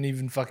 I didn't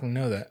even fucking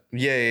know that.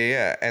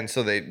 Yeah. And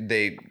so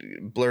they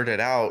blurred it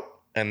out,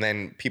 and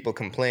then people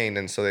complained,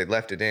 and so they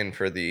left it in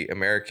for the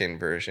American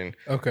version.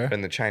 Okay. But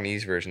in the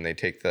Chinese version, they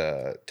take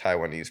the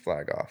Taiwanese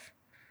flag off.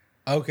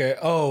 Okay.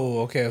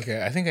 Oh,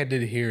 okay. I think I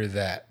did hear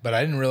that, but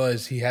I didn't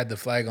realize he had the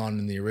flag on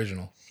in the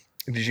original.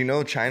 Did you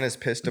know China's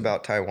pissed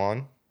about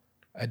Taiwan?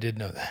 I did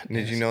know that.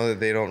 Did you know that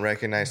they don't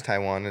recognize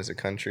Taiwan as a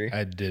country?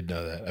 I did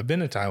know that. I've been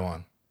to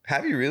Taiwan.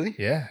 Have you really?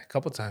 Yeah, a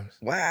couple times.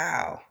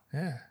 Wow.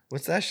 Yeah.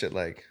 What's that shit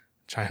like?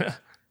 China.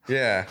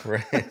 Yeah,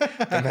 right.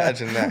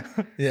 Imagine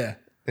that. Yeah.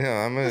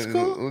 Yeah, I'm gonna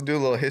cool. do a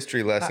little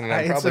history lesson, and I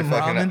I'm ate probably some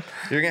fucking ramen. up.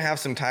 You're gonna have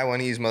some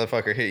Taiwanese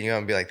motherfucker hit you up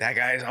and be like, "That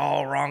guy's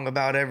all wrong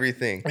about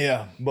everything."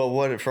 Yeah.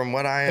 But from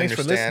what I Thanks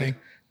for understand,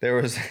 listening. there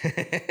was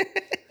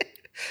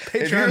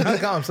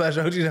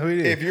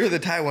Patreon.com/OGWD. if you're the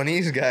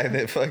Taiwanese guy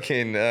that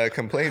fucking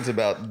complains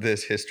about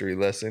this history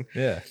lesson,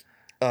 Yeah.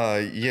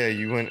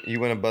 you went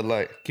a Bud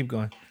Light. Keep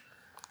going.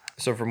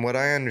 So from what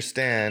I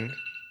understand,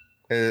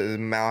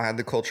 Mao had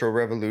the Cultural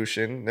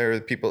Revolution. There were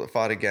people that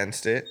fought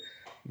against it.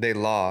 They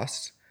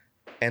lost,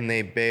 and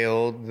they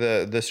bailed.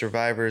 The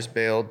survivors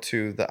bailed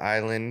to the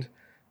island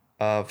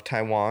of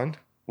Taiwan,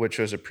 which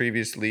was a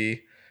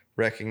previously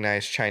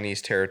recognized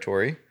Chinese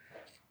territory.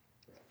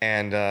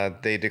 And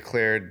they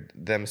declared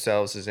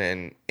themselves as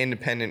an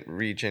independent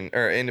region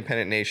or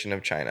independent nation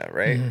of China,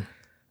 right?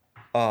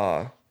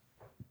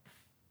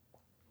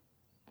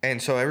 And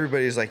so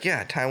everybody's like,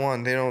 yeah,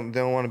 Taiwan, they don't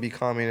want to be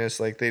communist,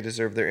 like they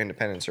deserve their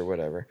independence or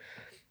whatever.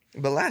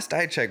 But last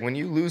I checked, when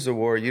you lose a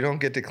war, you don't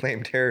get to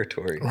claim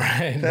territory.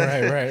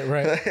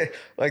 Right.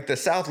 Like the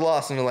South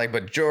lost, and they're like,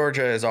 but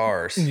Georgia is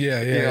ours. Yeah.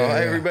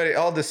 Everybody,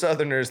 all the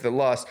Southerners that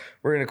lost,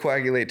 we're gonna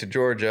coagulate to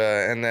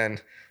Georgia, and then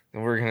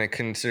we're gonna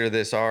consider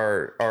this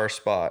our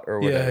spot or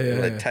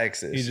whatever, like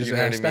Texas. You just know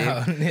what asked I mean?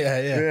 out.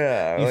 Yeah.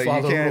 Yeah, You like,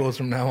 follow the can't- rules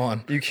from now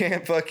on. You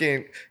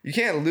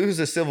can't lose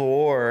a civil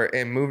war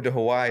and move to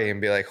Hawaii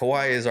and be like,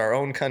 Hawaii is our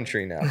own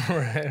country now.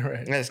 Right.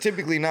 And that's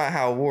typically not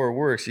how war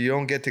works. You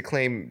don't get to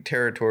claim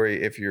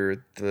territory if you're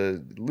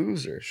the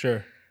loser.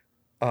 Sure.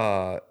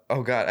 Oh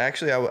God,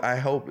 actually, I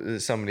hope that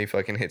somebody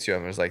fucking hits you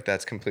up and is like,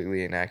 that's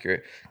completely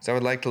inaccurate. Because I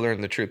would like to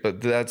learn the truth, but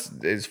that's,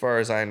 as far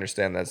as I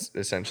understand, that's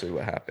essentially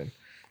what happened.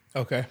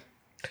 Okay.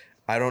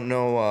 I don't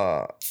know.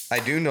 I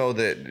do know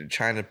that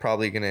China's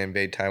probably going to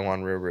invade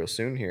Taiwan real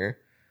soon here.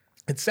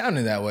 It's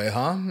sounding that way,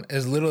 huh?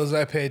 As little as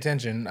I pay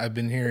attention, I've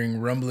been hearing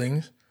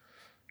rumblings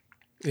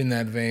in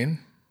that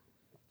vein.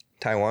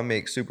 Taiwan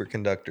makes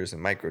superconductors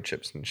and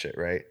microchips and shit,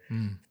 right?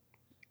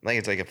 Like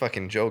it's like a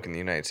fucking joke in the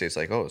United States.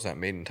 Like, oh, is that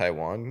made in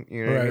Taiwan?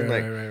 You know what I mean?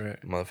 Like,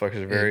 Right.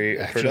 motherfuckers are very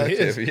actually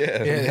productive. is.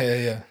 Yeah.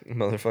 Yeah.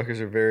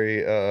 Motherfuckers are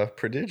very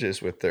prodigious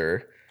with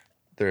their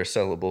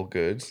sellable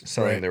goods,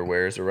 selling Right. their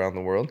wares around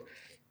the world.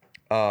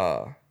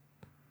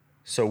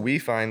 So we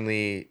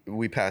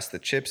passed the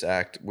CHIPS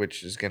Act,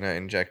 which is going to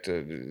inject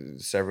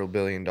several $1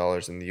 billion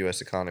in the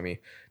U.S. economy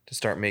to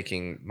start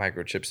making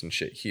microchips and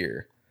shit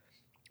here.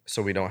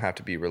 So we don't have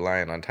to be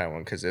reliant on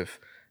Taiwan. Because if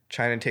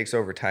China takes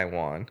over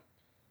Taiwan,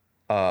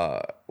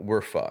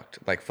 we're fucked.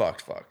 Like,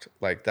 fucked.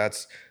 Like,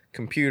 that's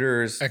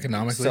computers,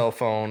 Economically? cell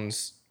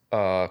phones,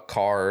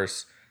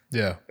 cars.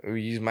 Yeah.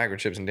 We use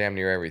microchips in damn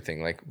near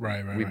everything. Like,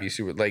 Right. we'd be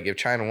super. Like, if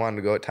China wanted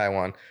to go at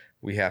Taiwan,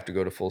 we have to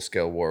go to full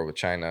scale war with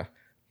China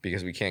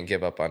because we can't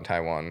give up on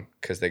Taiwan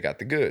because they got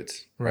the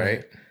goods,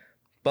 right?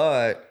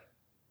 But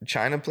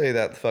China play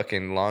that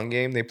fucking long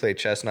game. They play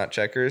chess, not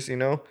checkers. You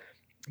know,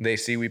 they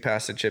see we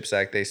passed the CHIPS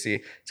Act. They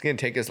see it's gonna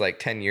take us like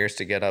 10 years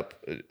to get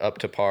up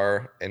to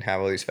par and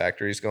have all these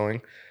factories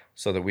going,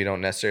 so that we don't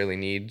necessarily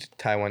need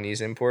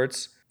Taiwanese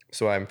imports.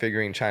 So I'm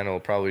figuring China will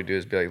probably do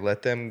is be like,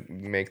 let them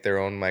make their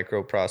own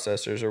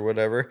microprocessors or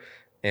whatever.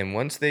 And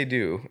once they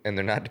do, and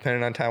they're not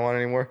dependent on Taiwan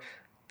anymore,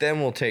 then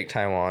we'll take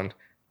Taiwan.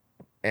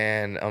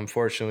 And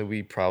unfortunately,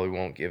 we probably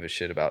won't give a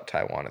shit about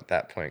Taiwan at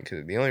that point,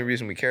 because the only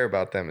reason we care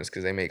about them is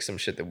because they make some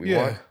shit that we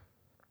want.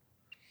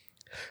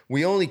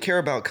 We only care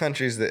about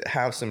countries that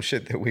have some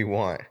shit that we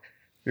want.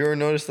 You ever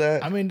notice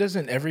that? I mean,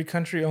 doesn't every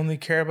country only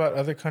care about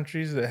other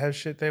countries that have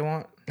shit they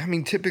want? I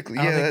mean, typically,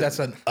 I don't yeah. think that's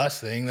an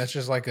us thing. That's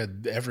just like a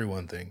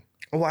everyone thing.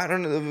 Well, I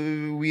don't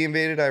know. We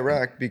invaded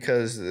Iraq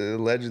because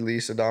allegedly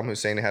Saddam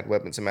Hussein had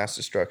weapons of mass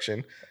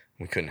destruction.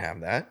 We couldn't have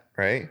that,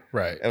 right?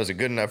 Right. That was a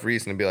good enough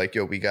reason to be like,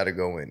 yo, we got to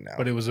go in now.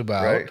 But it was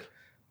about right?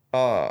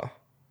 Well,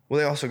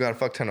 they also got a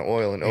fuck ton of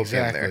oil and opium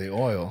exactly there.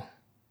 oil.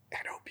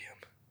 And opium.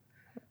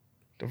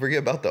 Don't forget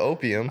about the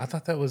opium. I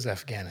thought that was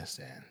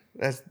Afghanistan.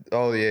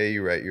 Oh, yeah,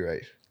 you're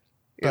right.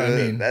 But, I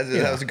mean,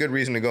 that was a good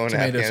reason to go into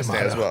Tomato,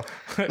 Afghanistan as well.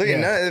 Look,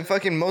 Yeah.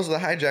 fucking most of the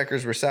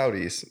hijackers were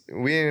Saudis.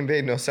 We didn't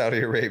invade no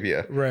Saudi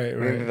Arabia. Right.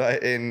 We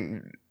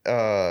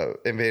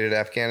invaded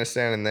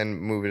Afghanistan and then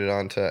moved it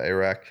on to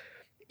Iraq.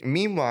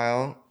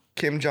 Meanwhile,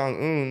 Kim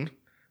Jong-un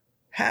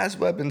has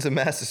weapons of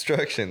mass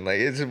destruction. Like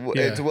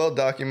it's well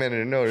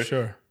documented and noted.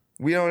 Sure.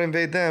 We don't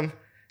invade them.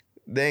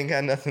 They ain't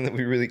got nothing that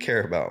we really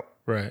care about.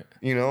 Right.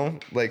 You know,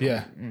 like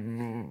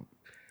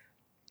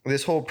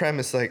this whole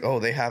premise, like, oh,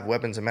 they have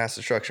weapons of mass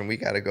destruction, we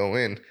got to go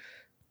in.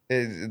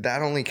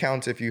 That only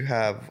counts if you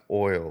have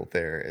oil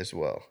there as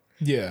well.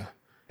 Yeah.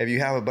 If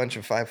you have a bunch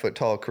of 5 foot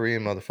tall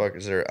Korean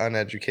motherfuckers that are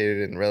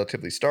uneducated and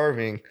relatively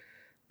starving,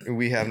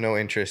 we have no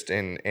interest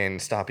in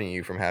stopping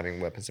you from having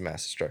weapons of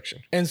mass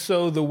destruction. And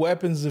so the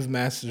weapons of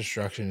mass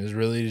destruction is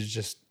really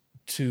just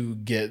to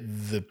get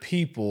the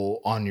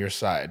people on your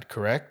side,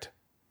 correct?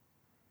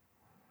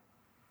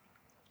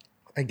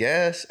 I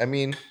guess. I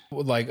mean,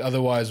 Like,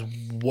 otherwise,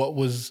 what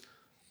was...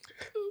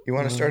 you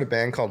want to start a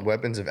band called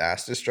Weapons of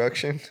Ass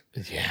Destruction?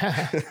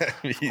 Yeah,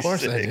 Of of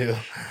course I do.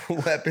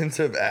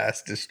 Weapons of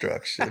Ass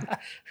Destruction.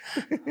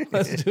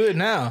 Let's do it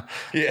now.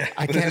 Yeah.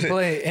 I can't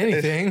play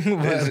anything,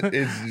 but...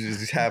 It's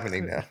just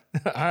happening now.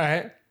 All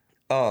right.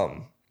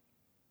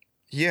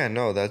 Yeah,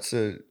 no,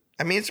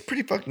 I mean, it's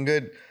pretty fucking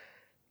good.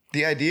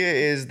 The idea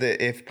is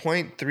that if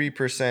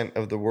 0.3%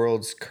 of the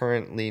world's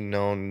currently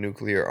known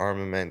nuclear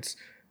armaments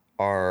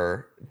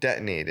are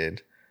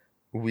detonated,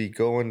 we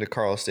go into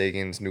Carl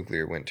Sagan's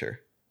nuclear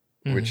winter,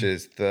 which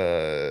is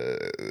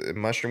the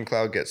mushroom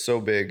cloud gets so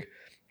big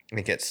and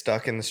it gets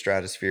stuck in the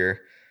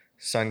stratosphere.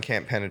 Sun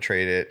can't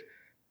penetrate it.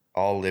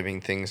 All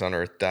living things on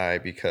Earth die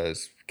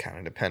because we kind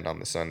of depend on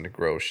the sun to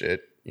grow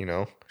shit, you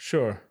know?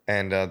 Sure.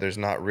 And there's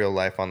not real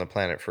life on the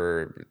planet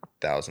for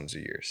thousands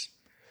of years.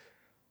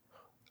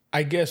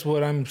 I guess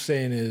what I'm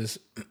saying is,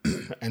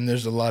 and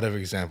there's a lot of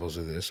examples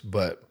of this,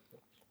 but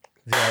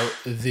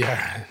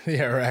the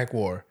Iraq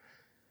War,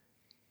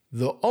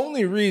 the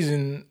only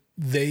reason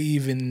they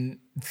even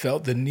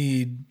felt the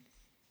need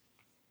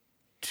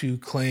to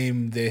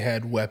claim they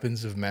had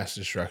weapons of mass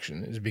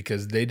destruction is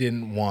because they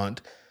didn't want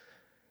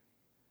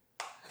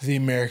the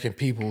American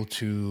people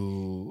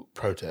to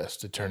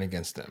protest, to turn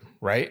against them,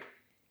 right?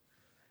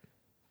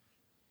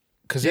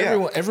 Because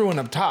everyone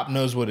up top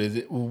knows what it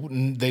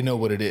is. They know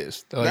what it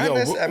is. They're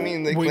like,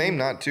 They claim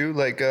not to.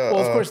 Like, well,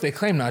 of course they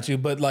claim not to,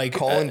 but like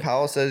Colin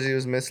Powell says he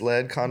was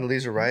misled.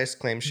 Condoleezza Rice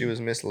claims she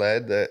was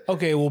misled. That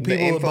okay, well, people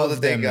the info above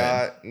that they them,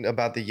 got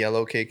about the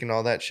yellow cake and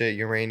all that shit,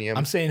 uranium.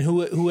 I'm saying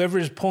whoever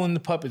is pulling the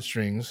puppet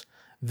strings,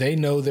 they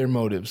know their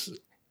motives.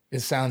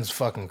 It sounds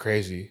fucking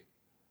crazy,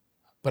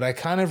 but I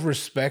kind of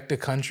respect a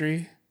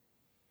country.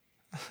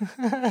 This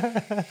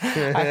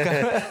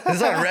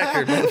is on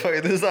record,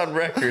 motherfucker. This is on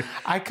record.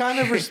 I kind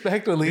of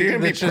respect a leader You're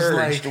gonna be that's just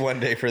purged like, one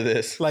day for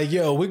this. like,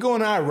 yo, we're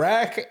going to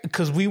Iraq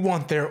because we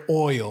want their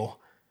oil.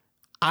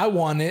 I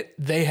want it.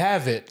 They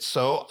have it.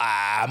 So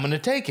I'm going to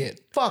take it.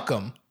 Fuck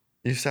them.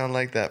 You sound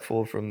like that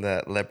fool from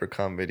that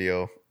Leprechaun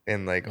video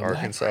in like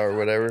Arkansas or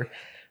whatever,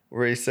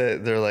 where he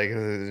said they're like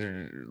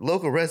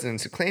local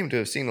residents who claim to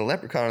have seen a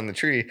leprechaun on the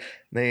tree.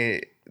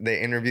 They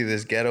interview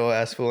this ghetto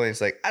ass fool and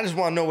he's like, I just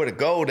want to know where the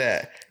gold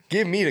at.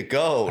 Give me the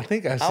gold. I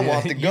think I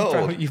want the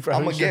gold. You probably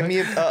I'm gonna get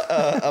me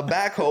a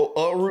backhoe,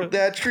 uproot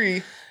that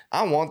tree.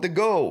 I want the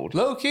gold.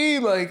 Low key,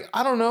 like,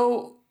 I don't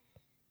know.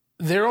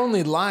 They're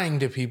only lying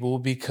to people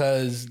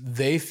because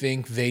they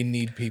think they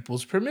need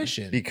people's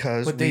permission.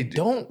 But they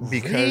don't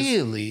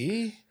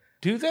really,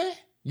 do they?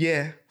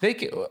 Yeah.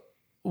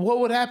 What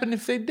would happen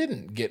if they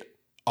didn't get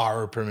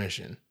our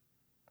permission?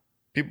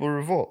 People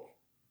revolt.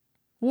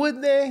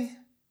 Would they?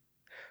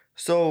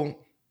 So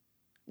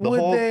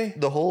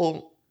the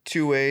whole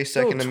 2A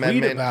Second They'll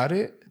Amendment tweet about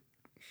it.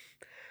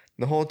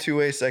 The whole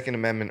 2A Second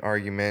Amendment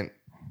argument.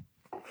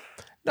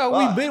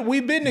 No,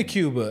 we've been to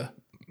Cuba.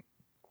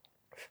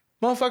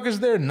 Motherfuckers,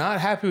 they're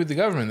not happy with the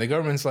government. The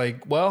government's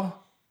like,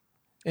 well,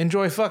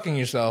 enjoy fucking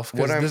yourself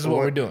because this is what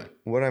we're doing.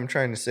 What I'm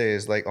trying to say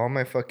is, like, all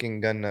my fucking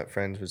gun nut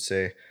friends would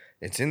say,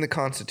 it's in the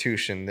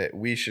Constitution that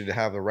we should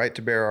have the right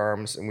to bear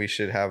arms and we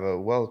should have a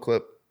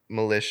well-equipped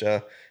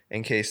militia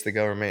in case the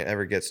government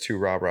ever gets too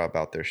rah-rah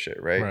about their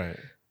shit, right? Right.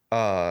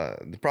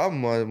 The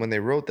problem was when they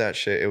wrote that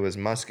shit, it was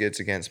muskets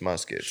against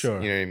muskets. Sure.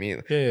 You know what I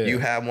mean? Yeah. You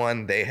have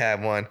one, they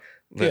have one.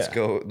 Let's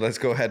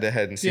go head to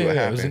head and see what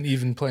happens. It was an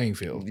even playing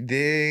field.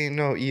 They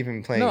no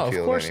even playing field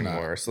of course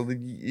anymore. Not. So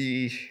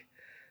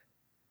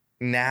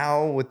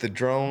now with the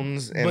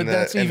drones and But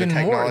that's the even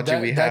more. technology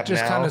we That have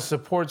just now, kind of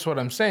supports what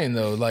I'm saying,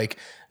 though. Like,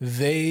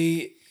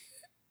 they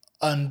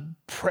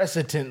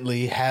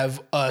unprecedentedly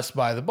have us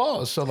by the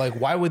balls. So, like,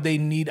 why would they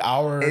need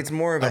our it's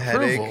more of a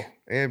approval? headache.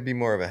 It'd be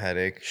more of a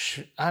headache.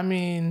 I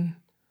mean,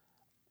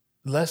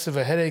 less of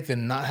a headache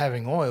than not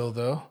having oil,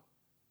 though.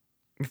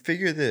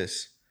 Figure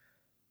this.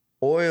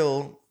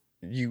 Oil,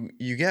 you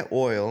get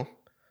oil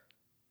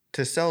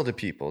to sell to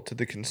people, to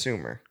the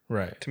consumer,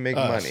 Right. to make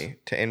money,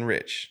 to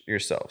enrich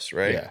yourselves,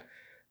 right?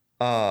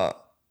 Yeah.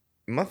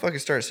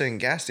 Motherfuckers start setting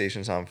gas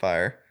stations on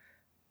fire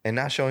and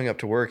not showing up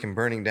to work and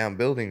burning down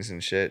buildings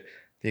and shit.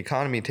 The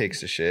economy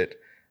takes a shit.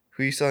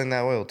 Who are you selling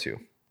that oil to?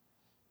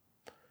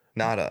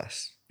 Not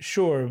us.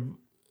 Sure.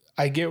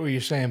 I get what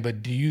you're saying,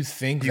 but do you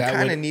think You that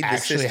kinda would need the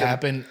actually system.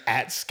 happen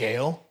at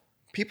scale?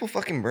 People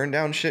fucking burn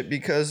down shit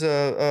because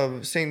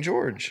of St.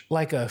 George.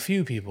 Like a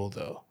few people,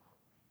 though.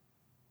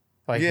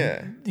 Like,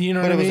 Yeah. you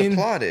know But what I it was mean?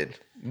 applauded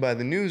by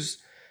the news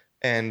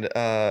and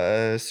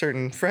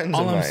certain friends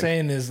All of I'm mine.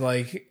 saying is,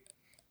 like,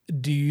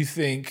 do you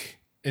think,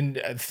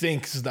 and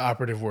think is the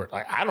operative word.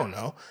 Like, I don't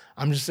know.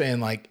 I'm just saying,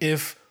 like,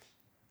 if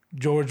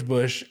George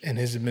Bush and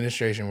his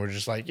administration were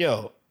just like,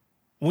 yo,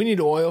 we need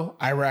oil.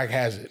 Iraq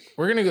has it.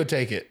 We're going to go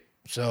take it.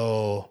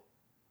 So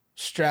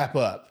strap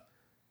up.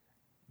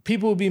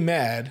 People would be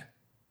mad.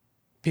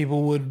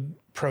 People would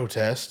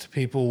protest.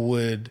 People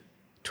would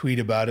tweet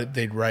about it.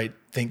 They'd write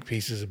think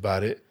pieces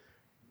about it.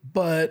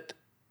 But,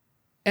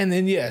 and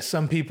then, yeah,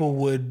 some people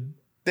would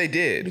They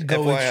did.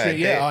 go FYI. extreme.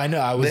 Yeah, I know.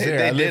 I was there.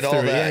 They I lived did all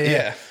through it. that.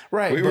 Yeah.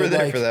 Right. We were but,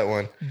 there like, for that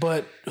one.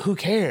 But who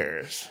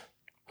cares?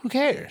 Who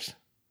cares?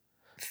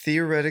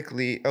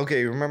 Theoretically,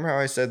 okay, remember how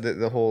I said that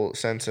the whole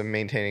sense of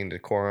maintaining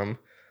decorum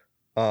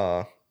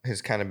has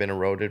kind of been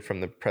eroded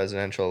from the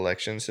presidential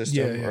election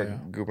system Yeah, or yeah.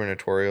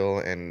 gubernatorial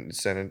and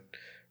Senate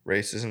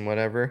races and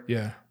whatever?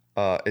 Yeah.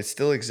 It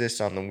still exists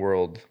on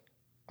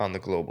the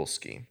global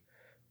scheme.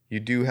 You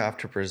do have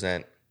to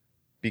present,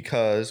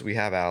 because we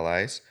have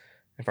allies.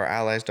 If our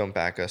allies don't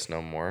back us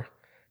no more,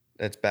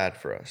 that's bad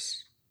for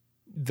us.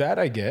 That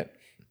I get.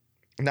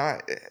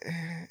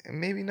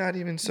 Maybe not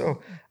even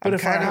so. But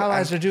if our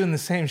allies are doing the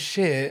same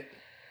shit,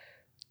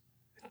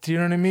 do you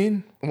know what I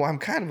mean? Well, I'm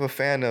kind of a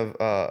fan of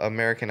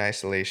American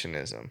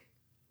isolationism,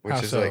 which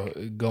How is so?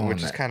 like, Go on which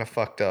is that. kind of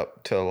fucked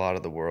up to a lot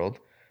of the world.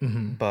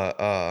 Mhm. But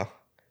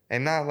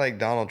and not like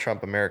Donald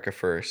Trump America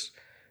first,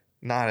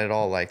 not at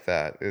all like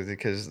that.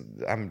 Because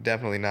I'm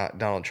definitely not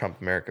Donald Trump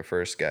America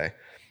first guy,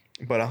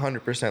 but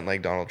 100%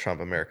 like Donald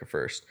Trump America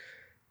first.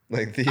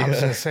 Like the I was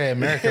gonna say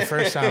America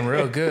first sound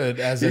real good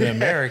as an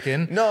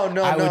American. No,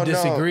 I would no.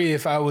 disagree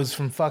if I was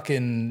from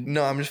fucking.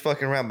 No, I'm just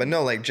fucking around. But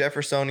no, like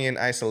Jeffersonian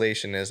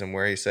isolationism,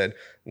 where he said,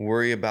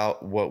 worry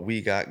about what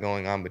we got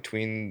going on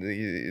between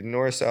the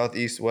north, south,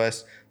 east,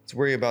 west. Let's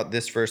worry about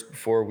this first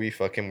before we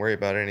fucking worry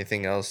about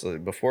anything else.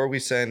 Before we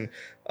send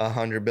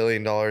 $100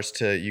 billion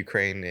to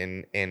Ukraine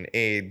in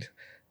aid,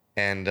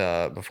 and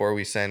before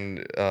we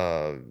send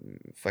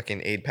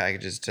fucking aid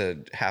packages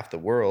to half the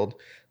world,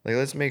 like,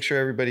 let's make sure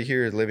everybody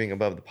here is living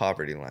above the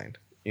poverty line,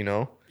 you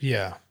know?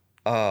 Yeah.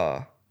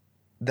 That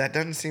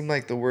doesn't seem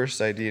like the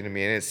worst idea to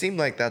me, and it seemed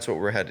like that's what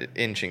we're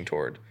inching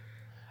toward.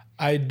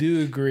 I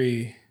do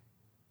agree,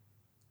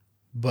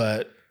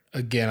 but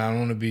again, I don't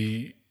want to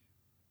be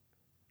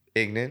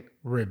Ignorant.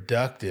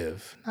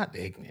 reductive. Not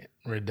ignorant,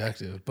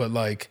 reductive, but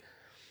like,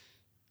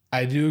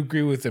 I do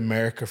agree with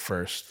America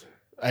first.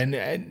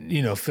 And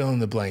you know, fill in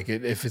the blank.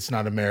 If it's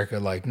not America,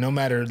 like, no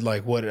matter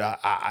like what,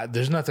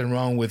 there's nothing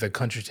wrong with a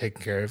country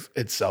taking care of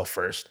itself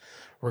first,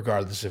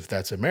 regardless if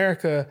that's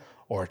America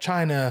or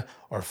China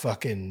or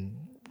fucking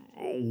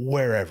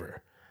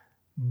wherever.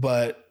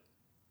 But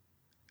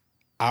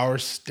our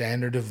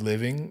standard of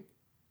living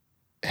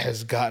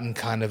has gotten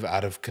kind of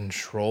out of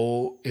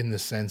control in the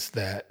sense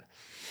that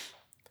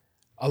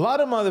a lot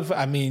of motherfuckers,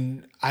 I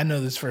mean, I know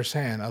this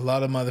firsthand, a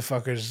lot of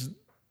motherfuckers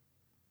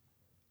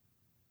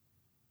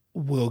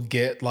will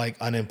get like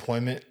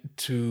unemployment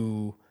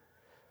to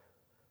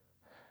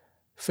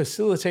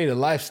facilitate a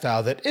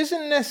lifestyle that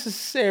isn't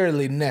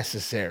necessarily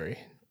necessary.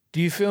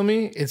 Do you feel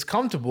me? It's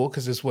comfortable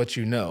because it's what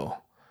you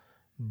know.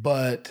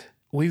 But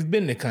we've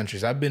been to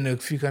countries. I've been to a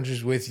few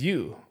countries with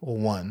you, or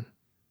one.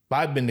 But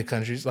I've been to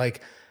countries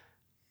like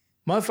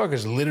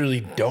motherfuckers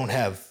literally don't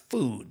have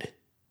food.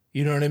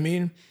 You know what I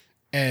mean?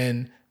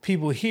 And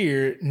people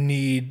here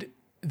need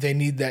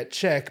that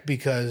check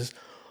because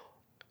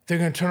they're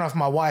going to turn off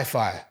my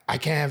Wi-Fi. I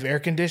can't have air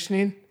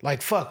conditioning.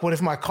 Like, fuck, what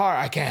if my car,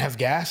 I can't have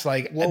gas?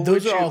 Like,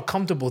 those are all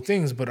comfortable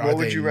things, but are they What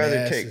would you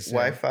rather take,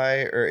 necessary? Wi-Fi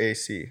or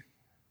AC?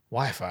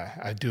 Wi-Fi.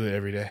 I do it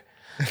every day.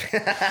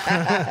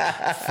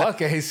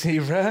 Fuck AC,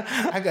 bro.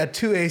 I got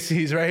 2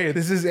 ACs right here.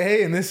 This is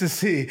A and this is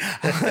C. You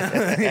know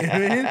what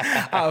I mean?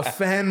 I'll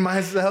fan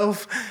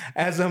myself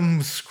as I'm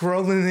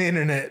scrolling the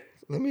internet.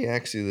 Let me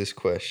ask you this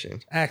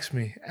question. Ask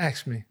me.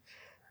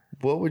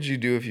 What would you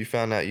do if you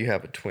found out you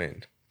have a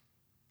twin?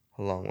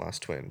 A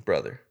long-lost twin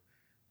brother.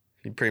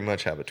 You pretty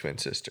much have a twin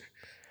sister.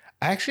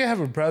 I actually have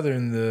a brother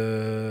in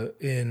the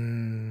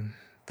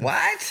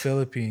What?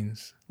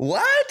 Philippines.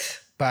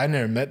 What? But I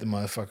never met the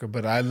motherfucker.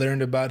 But I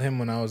learned about him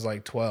when I was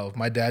like 12.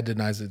 My dad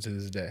denies it to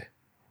this day.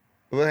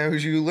 Well,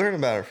 who'd you learn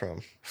about it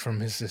from? From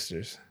his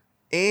sisters.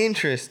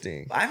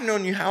 Interesting. I've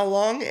known you how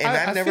long, and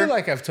I've never. I feel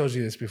like I've told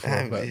you this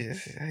before. But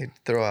I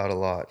throw out a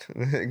lot.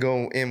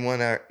 Go in one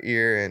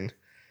ear and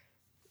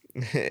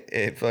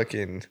it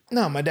fucking.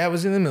 No, my dad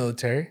was in the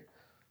military,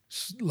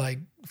 like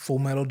Full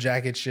Metal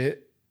Jacket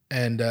shit,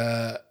 and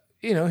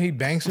he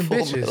bangs some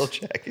bitches. Full Metal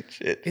Jacket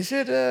shit. Is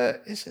it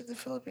the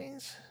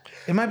Philippines?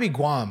 It might be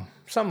Guam,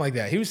 something like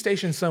that. He was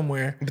stationed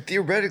somewhere. But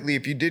theoretically,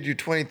 if you did your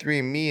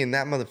 23andMe and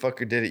that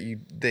motherfucker did it,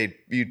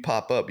 you'd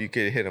pop up. You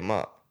could hit him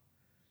up.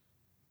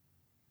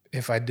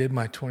 If I did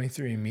my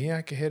 23andMe,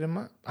 I could hit him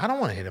up. I don't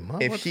want to hit him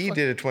up. If he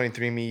did a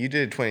 23andMe, you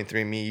did a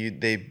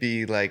 23andMe, they'd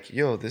be like,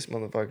 yo, this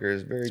motherfucker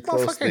is very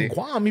closely. Motherfucking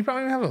Guam, he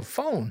probably don't have a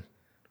phone.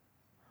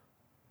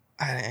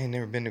 I ain't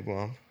never been to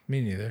Guam.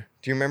 Me neither.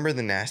 Do you remember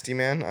the Nasty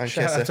Man on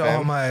Shout Kiss out to FM?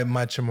 all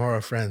my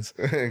Chamorro friends.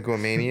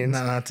 Guamanians?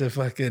 Not to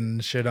fucking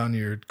shit on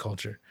your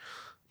culture.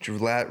 Would you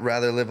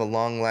rather live a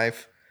long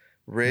life,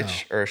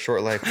 rich, or a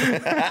short life?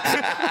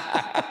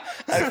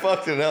 I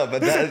fucked it up,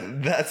 but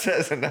that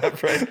says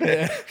enough right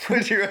there. Yeah.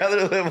 Would you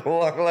rather live a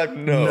long life?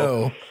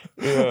 No.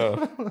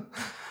 Yeah.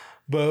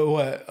 But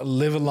what?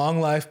 Live a long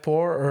life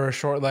poor or a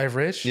short life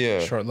rich? Yeah.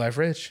 Short life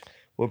rich.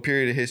 What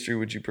period of history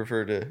would you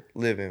prefer to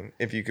live in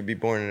if you could be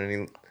born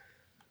in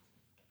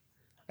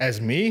As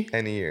me?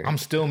 any year? I'm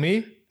still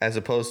me? As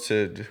opposed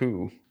to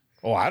who?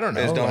 Oh, I don't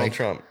know. As Donald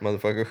Trump,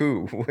 motherfucker.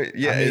 Who?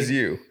 As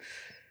you.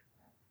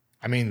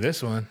 I mean,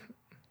 this one.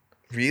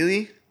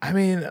 Really? I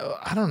mean,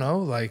 I don't know.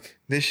 Like,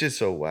 this shit's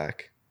so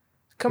whack.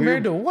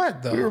 Compared to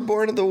what, though? We were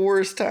born at the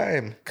worst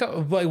time.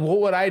 Like,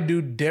 what would I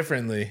do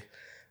differently?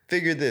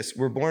 Figure this.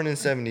 We're born in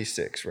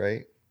 76,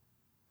 right?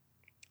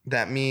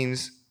 That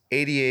means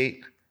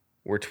 88,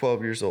 we're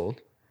 12 years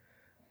old.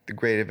 The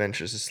Great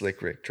Adventures of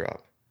Slick Rick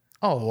drop.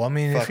 Oh, well, I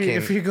mean,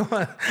 if you go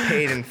on...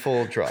 Paid in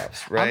full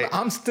drops, right?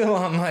 I'm still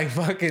on, like,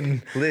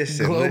 fucking...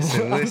 Listen. I'm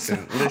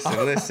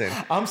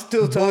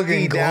still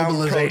talking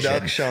globalization.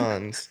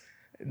 Productions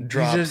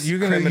drops you're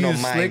gonna Criminal use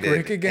Slick Minded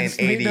Rick against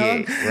in me,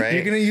 88, dog? right?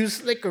 You're gonna use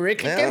Slick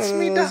Rick against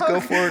me, dog? Let's go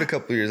forward a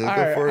couple years. All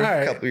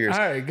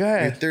right, go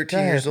ahead. You're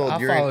 13 years old. I'll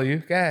follow you.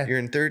 Go ahead. You're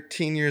in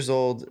 13 years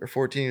old or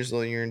 14 years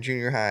old. You're in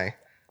junior high.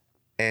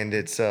 And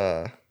it's,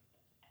 I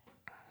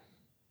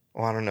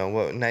don't know,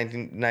 what,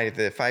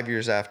 5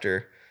 years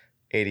after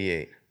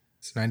 88.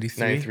 It's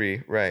 93?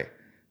 93, right.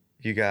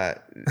 You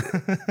got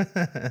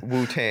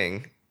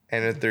Wu-Tang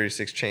and the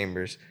 36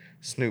 Chambers,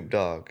 Snoop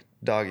Dogg,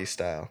 Doggy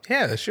Style.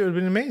 Yeah, that shit would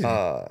have been amazing.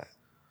 I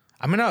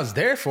mean, I was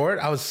there for it.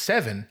 I was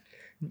 7.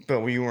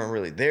 But you weren't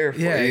really there for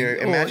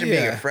it. Imagine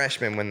being a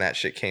freshman when that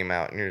shit came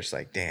out and you're just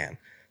like, damn,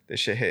 this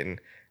shit hitting.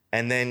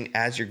 And then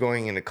as you're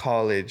going into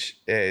college,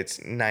 it's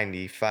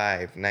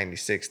 95,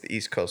 96, the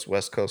East Coast,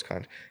 West Coast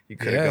country. You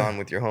could have gone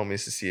with your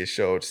homies to see a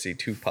show, to see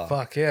Tupac.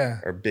 Fuck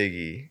yeah. Or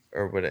Biggie.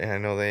 Or what? And I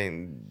know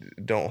they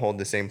don't hold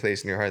the same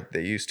place in your heart that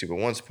they used to, but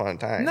once upon a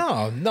time.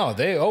 No,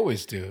 they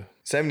always do.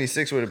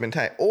 76 would have been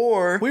tight.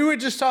 Or... We were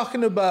just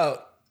talking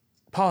about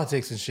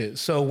politics and shit.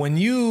 So when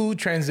you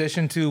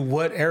transition to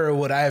what era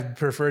would I have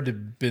preferred to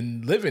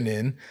been living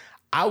in,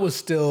 I was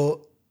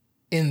still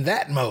in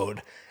that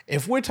mode.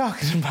 If we're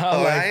talking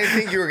about I didn't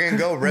think you were going to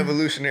go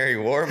Revolutionary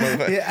War,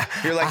 motherfucker. Yeah.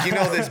 You're like,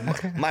 this,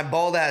 my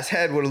bald ass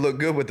head would have looked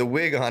good with the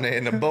wig on it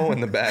and a bow in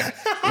the back.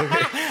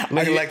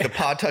 Looking like the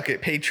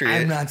Pawtucket Patriot.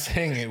 I'm not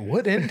saying it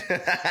wouldn't.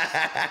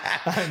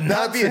 I'm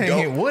not saying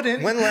it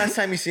wouldn't. When the last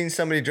time you seen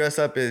somebody dress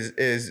up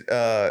as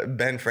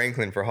Ben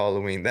Franklin for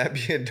Halloween? That'd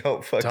be a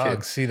dope fucking...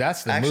 Dog, see,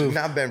 that's the move.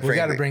 Not Ben Franklin. We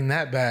got to bring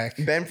that back.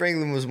 Ben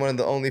Franklin was one of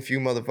the only few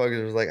motherfuckers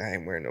who was like, I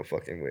ain't wearing no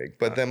fucking wig.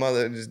 But them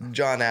others,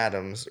 John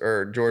Adams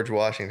or George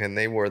Washington,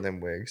 they wore them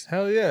wigs.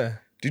 Hell yeah.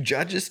 Do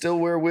judges still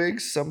wear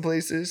wigs some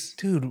places?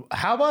 Dude,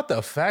 how about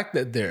the fact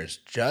that there's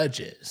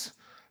judges?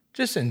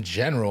 Just in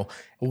general.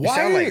 You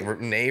sound like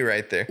Renee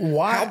right there.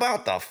 Why? How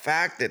about the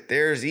fact that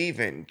there's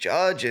even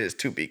judges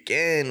to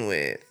begin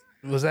with?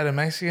 Was that a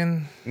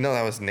Mexican? No,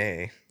 that was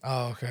Nay.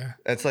 Oh, okay.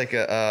 That's like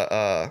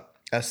a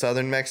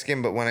Southern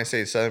Mexican, but when I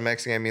say Southern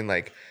Mexican, I mean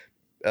like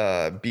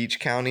Beach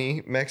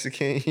County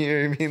Mexican. You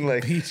know what I mean?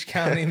 Like Beach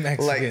County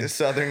Mexican. Like the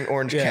Southern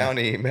Orange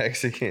County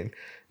Mexican.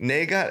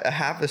 Nay got a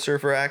half a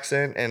surfer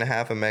accent and a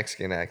half a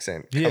Mexican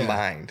accent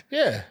combined.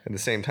 Yeah. At the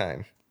same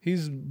time.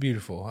 He's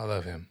beautiful. I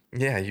love him.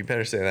 Yeah, you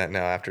better say that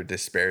now after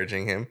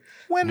disparaging him.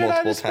 When did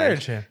I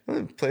disparage him?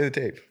 Play the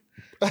tape.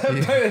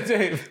 Play the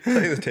tape.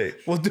 Play the tape.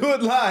 We'll do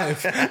it live.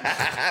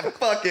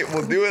 Fuck it.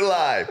 We'll do it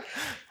live.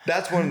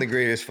 That's one of the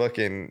greatest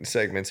fucking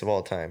segments of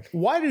all time.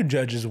 Why do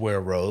judges wear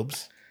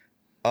robes?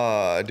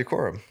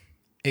 Decorum.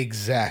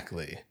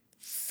 Exactly.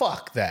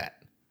 Fuck that.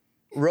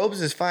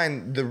 Robes is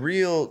fine. The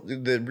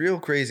real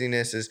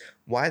craziness is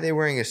why are they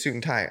wearing a suit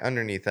and tie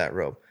underneath that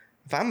robe?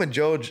 If I'm a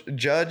judge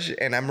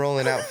and I'm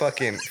rolling out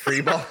fucking free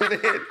balling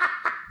it,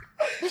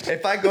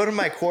 If I go to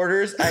my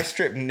quarters, I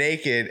strip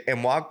naked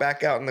and walk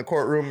back out in the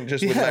courtroom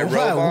just with my robe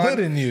why on.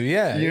 wouldn't you?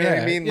 Yeah. You know what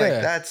I mean? Like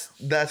yeah.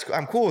 that's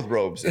I'm cool with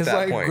robes at It's that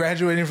like point.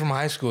 graduating from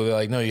high school. They're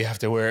like, no, you have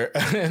to wear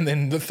and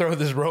then throw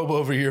this robe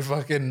over your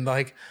fucking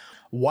like.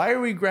 Why are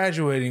we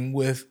graduating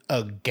with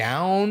a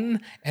gown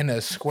and a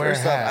square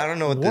First hat? off, I don't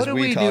know what this are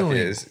we we talk doing?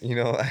 is. You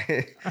know,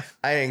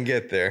 I didn't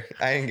get there.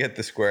 I didn't get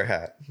the square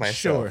hat myself.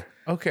 Sure.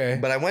 Okay.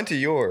 But I went to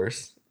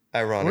yours,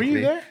 ironically. Were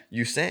you there?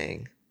 You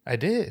sang. I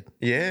did.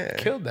 Yeah.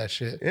 Killed that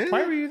shit. Yeah.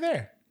 Why were you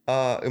there?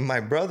 My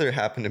brother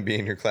happened to be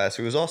in your class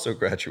who was also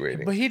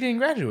graduating. But he didn't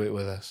graduate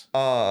with us.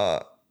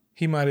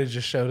 He might have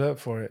just showed up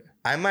for it.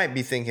 I might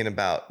be thinking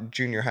about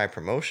junior high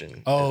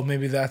promotion. Oh,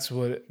 maybe that's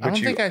what. I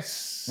don't think I.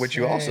 Which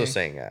you also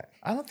sang at.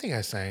 I don't think I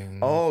sang.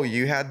 Oh,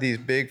 you had these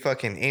big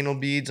fucking anal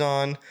beads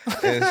on.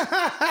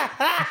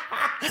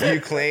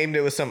 You claimed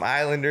it was some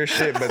Islander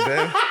shit, but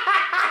then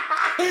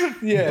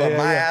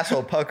my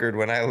asshole puckered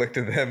when I looked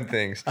at them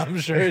things. I'm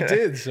sure it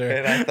did, sir.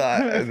 And I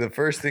thought the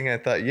first thing I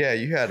thought, yeah,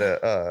 you had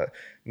a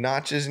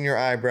notches in your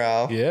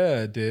eyebrow.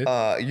 Yeah, it did.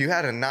 You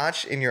had a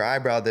notch in your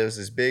eyebrow that was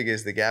as big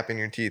as the gap in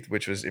your teeth,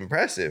 which was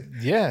impressive.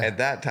 Yeah. At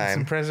that It's time.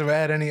 impressive I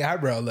had any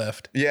eyebrow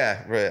left.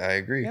 Yeah, right. I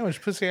agree. Yeah,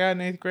 which pussy I had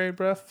in 8th grade,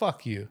 bro?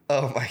 Fuck you.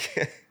 Oh my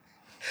god,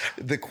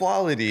 the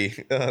quality.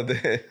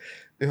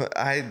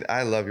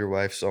 I love your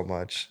wife so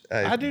much.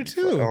 I do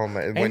too. Oh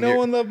my! Ain't no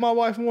one loved my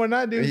wife more than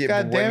I do. Yeah,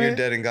 God but when damn you're it.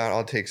 dead and gone,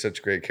 I'll take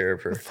such great care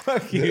of her.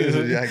 Fuck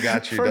you. I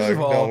got you, First dog. of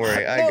all, Don't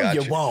worry. I no, got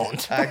you. you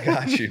won't. I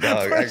got you,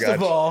 dog. First I got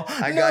of all, you.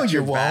 I no, got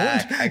your you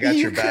back. won't. I got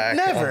You your could back. on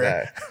never.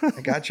 that.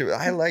 I got you.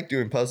 I like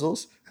doing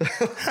puzzles.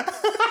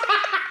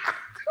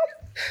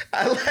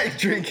 I like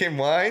drinking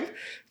wine.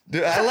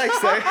 Dude, I like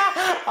saying.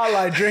 I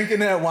like drinking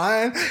that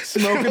wine,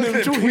 smoking them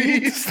The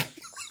tweets.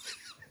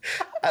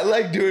 I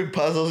like doing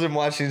puzzles and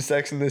watching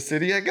Sex in the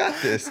City. I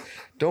got this.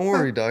 Don't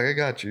worry, dog. I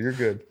got you. You're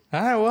good.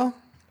 All right, well,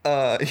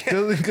 Yeah.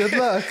 good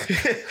luck.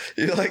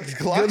 You're like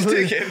clock Good luck.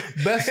 ticking.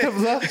 Best of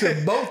luck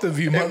to both of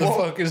you won't-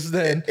 motherfuckers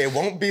then. It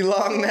won't be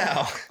long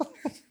now.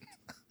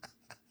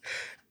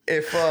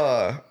 If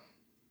fuck.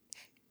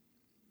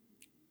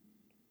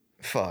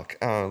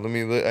 Let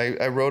me.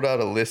 I wrote out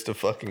a list of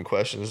fucking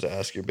questions to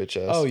ask your bitch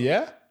ass. Oh,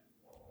 yeah?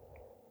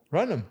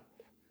 Run them.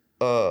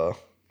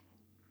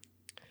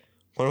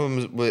 One of them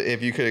is,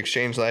 if you could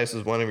exchange lives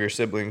with one of your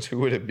siblings, who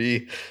would it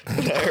be?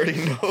 But I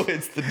already know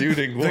it's the dude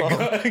in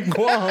Guam.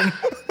 Guam.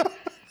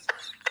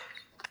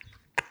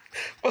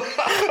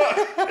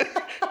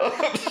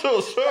 I'm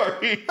so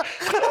sorry.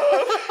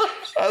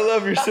 I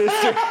love your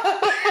sister.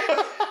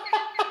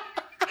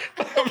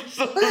 I'm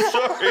so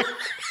sorry.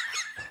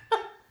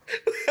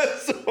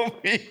 That's so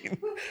mean.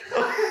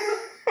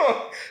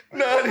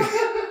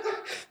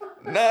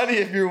 Naughty,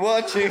 if you're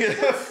watching.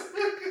 That's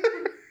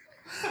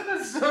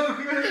so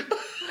good.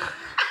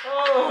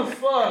 Oh,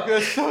 fuck.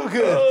 That's so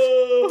good.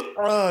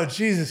 Oh,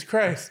 Jesus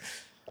Christ.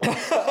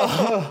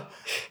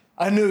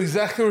 I knew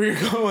exactly where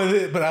you're going with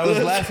it, but I was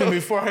laughing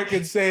before I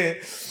could say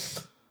it.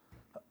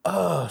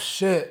 Oh,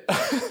 shit.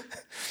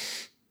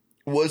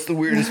 What's the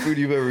weirdest food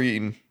you've ever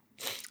eaten?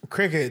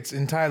 Crickets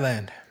in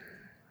Thailand.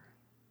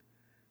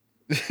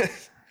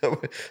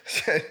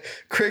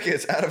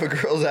 Crickets out of a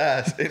girl's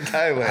ass in I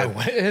Thailand.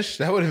 wish.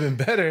 That would have been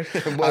better. I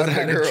would wasn't have a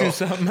had to girl. choose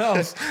something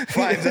else.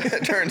 Finds out,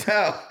 it turns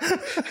out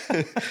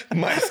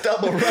my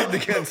stubble rubbed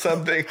against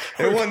something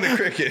and won the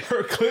cricket.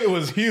 Her clit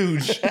was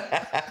huge.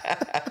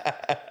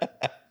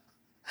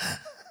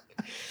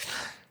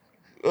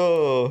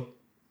 Oh,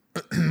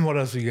 What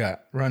else you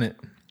got? Run it.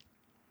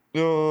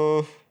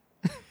 no.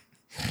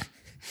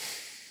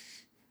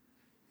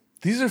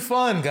 These are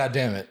fun,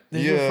 goddammit.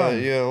 These are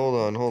fun. Yeah.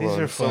 Hold on. These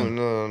are fun.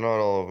 No, not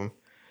all of them.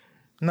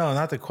 No,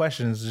 not the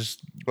questions, just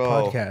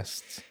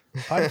podcasts.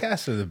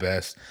 Podcasts are the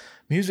best.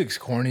 Music's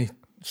corny.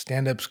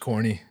 Stand-up's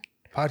corny.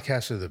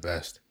 Podcasts are the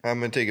best.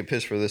 I'm gonna take a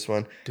piss for this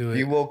one. Do If it.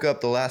 you woke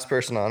up the last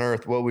person on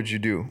Earth, what would you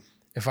do?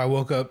 If I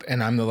woke up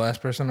and I'm the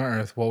last person on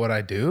earth, what would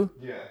I do?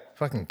 Yeah.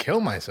 Fucking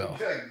kill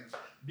myself.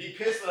 Be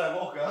pissed that I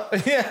woke up.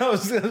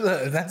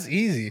 Yeah, that's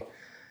easy.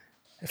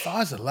 If I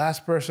was the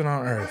last person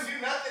on earth,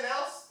 Do nothing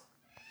else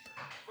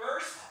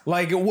first.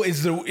 like,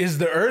 is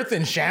the earth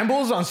in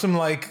shambles on some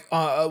like,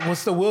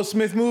 what's the Will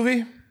Smith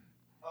movie? I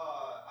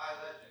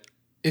Legend.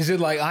 Is it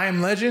like I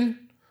Am Legend?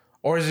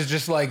 Or is it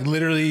just like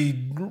literally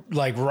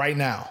like right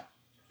now?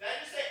 Did I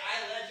just say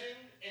I Legend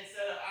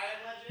instead of I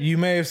Am Legend? You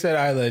may have said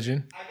I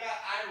Legend. I got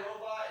I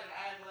Robot and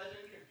I Am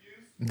Legend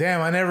confused.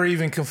 Damn, I never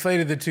even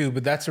conflated the two,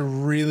 but that's a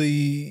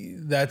really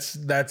that's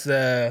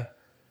a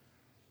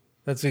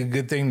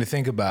good thing to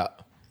think about.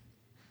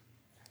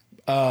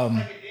 Like a day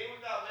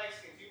without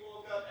Mexicans. You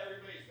woke up,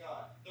 everybody's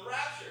gone. The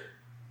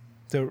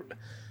Rapture.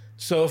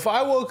 So if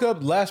I woke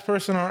up last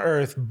person on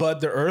earth, but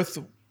the earth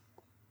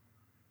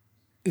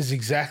is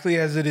exactly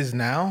as it is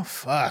now,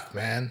 fuck,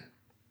 man.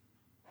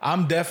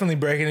 I'm definitely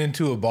breaking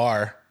into a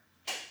bar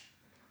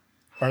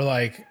or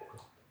like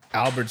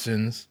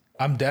Albertsons.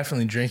 I'm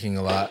definitely drinking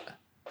a lot.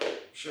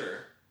 Sure.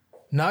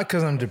 Not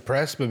because I'm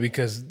depressed, but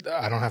because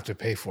I don't have to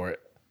pay for it.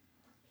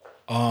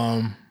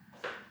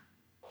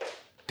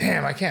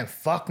 Damn, I can't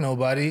fuck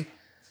nobody.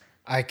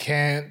 I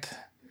can't.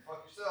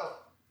 Fuck yourself.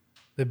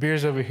 The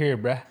beer's over here,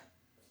 bruh.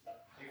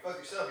 You fuck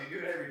yourself. You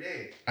do it every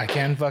day. I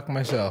can fuck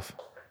myself.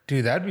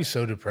 Dude, that'd be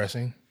so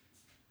depressing.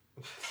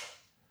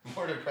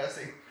 More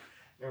depressing.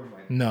 Never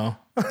mind. No.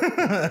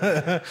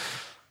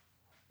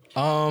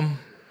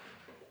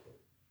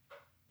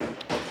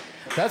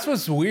 That's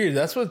what's weird.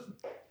 That's what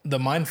the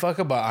mind fuck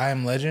about I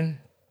Am Legend.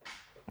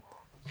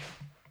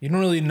 You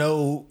don't really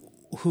know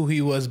who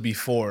he was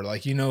before.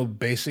 Like, you know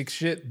basic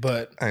shit,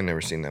 but I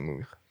never seen that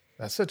movie.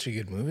 that's such a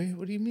good movie.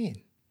 What do you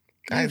mean?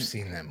 I've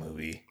seen that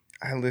movie.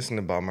 I listened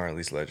to Bob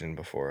Marley's Legend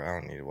before. I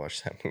don't need to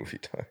watch that movie,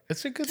 dog.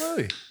 It's a good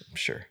movie. I'm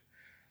sure.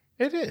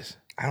 It is.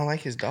 I don't like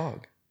his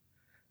dog.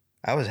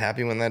 I was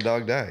happy when that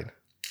dog died.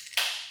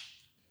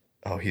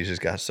 Oh, he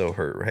just got so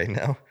hurt right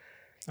now.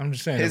 I'm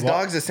just saying. His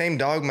dog's the same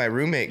dog my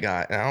roommate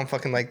got, and I don't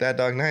fucking like that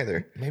dog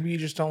neither. Maybe you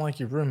just don't like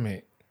your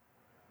roommate.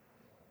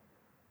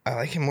 I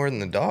like him more than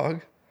the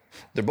dog.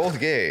 They're both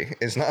gay.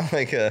 It's not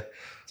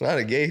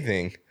a gay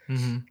thing.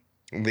 Mm-hmm.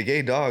 The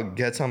gay dog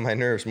gets on my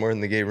nerves more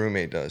than the gay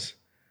roommate does.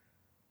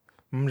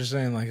 I'm just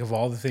saying, like, of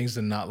all the things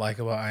to not like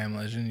about I Am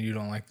Legend, you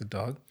don't like the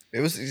dog?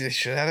 They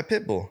should have had a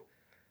pit bull.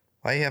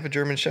 Why you have a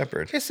German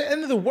Shepherd? It's the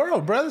end of the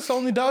world, bro. It's the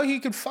only dog he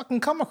could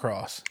fucking come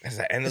across. It's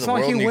the end of the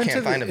world and you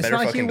can't find a better fucking dog? It's not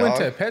like he went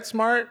to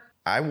PetSmart.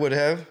 I would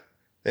have.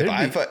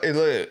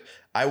 Look,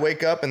 I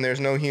wake up and there's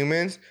no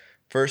humans.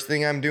 First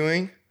thing I'm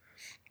doing,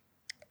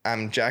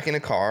 I'm jacking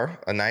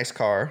a nice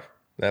car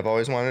that I've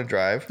always wanted to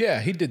drive.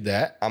 Yeah, he did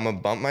that. I'm going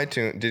to bump my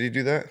tune. Did he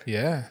do that?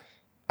 Yeah.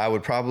 I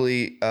would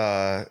probably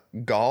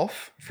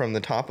golf from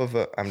the top of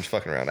a... I'm just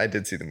fucking around. I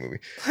did see the movie.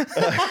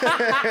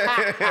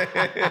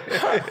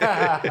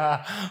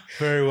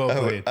 Very well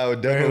played. I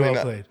would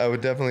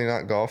definitely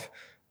not golf.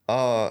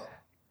 I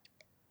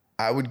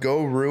would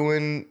go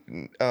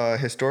ruin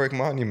historic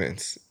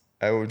monuments.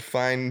 I would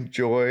find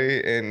joy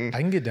in...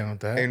 I can get down with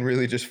that. And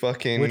really just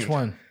fucking... Which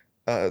one?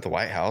 The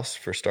White House,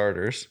 for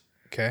starters.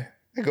 Okay.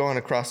 I go on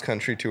a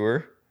cross-country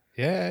tour.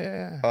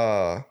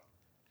 Yeah.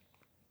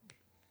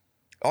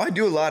 I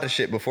do a lot of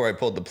shit before I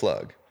pulled the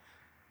plug.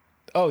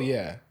 Oh,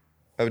 yeah.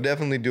 I would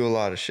definitely do a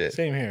lot of shit.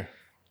 Same here.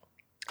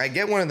 I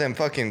get one of them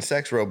fucking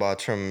sex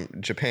robots from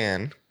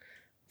Japan,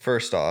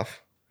 first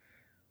off.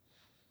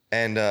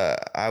 And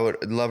I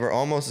would love her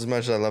almost as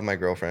much as I love my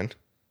girlfriend.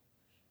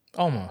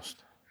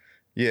 Almost.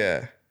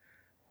 Yeah.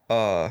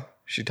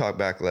 She talked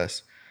back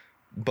less.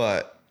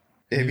 But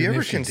have you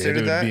ever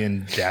considered that? It would be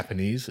in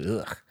Japanese.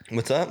 Ugh.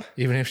 What's up?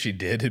 Even if she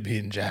did, it'd be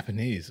in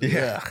Japanese.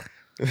 Yeah.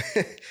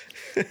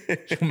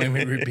 She'll make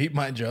me repeat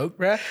my joke,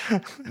 bruh.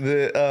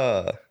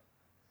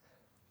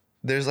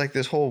 There's like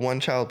this whole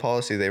one-child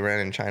policy they ran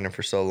in China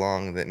for so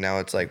long that now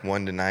it's like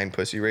 1 to 9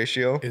 pussy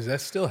ratio. Is that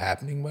still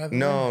happening, by the way?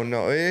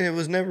 No, it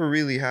was never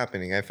really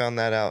happening. I found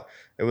that out.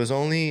 It was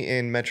only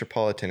in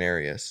metropolitan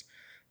areas.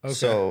 Okay.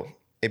 So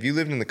if you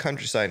lived in the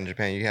countryside in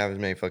Japan, you have as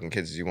many fucking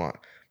kids as you want.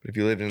 But if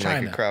you lived in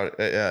China. like a crowd,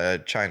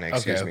 China,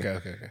 excuse me.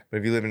 Okay. But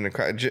if you lived in a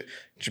crowd,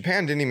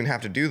 Japan didn't even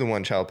have to do the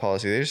one-child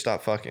policy. They just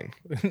stopped fucking.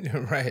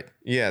 Right.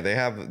 Yeah,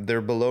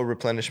 they're below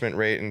replenishment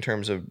rate in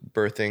terms of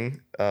birthing.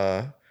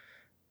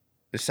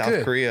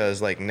 South Korea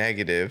is like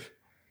negative.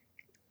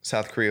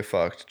 South Korea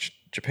fucked.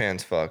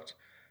 Japan's fucked.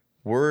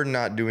 We're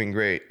not doing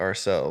great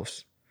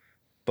ourselves.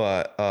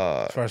 But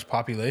as far as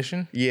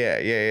population?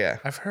 Yeah.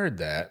 I've heard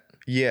that.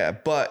 Yeah,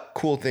 but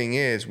cool thing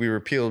is we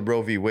repealed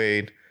Roe v.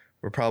 Wade.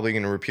 We're probably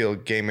going to repeal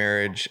gay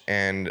marriage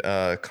and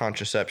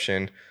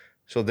contraception.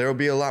 So there will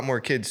be a lot more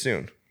kids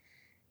soon.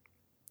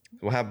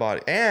 We'll have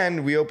body.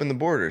 And we open the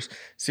borders.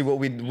 See, what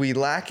we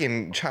lack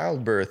in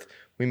childbirth,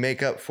 we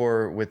make up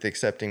for with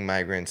accepting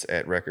migrants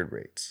at record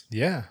rates.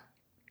 Yeah.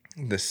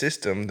 The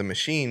system, the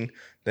machine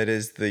that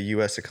is the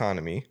U.S.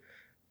 economy,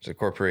 it's a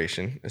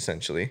corporation,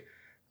 essentially,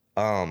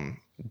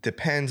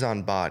 depends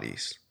on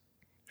bodies,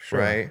 sure.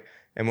 Right?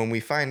 And when we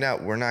find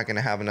out we're not going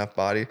to have enough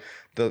body,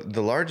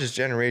 the largest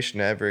generation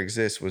to ever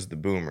exist was the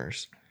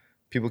boomers.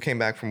 People came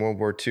back from World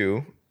War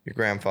II, your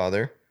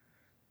grandfather,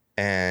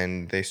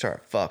 and they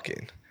start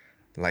fucking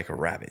like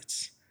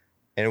rabbits.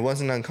 And it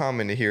wasn't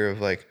uncommon to hear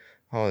of like,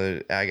 oh,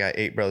 I got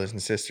 8 brothers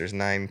and sisters,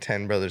 9,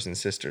 10 brothers and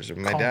sisters.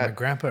 My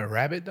grandpa a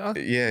rabbit dog?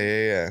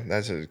 Yeah.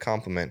 That's a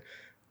compliment.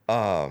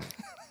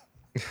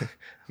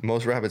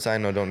 Most rabbits I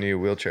know don't need a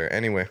wheelchair.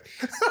 Anyway.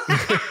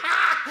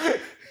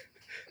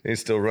 They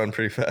still run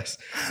pretty fast.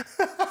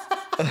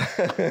 I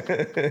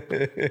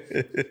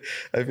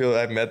feel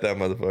I've met that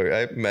motherfucker.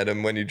 I met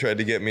him when you tried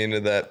to get me into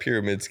that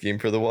pyramid scheme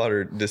for the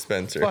water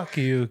dispenser. Fuck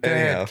you. Go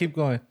ahead. Keep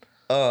going.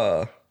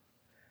 Where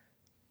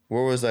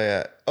was I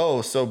at?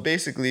 Oh, so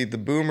basically the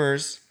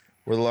boomers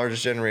were the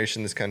largest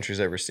generation this country's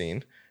ever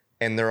seen.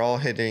 And they're all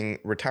hitting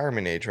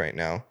retirement age right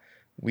now.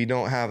 We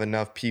don't have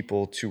enough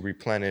people to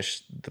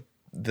replenish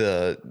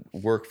the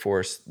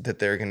workforce that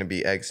they're going to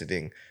be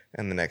exiting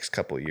in the next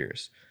couple of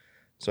years.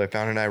 So I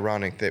found it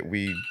ironic that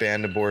we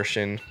banned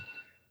abortion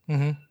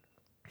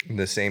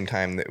the same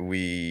time that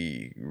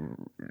we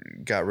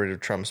got rid of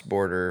Trump's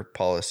border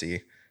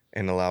policy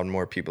and allowed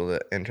more people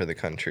to enter the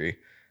country.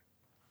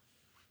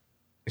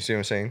 You see what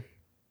I'm saying?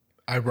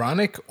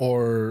 Ironic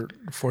or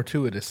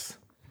fortuitous?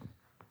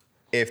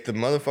 if the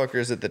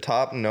motherfuckers at the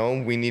top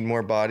know we need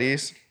more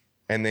bodies,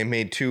 and they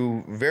made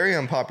 2 very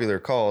unpopular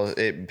calls,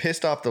 it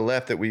pissed off the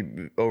left that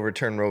we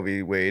overturned Roe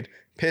v. Wade,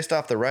 pissed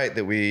off the right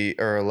that we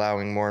are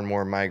allowing more and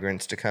more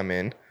migrants to come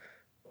in.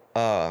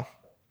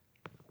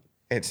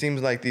 It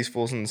seems like these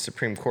fools in the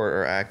Supreme Court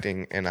are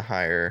acting in a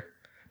higher,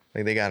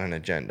 like they got an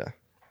agenda.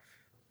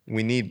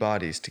 We need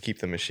bodies to keep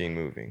the machine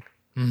moving.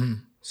 Mm-hmm.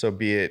 So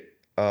be it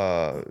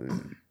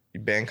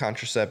ban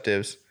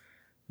contraceptives,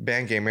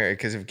 ban gay marriage,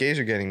 because if gays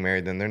are getting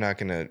married, then they're not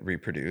going to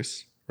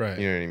reproduce. Right.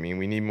 You know what I mean?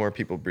 We need more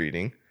people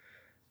breeding.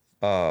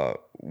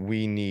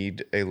 We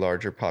need a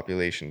larger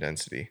population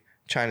density.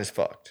 China's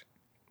fucked.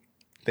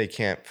 They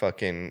can't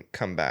fucking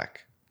come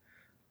back.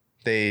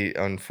 They,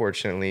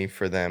 unfortunately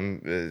for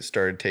them,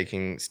 started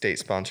taking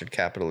state-sponsored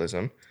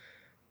capitalism,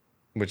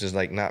 which is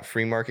like not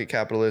free market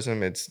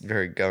capitalism. It's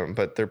very government,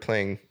 but they're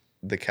playing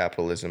the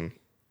capitalism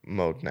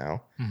mode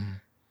now. Mm-hmm.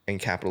 And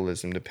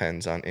capitalism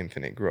depends on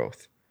infinite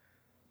growth.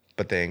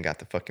 But they ain't got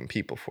the fucking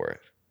people for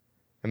it.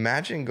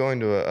 Imagine going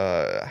to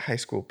a high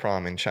school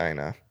prom in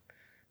China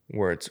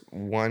where it's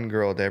 1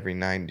 girl to every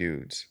 9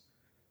 dudes.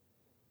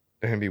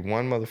 There's going to be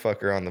 1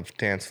 motherfucker on the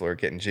dance floor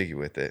getting jiggy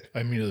with it.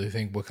 I immediately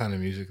think what kind of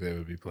music they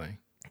would be playing.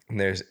 And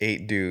there's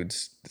 8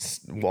 dudes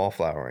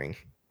wallflowering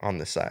on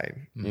the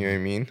side. Mm-hmm. You know what I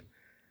mean?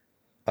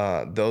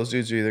 Those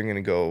dudes are either going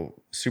to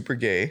go super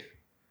gay,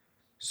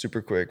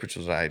 super quick, which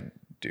is what I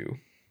do.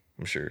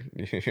 I'm sure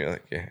you're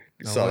like, yeah,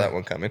 you saw that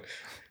one coming.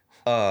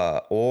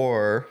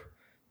 Or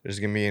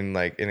there's going to be an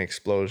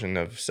explosion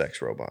of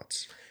sex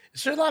robots.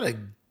 Is there a lot of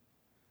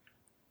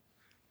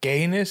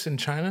gayness in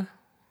China?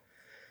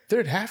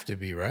 There'd have to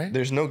be, right?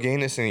 There's no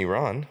gayness in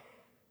Iran.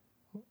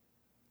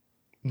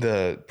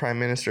 The Prime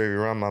Minister of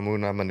Iran, Mahmoud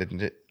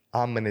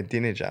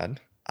Ahmadinejad.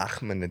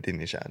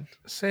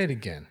 Say it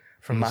again.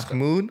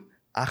 Mahmoud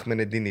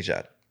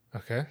Ahmadinejad.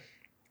 Okay.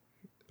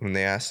 When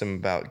they asked him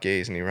about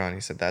gays in Iran, he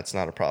said, that's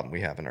not a problem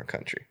we have in our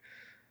country.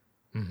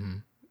 Mm-hmm.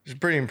 It's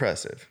pretty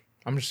impressive.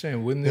 I'm just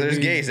saying, wouldn't there's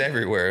gays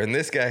everywhere, and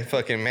this guy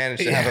fucking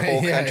managed to have a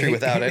whole country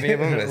without any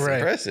of them. That's right.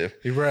 Impressive.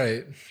 You're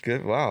right.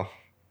 Good. Wow.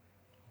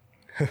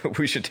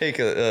 We should take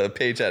a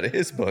page out of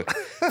his book.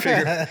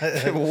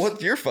 Figure,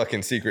 what's your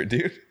fucking secret,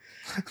 dude?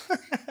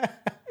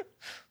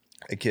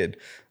 A kid.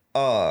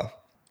 I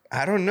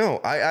don't know.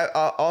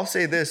 I'll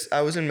say this.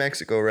 I was in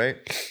Mexico, right?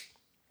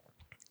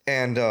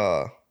 And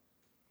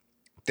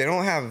they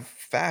don't have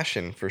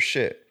fashion for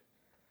shit.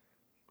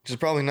 Which is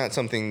probably not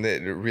something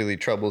that really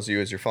troubles you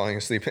as you're falling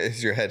asleep,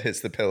 as your head hits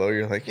the pillow.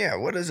 You're like, yeah,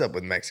 what is up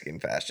with Mexican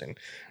fashion?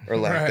 Or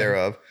lack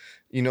thereof.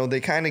 You know, they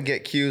kind of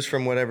get cues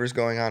from whatever's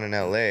going on in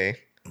LA.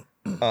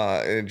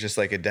 Just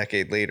like a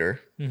decade later.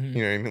 Mm-hmm.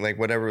 You know what I mean? Like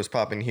whatever was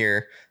popping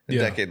here, a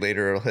decade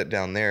later it'll hit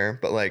down there.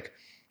 But like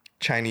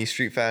Chinese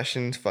street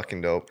fashion's fucking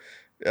dope.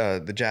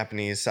 The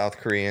Japanese, South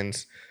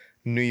Koreans,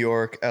 New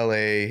York,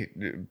 LA,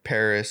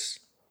 Paris,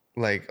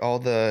 like all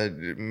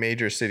the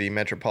major city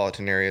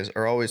metropolitan areas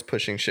are always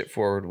pushing shit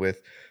forward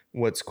with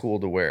what's cool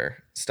to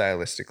wear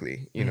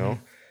stylistically, you know?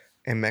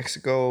 In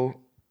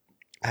Mexico,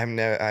 having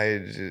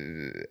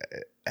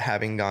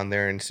gone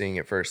there and seeing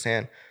it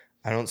firsthand,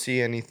 I don't see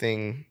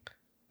anything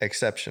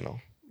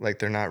exceptional. Like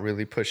they're not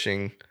really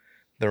pushing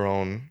their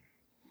own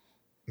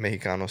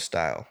Mexicano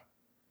style.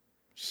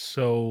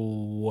 So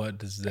what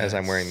does that? As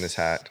I'm wearing this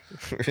hat,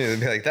 be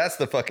like, that's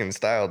the fucking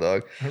style,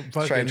 dog.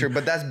 Trying to,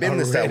 but that's been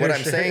the style. What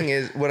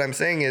I'm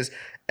saying is,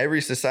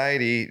 every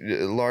society,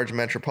 large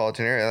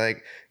metropolitan area,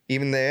 like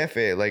even the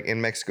FA, like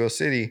in Mexico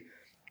City,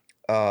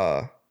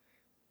 they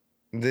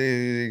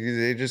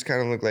just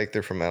kind of look like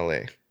they're from LA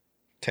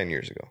 10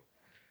 years ago.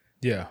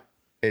 Yeah.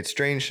 It's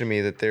strange to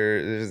me that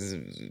there's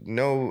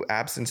no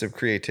absence of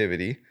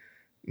creativity,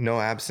 no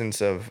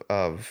absence of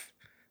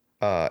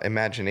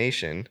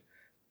imagination.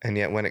 And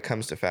yet when it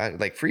comes to fashion,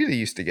 like Frida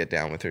used to get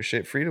down with her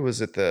shit. Frida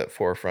was at the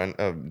forefront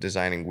of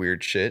designing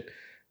weird shit.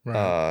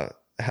 Right.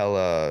 What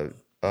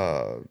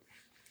are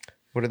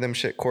them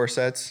shit?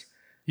 Corsets?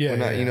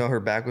 Yeah, You know, her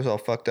back was all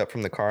fucked up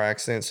from the car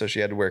accident, so she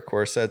had to wear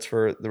corsets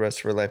for the rest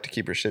of her life to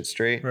keep her shit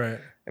straight. Right.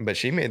 But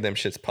she made them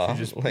shits pop.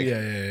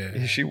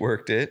 She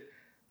worked it.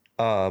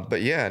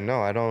 But yeah,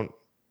 no, I don't.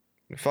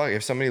 Fuck,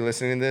 if somebody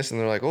listening to this and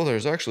they're like, oh,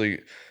 there's actually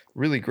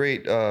really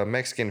great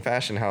Mexican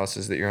fashion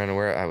houses that you're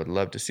unaware of, I would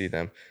love to see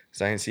them.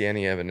 Because I didn't see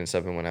any evidence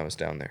of them when I was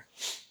down there.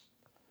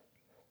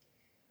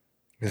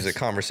 This is a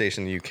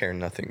conversation that you care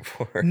nothing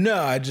for. No,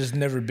 I just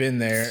never been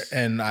there.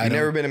 And you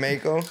never been to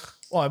Mexico?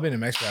 Well, I've been to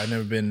Mexico. I've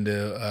never been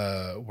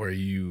to where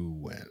you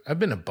went. I've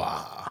been to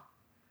Baja.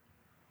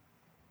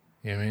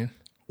 You know what I mean?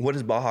 What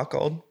is Baja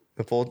called?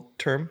 The full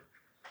term?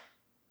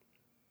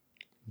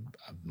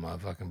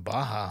 Motherfucking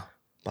Baja.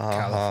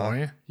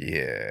 California?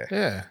 Yeah.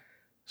 Yeah.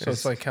 So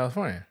it's like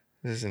California.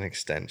 This is an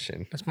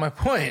extension. That's my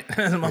point.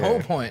 That's my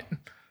whole point.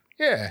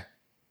 Yeah.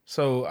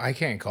 So I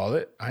can't call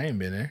it. I ain't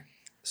been there.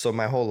 So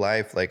my whole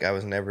life, like I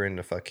was never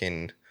into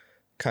fucking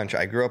country.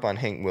 I grew up on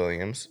Hank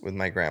Williams with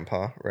my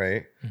grandpa,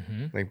 right?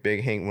 Mm-hmm. Like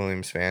big Hank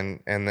Williams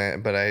fan.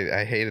 But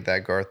I hated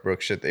that Garth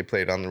Brooks shit they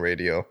played on the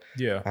radio.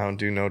 Yeah. I don't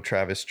do no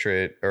Travis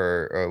Tritt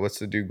or what's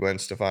the dude Gwen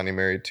Stefani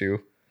married to?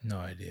 No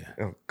idea.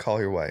 Oh, call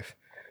your wife.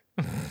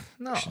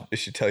 No. Did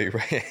she tell you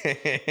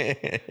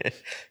right?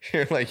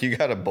 You're like, you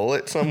got a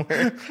bullet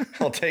somewhere?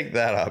 I'll take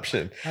that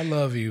option. I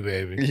love you,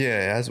 baby.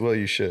 Yeah, as well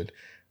you should.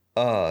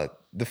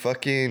 The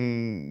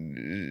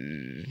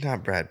fucking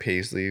not Brad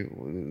Paisley,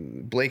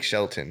 Blake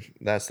Shelton.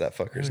 That's that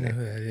I fucker's don't know name.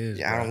 who that is.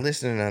 Yeah, I bro. don't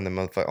listen to none of the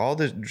motherfucker. All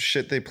the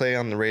shit they play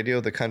on the radio,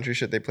 the country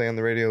shit they play on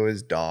the radio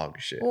is dog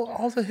shit. Well,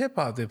 all the hip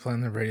hop they play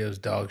on the radio is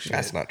dog shit.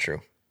 That's not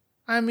true.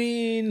 I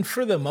mean,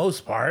 for the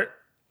most part.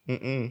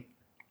 Mm-mm.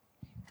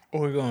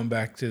 We're going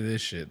back to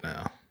this shit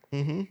now.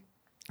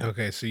 Mm-hmm.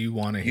 Okay, so you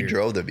want to hear? You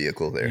drove the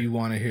vehicle there. You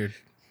want to hear?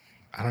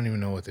 I don't even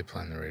know what they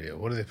play on the radio.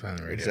 What do they play on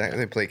the radio? Exactly.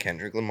 They play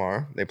Kendrick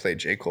Lamar. They play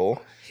J.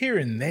 Cole. Here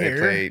and They there.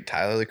 play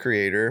Tyler the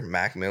Creator,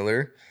 Mac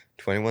Miller,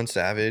 21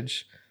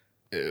 Savage.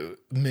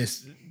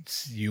 Miss,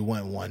 you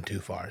went one too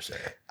far, sir.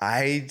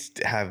 I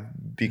have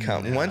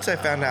become once I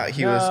found out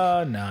he no,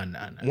 was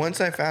no. once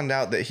I found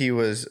out that he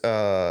was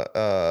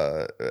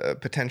a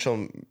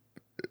potential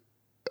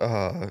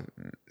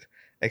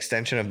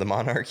extension of the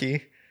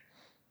monarchy.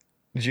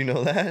 Did you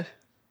know that?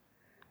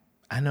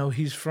 I know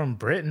he's from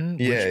Britain,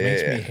 which Yeah,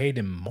 makes yeah. me hate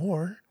him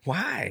more.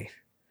 Why?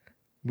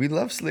 We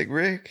love Slick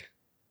Rick.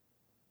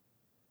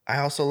 I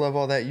also love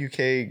all that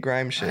UK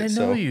grime shit. I know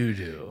so. you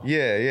do.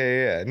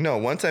 Yeah. No,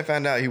 once I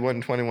found out he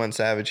wasn't 21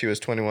 Savage, he was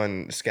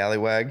 21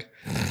 Scallywag,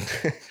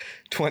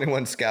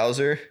 21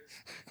 Scouser.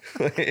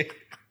 Like,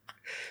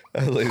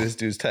 I was like, this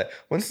dude's tight.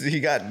 Once he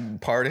got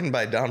pardoned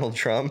by Donald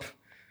Trump,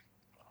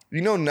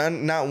 you know,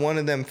 not one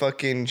of them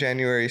fucking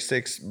January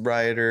 6th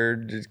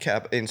rioter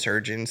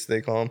insurgents,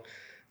 they call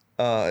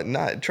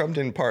them. Trump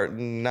didn't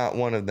pardon not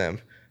one of them,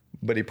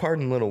 but he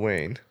pardoned Lil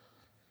Wayne.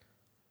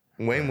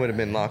 Wayne would have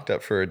been locked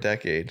up for a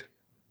decade.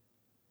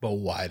 But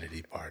why did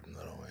he pardon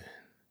Lil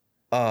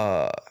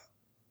Wayne?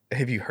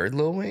 Have you heard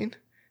Lil Wayne?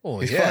 Oh,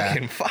 He's yeah.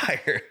 fucking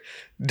fire.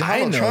 I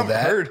Donald know Trump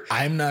that. heard.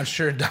 I'm not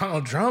sure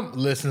Donald Trump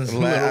listens to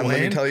Lil Let me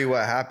Wayne. tell you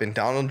what happened.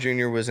 Donald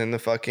Jr. was in the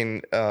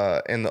fucking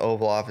in the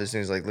Oval Office,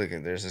 and he's like, "Look,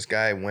 there's this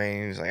guy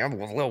Wayne." He's like, "I'm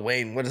Lil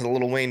Wayne. What is a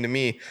Lil Wayne to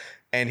me?"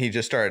 And he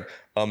just started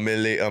a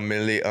milli,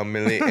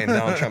 and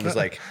Donald Trump was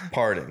like,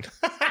 "Pardoned,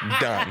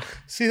 done,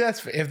 See,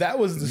 that's if that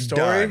was the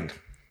story, done,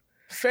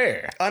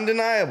 fair.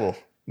 undeniable."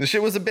 The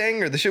shit was a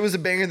banger. The shit was a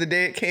banger the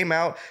day it came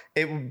out.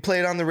 It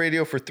played on the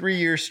radio for 3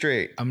 years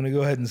straight. I'm gonna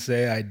go ahead and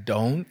say I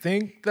don't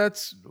think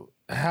that's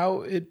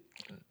how it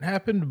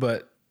happened,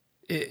 but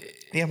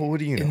Yeah, but what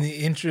do you know? in the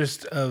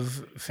interest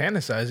of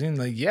fantasizing,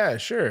 like, yeah,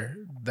 sure,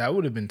 that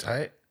would have been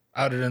tight.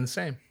 I would have done the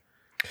same.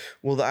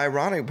 Well, the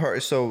ironic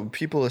part, so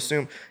people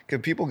assume,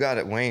 because people got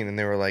at Wayne and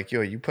they were like,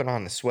 yo, you put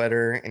on a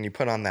sweater and you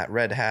put on that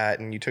red hat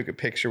and you took a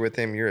picture with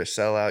him. You're a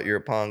sellout. You're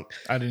a punk.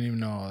 I didn't even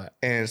know all that.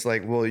 And it's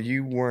like, well,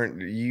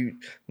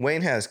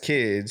 Wayne has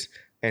kids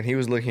and he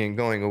was looking at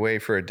going away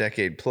for a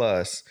decade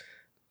plus.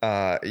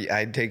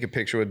 I'd take a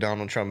picture with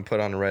Donald Trump and put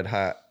on a red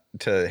hat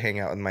to hang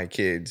out with my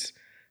kids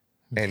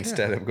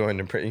instead of going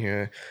to print.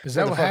 Is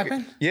that what motherfucker-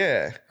 happened?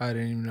 Yeah. I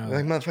didn't even know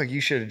Like, that. motherfucker,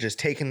 you should have just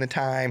taken the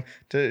time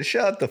to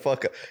shut the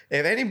fuck up.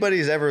 If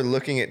anybody's ever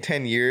looking at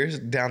 10 years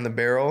down the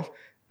barrel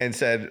and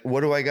said,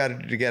 what do I got to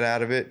do to get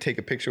out of it? Take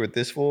a picture with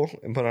this fool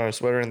and put on a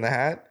sweater and the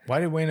hat. Why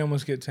did Wayne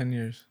almost get 10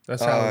 years?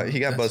 That's how He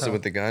got that's busted how-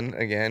 with the gun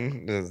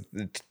again,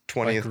 the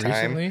 20th like, time.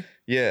 recently?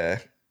 Yeah.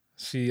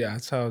 See,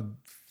 that's how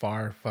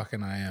far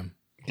fucking I am.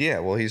 Yeah,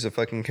 well, he's a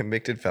fucking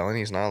convicted felon.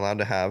 He's not allowed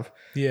to have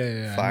Yeah,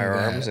 I know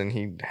firearms, that. and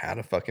he had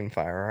a fucking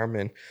firearm,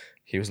 and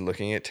he was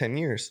looking at 10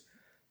 years.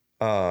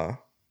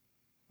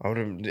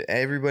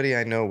 Everybody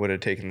I know would have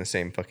taken the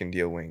same fucking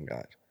deal Wayne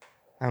got.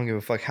 I don't give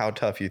a fuck how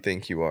tough you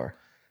think you are.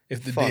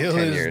 If the fuck deal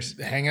 10 is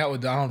years. hang out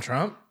with Donald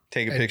Trump,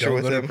 Take a and picture don't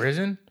with go him. to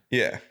prison,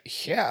 Yeah,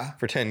 yeah,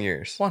 for 10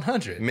 years.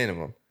 100.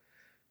 Minimum.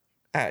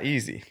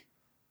 Easy.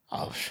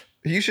 Oh,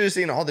 You should have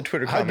seen all the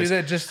Twitter I'd do comments.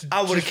 that just.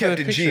 I would have just for kept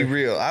the it G picture.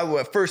 real. I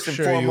would first and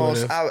Sure you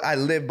foremost. would've. I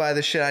live by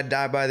the shit. I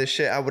die by the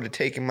shit. I would have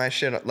taken my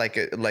shit like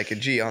a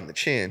G on the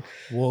chin.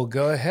 Well,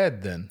 go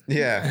ahead then.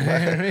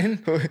 Yeah, I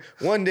mean,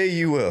 one day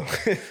you will.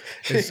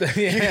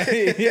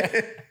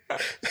 yeah.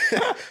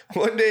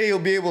 One day you'll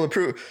be able to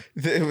prove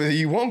that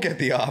you won't get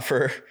the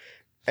offer,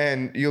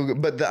 and you'll.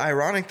 But the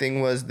ironic thing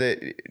was that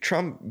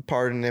Trump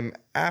pardoned him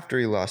after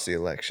he lost the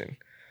election.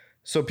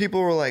 So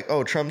people were like,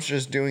 "Oh, Trump's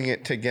just doing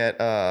it to get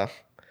black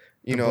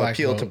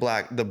appeal to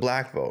vote. the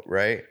black vote,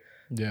 right?"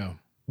 Yeah.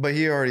 But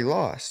he already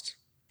lost.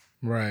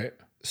 Right.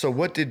 So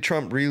what did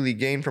Trump really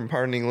gain from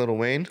pardoning Lil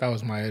Wayne? That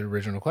was my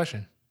original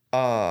question.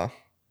 My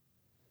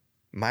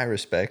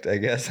respect, I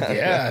guess.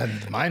 Yeah,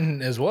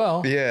 mine as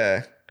well.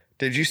 Yeah.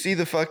 Did you see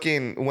the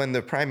fucking when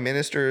the prime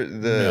minister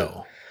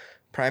No.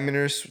 Prime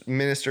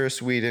Minister of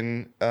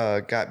Sweden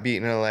got beat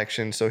in an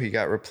election, so he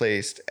got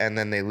replaced, and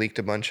then they leaked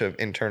a bunch of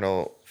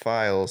internal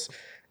files,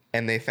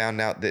 and they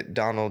found out that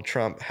Donald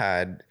Trump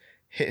had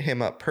hit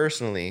him up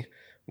personally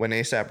when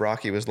A$AP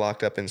Rocky was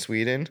locked up in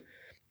Sweden,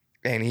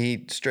 and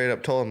he straight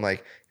up told him,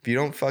 like, If you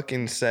don't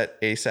fucking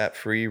set ASAP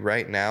free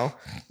right now,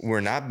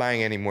 we're not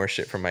buying any more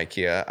shit from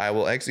IKEA. I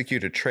will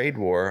execute a trade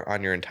war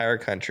on your entire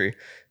country.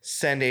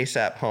 Send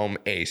ASAP home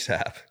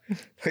ASAP.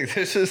 Like,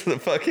 this is the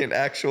fucking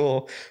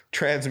actual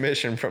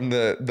transmission from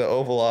the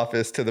Oval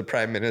Office to the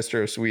Prime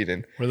Minister of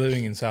Sweden. We're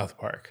living in South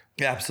Park.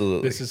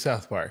 Absolutely. This is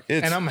South Park.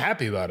 And I'm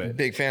happy about it.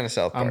 Big fan of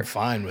South Park. I'm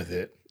fine with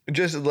it.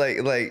 Just like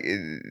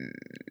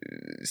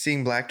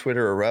seeing Black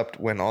Twitter erupt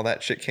when all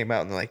that shit came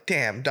out, and they're like,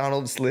 damn,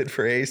 Donald slid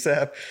for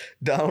ASAP.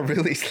 Donald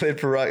really slid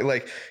for rock.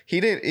 Like,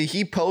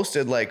 he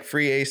posted like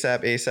free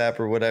ASAP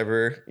or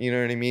whatever, you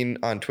know what I mean,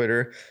 on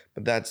Twitter,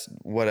 but that's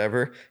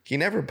whatever. He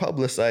never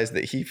publicized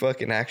that he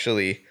fucking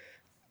actually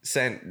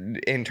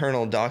sent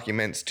internal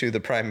documents to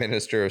the Prime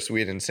Minister of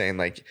Sweden saying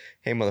like,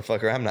 hey,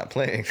 motherfucker, I'm not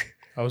playing.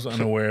 I was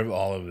unaware of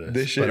all of this.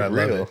 This shit but I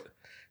real. love it.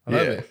 I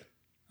love it.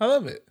 I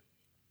love it.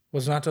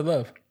 What's not to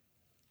love?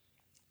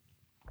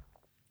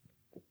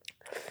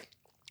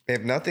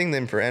 If nothing,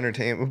 then for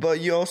entertainment. But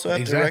you also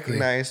have to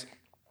recognize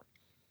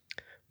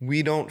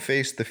we don't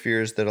face the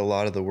fears that a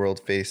lot of the world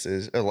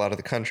faces, a lot of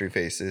the country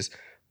faces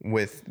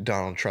with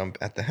Donald Trump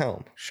at the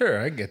helm.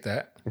 Sure, I get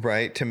that.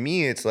 Right? To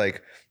me, it's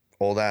like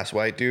old ass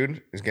white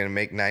dude is going to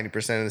make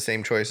 90% of the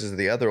same choices as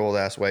the other old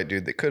ass white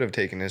dude that could have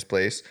taken his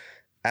place,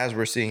 as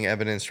we're seeing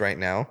evidence right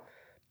now.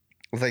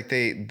 Like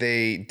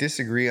they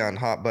disagree on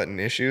hot button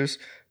issues,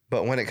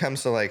 but when it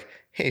comes to like,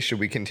 hey, should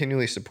we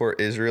continually support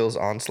Israel's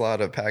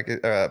onslaught of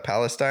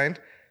Palestine?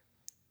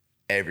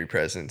 Every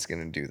president's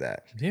going to do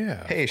that.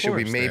 Yeah. Hey, should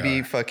we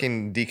maybe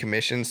fucking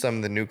decommission some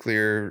of the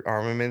nuclear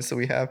armaments that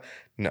we have?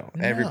 No.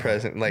 Every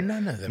president, like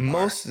none of them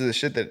most of the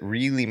shit that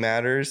really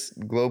matters,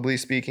 globally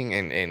speaking,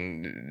 and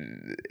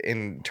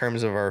in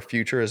terms of our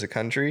future as a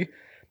country,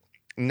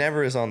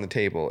 never is on the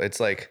table.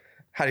 It's like,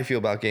 how do you feel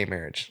about gay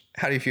marriage?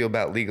 How do you feel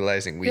about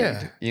legalizing weed?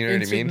 Yeah, you know what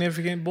I mean?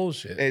 Insignificant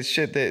bullshit. It's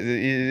shit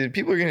that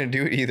people are going to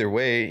do it either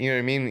way. You know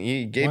what I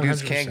mean? Gay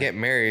dudes can't get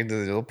married.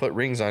 They'll put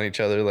rings on each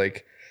other.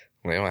 Like,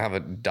 they don't have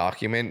a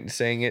document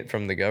saying it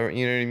from the government.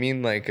 You know what I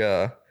mean? Like,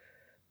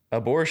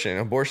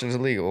 abortion's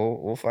illegal.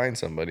 We'll find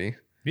somebody.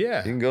 Yeah.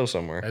 You can go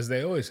somewhere. As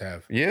they always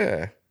have.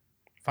 Yeah.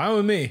 Fine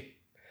with me.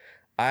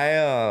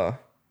 I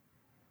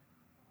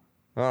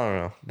don't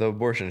know. The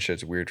abortion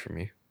shit's weird for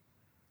me.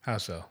 How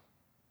so?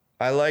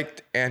 I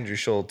liked Andrew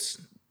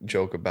Schultz's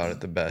joke about it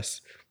the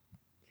best.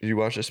 Did you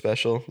watch the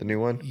special, the new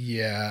one?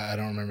 Yeah, I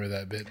don't remember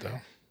that bit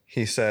though.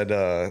 He said,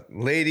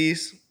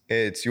 ladies,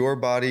 it's your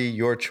body,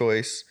 your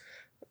choice.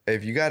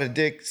 If you got a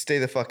dick, stay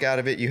the fuck out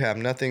of it. You have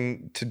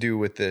nothing to do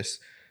with this.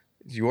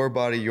 It's your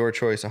body, your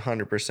choice,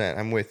 100%.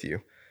 I'm with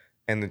you.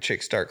 And the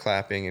chicks start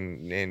clapping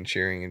and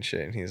cheering and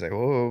shit. And he's like,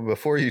 whoa,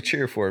 before you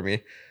cheer for me,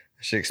 I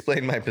should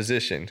explain my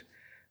position.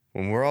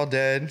 When we're all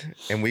dead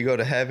and we go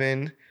to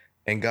heaven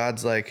and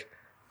God's like,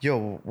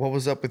 yo, what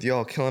was up with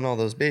y'all killing all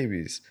those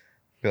babies?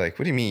 Be like,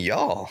 what do you mean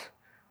y'all?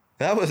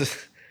 That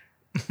was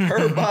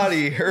her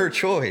body, her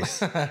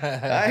choice.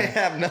 I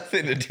have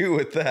nothing to do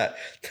with that.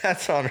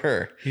 That's on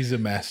her. He's a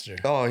master.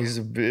 Oh, he's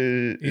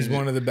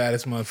one of the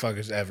baddest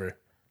motherfuckers ever.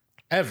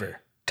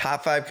 Ever.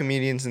 Top 5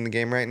 comedians in the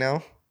game right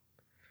now.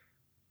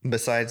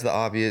 Besides the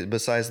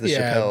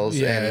Chappelles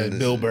and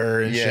Bill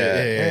Burr and shit.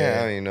 Yeah,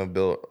 I don't even know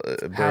Bill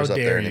Burr's up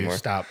there anymore.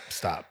 Stop.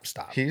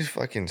 He's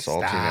fucking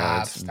salty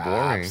now. It's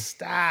boring.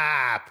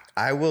 Stop.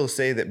 I will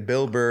say that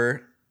Bill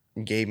Burr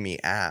gave me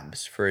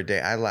abs for a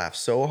day. I laughed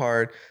so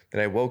hard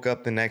that I woke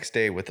up the next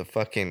day with a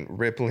fucking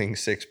rippling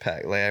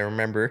 6-pack. Like, I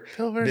remember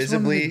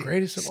visibly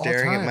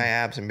staring at my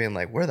abs and being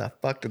like, where the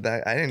fuck did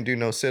that? I didn't do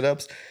no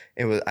sit-ups.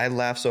 I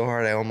laughed so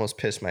hard I almost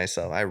pissed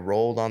myself. I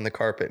rolled on the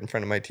carpet in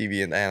front of my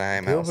TV in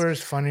Anaheim house. Bill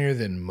Burr's funnier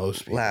than most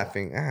people.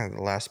 Laughing.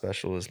 The last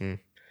special was...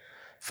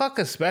 Fuck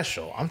a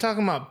special. I'm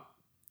talking about...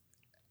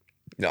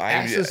 No,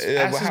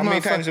 how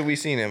many times have we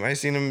seen him? I've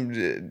seen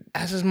him...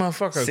 Ask this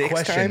motherfucker a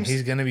question. Times?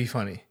 He's going to be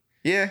funny.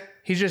 Yeah.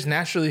 He's just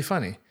naturally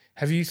funny.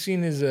 Have you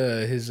seen his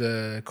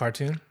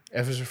cartoon,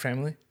 F is for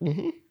Family?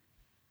 Mm-hmm.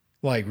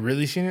 Like,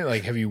 really seen it?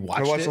 Like, have you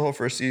watched it? I watched the whole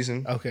first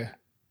season. Okay.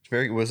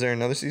 Was there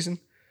another season?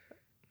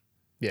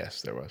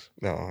 Yes, there was.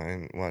 No, I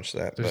didn't watch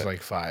that. There's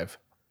like 5.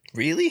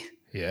 Really?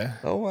 Yeah.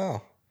 Oh,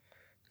 wow.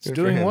 It's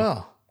doing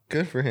well.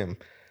 Good for him.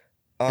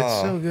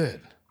 It's so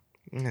good.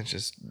 It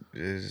just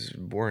is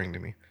boring to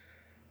me.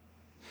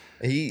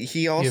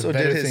 He also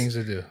did his things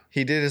to do.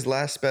 He did his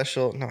last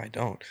special. No, I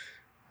don't.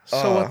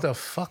 So what the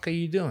fuck are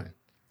you doing?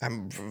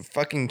 I'm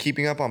fucking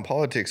keeping up on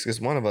politics because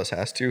one of us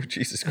has to.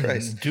 Jesus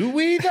Christ. Do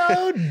we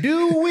though?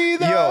 Do we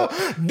though?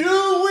 Yo,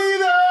 do we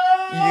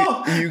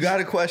though? You got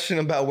a question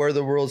about where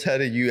the world's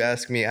headed. You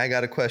ask me. I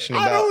got a question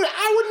about.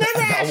 I would never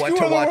ask you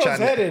where the world's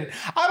headed.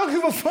 I don't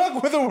give a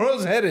fuck where the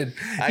world's headed.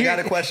 I got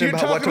a question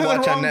about what to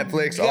watch on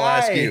Netflix. I'll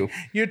ask you.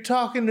 You're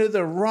talking to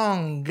the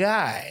wrong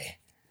guy.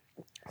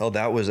 Oh,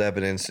 that was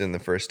evidenced in the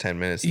first 10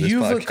 minutes of this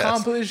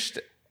podcast.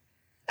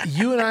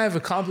 You and I have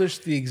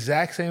accomplished the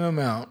exact same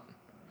amount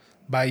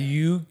by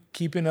you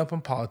keeping up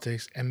on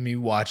politics and me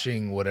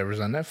watching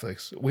whatever's on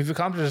Netflix. We've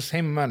accomplished the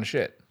same amount of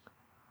shit.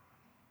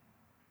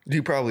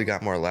 You probably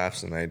got more laughs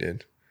than I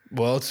did.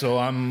 Well, so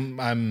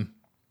I'm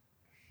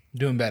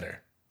doing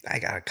better. I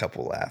got a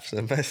couple laughs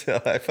at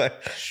myself. I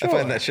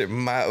find that shit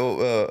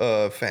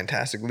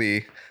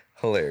fantastically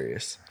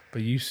hilarious.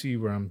 But you see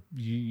where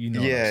you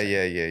know. Yeah.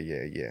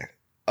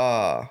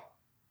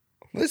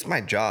 This is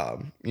my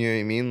job. You know what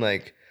I mean?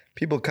 Like,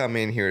 people come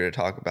in here to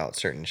talk about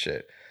certain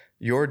shit.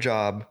 Your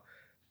job.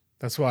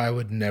 That's why I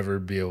would never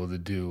be able to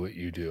do what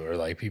you do, or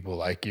like people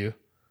like you.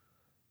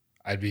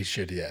 I'd be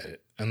shitty at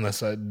it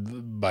unless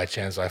by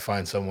chance I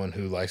find someone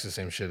who likes the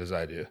same shit as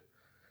I do.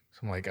 So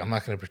I'm like, I'm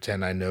not going to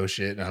pretend I know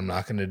shit, and I'm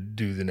not going to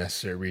do the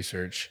necessary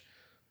research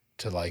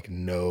to like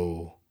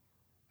know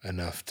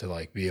enough to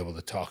like be able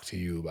to talk to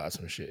you about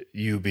some shit.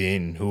 You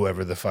being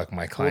whoever the fuck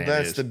my client is.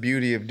 Well, that's the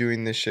beauty of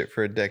doing this shit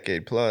for a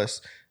decade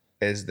plus,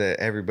 is that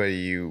everybody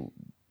you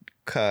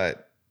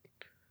cut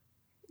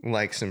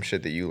likes some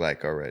shit that you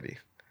like already.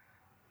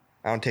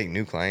 I don't take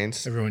new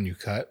clients. Everyone you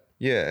cut?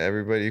 Yeah,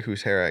 everybody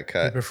whose hair I I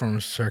cut. perform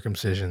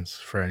circumcisions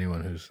for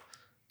anyone who's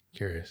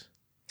curious.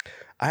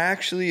 I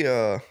actually,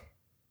 I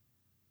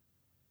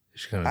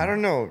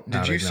don't know.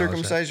 Did you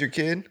circumcise your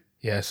kid?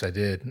 Yes, I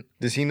did.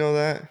 Does he know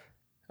that?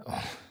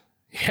 Oh,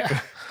 yeah.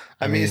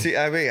 I mean,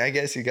 I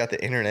guess he got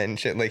the internet and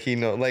shit. Like, he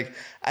know. Like,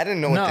 I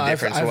didn't know what the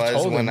difference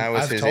was when I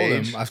was his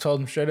age. I've told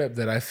him straight up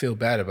that I feel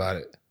bad about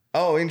it.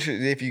 Oh,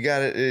 interesting. If you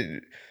got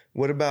it,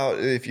 what about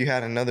if you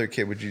had another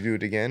kid? Would you do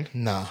it again?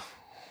 No.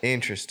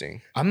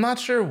 Interesting. I'm not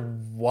sure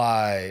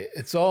why.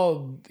 It's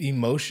all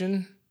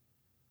emotion.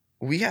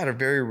 We had a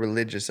very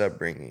religious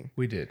upbringing.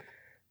 We did.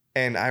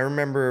 And I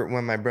remember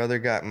when my brother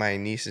got my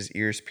niece's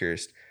ears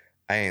pierced,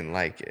 I didn't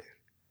like it.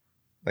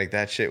 Like,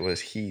 that shit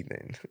was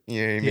heathen.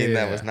 You know what I mean? Yeah.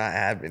 That was not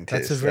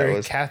Adventist. That's a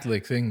very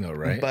Catholic thing, though,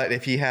 right? But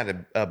if he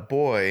had a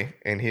boy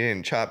and he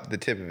didn't chop the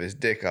tip of his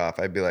dick off,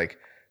 I'd be like,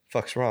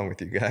 fuck's wrong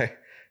with you, guy?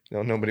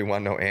 Nobody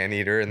want no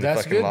anteater in the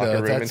fucking good, locker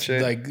though. room and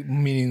shit. Like,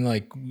 meaning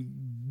like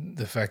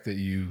the fact that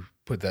you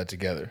put that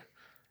together.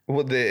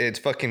 Well, it's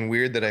fucking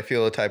weird that I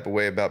feel a type of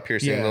way about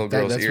piercing little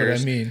girls' that's ears.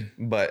 What I mean.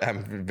 But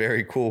I'm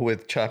very cool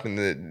with chopping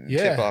the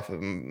tip off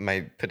of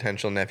my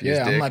potential nephew's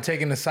dick. I'm not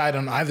taking a side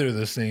on either of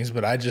those things,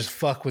 but I just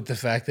fuck with the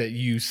fact that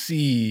you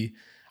see.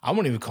 I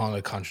won't even call it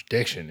a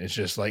contradiction. It's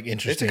just like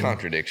interesting. It's a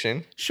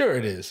contradiction. Sure,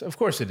 it is. Of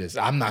course, it is.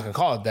 I'm not gonna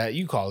call it that.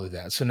 You call it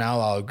that. So now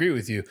I'll agree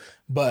with you.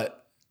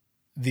 But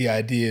the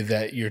idea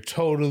that you're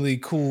totally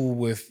cool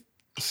with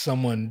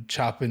someone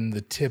chopping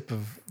the tip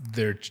of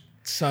their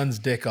son's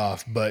dick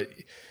off, but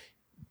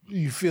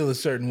you feel a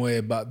certain way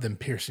about them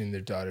piercing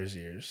their daughter's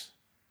ears.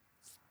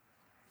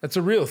 That's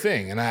a real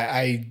thing. And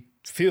I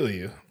feel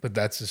you, but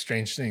that's a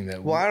strange thing that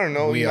I don't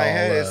know. In my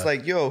head, it's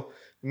like, yo,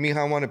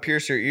 Mija want to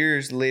pierce her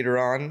ears later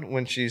on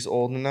when she's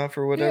old enough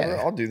or whatever.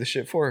 Yeah. I'll do the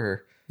shit for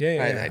her.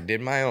 Yeah. I did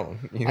my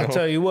own. You know? I'll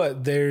tell you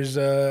what,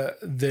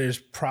 there's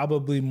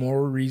probably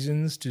more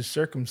reasons to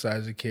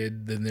circumcise a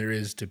kid than there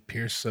is to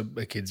pierce a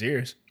kid's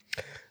ears.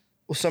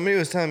 Well, somebody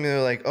was telling me,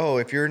 they're like, oh,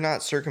 if you're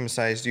not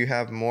circumcised, you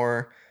have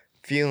more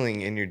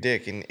feeling in your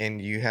dick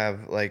and you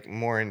have like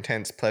more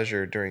intense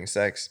pleasure during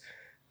sex.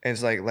 And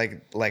it's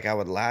like I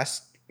would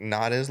last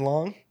not as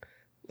long.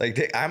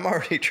 Like, I'm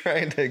already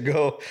trying to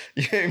go,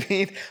 you know what I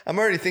mean? I'm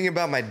already thinking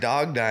about my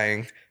dog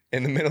dying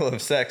in the middle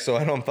of sex so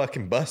I don't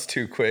fucking bust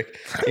too quick.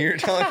 And you're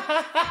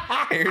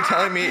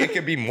telling me it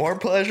could be more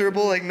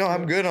pleasurable? Like, no,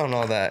 I'm good on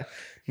all that.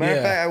 Matter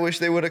of fact, I wish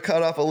they would have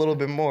cut off a little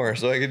bit more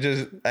so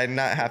I'd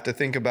not have to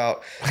think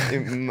about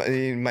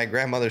my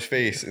grandmother's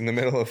face in the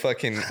middle of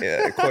fucking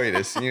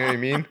coitus. You know what I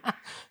mean?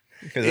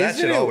 Because that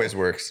shit always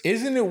works.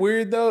 Isn't it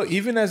weird though?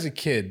 Even as a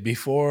kid,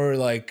 before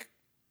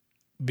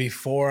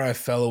I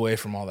fell away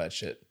from all that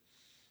shit.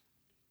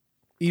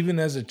 Even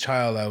as a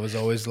child, I was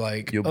always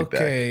like,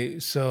 okay,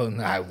 so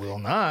I will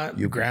not.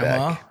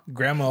 Grandma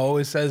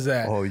always says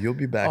that. Oh, you'll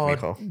be back,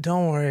 Mijo.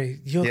 Don't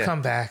worry. You'll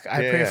come back.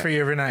 I pray for you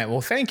every night.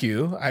 Well, thank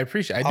you. I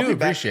do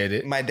appreciate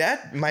it. My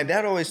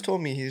dad always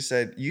told me, he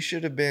said,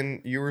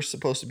 you were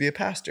supposed to be a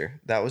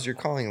pastor. That was your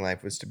calling in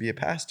life, was to be a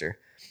pastor.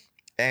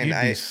 And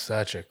You'd be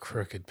such a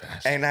crooked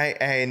pastor. And I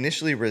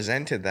initially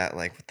resented that.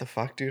 Like, what the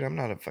fuck, dude? I'm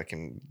not a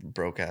fucking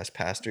broke ass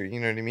pastor.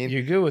 You know what I mean?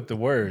 You're good with the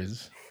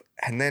words.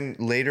 And then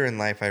later in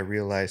life, I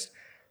realized,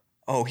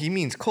 oh, he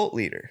means cult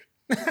leader.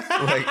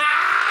 Like,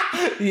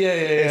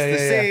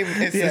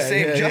 it's the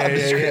same job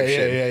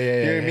description.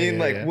 You know what I mean?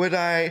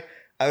 Like,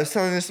 I was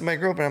telling this to my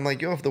girlfriend. I'm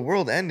like, yo, if the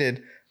world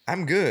ended,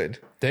 I'm good.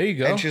 There you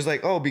go. And she's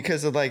like, oh,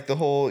 because of like the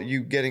whole you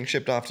getting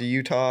shipped off to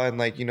Utah and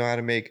like you know how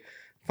to make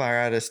fire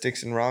out of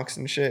sticks and rocks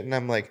and shit. And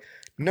I'm like,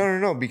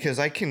 no, because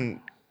I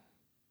can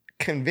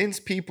convince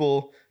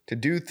people to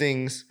do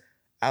things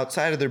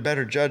outside of their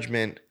better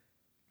judgment.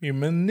 You're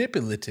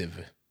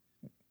manipulative.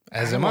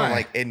 As am I.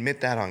 Like,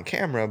 admit that on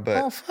camera, but...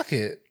 Oh, fuck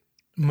it.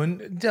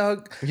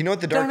 Doug... You know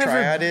what the dark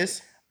triad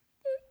is?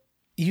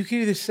 You can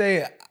either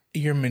say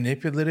you're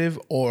manipulative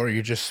or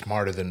you're just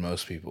smarter than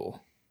most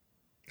people.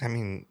 I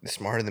mean,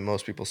 smarter than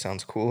most people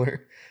sounds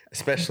cooler.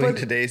 Especially in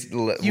today's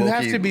you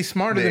have to be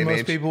smarter than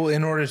most people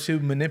in order to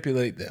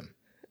manipulate them.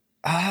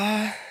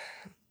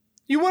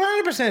 You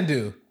 100%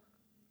 do.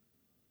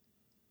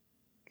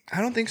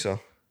 I don't think so.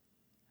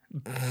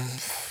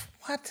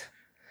 What?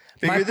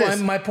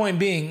 My point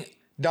being,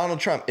 Donald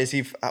Trump, is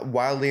he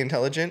wildly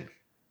intelligent?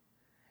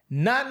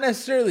 Not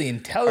necessarily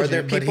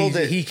intelligent, but people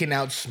that- he can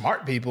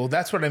outsmart people.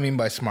 That's what I mean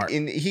by smart.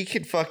 He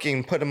could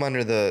fucking put him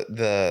under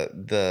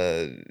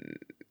the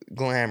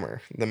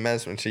glamour, the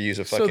mesmer, to use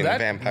a fucking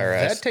vampire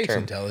ass that takes term.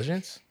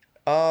 intelligence.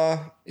 Is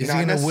Not he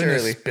gonna win a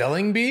necessarily.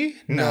 spelling bee?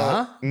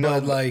 No,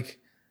 But like,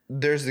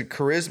 There's the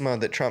charisma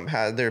that Trump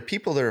has. There are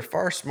people that are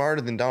far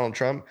smarter than Donald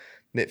Trump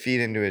that feed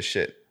into his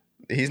shit.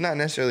 He's not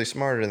necessarily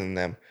smarter than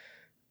them.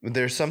 But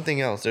there's something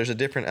else. There's a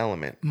different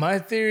element. my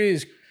theory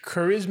is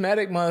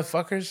charismatic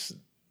motherfuckers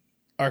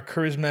are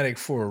charismatic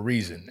for a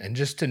reason. And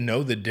just to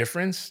know the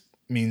difference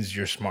means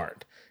you're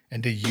smart.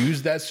 And to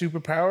use that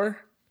superpower,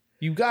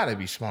 you gotta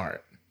be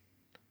smart.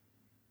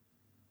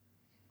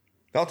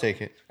 I'll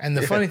take it. And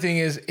the funny thing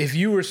is, if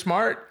you were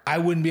smart, I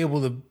wouldn't be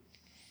able to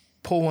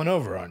pull one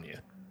over on you.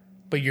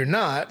 But you're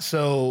not,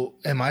 so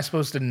am I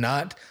supposed to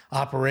not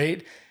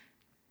operate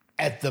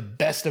at the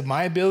best of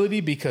my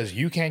ability because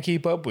you can't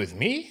keep up with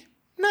me?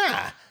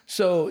 Nah.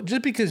 So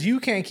just because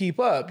you can't keep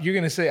up, you're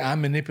going to say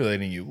I'm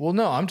manipulating you. Well,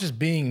 no, I'm just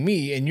being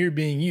me and you're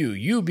being you.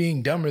 You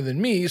being dumber than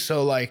me,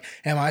 so like,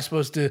 am I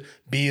supposed to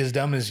be as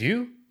dumb as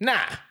you? Nah.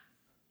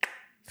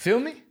 Feel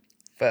me?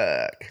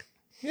 Fuck.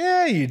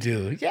 Yeah, you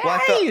do. Yeah,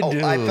 Well, you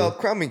do. I felt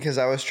crummy because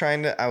I was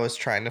trying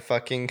to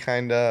fucking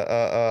kind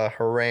of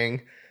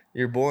harangue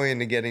your boy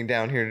into getting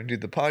down here to do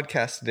the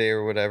podcast today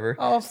or whatever.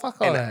 Oh,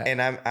 fuck all and, that.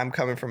 And I'm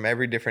coming from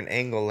every different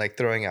angle, like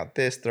throwing out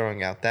this,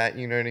 throwing out that.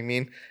 You know what I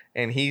mean?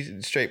 And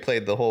he straight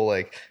played the whole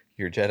like,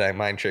 your Jedi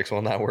mind tricks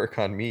will not work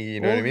on me. You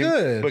know what I mean?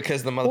 Good.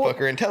 Because the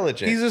motherfucker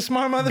intelligent. He's a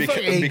smart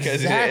motherfucker.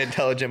 Because he's an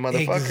intelligent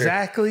motherfucker.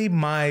 Exactly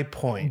my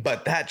point.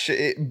 But that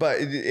shit.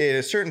 But at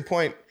a certain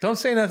point, Don't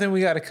say nothing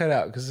we got to cut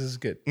out because this is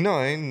good. no,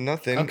 ain't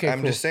nothing. Okay, I'm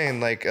cool. just saying,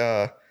 like,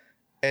 at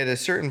a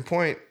certain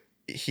point,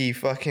 he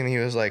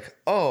was like,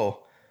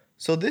 oh,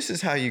 so this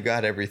is how you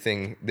got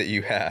everything that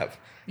you have.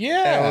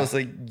 Yeah. And I was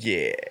like,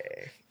 yeah.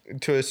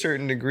 To a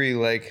certain degree,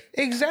 like,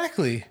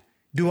 Exactly.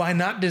 Do I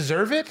not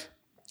deserve it?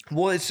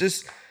 well, it's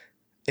just,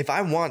 if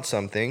I want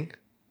something,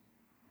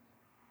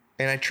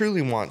 and I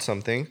truly want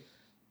something,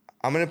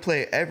 I'm going to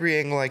play every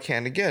angle I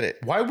can to get it.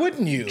 Why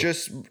wouldn't you?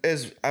 Just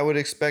as I would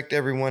expect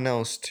everyone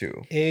else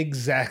to.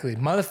 Exactly.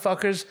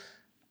 Motherfuckers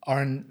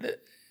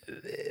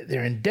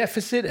they're in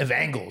deficit of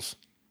angles.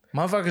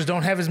 Motherfuckers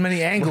don't have as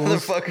many angles.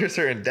 Motherfuckers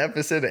are in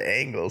deficit of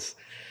angles.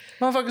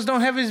 Motherfuckers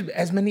don't have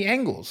as many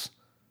angles.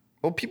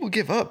 Well, people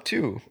give up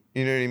too.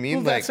 You know what I mean?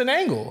 Well, that's an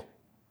angle.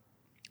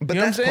 But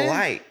You know that's what I'm saying?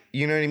 polite.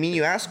 You know what I mean?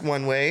 You ask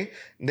one way,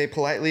 they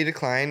politely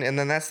decline, and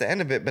then that's the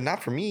end of it. But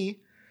not for me.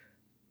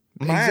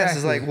 My ass is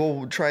Exactly. like,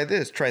 well, try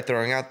this. Try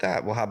throwing out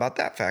that. Well, how about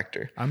that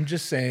factor? I'm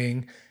just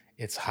saying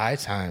it's high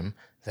time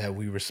that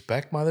we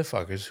respect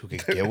motherfuckers who can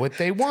get what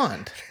they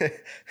want.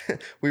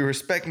 We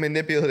respect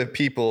manipulative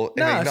people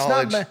No, and it's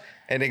not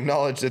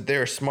acknowledge that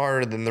they're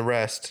smarter than the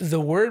rest. The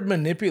word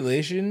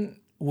manipulation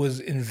was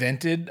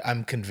invented,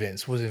 I'm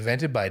convinced, was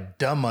invented by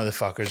dumb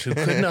motherfuckers who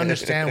couldn't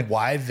understand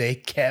why they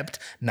kept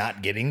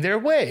not getting their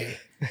way.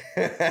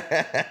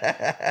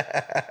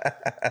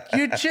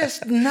 You're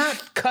just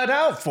not cut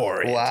out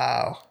for it.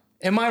 Wow.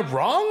 Am I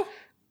wrong?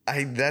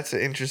 That's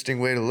an interesting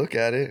way to look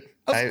at it.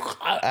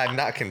 I've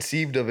not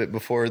conceived of it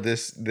before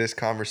this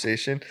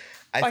conversation.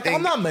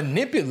 I'm not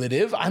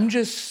manipulative. I'm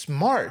just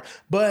smart.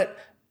 But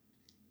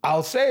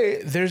I'll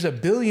say there's a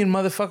billion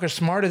motherfuckers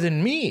smarter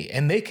than me,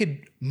 and they could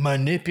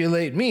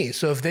manipulate me.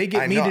 So if they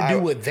get me to do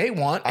what they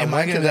want, am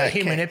I going to be like,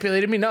 he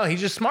manipulated me? No,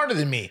 he's just smarter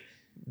than me.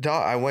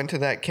 Dog, I went to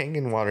that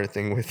Kangen water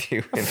thing with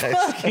you. And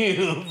Fuck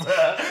you,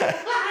 bro.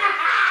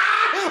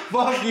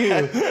 Fuck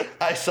you.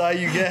 I saw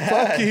you get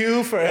Fuck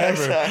you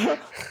forever.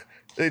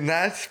 And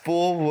that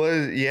fool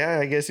was,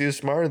 I guess he was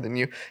smarter than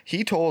you.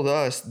 He told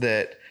us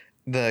that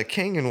the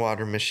Kangen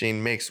water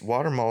machine makes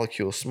water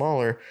molecules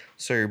smaller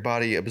so your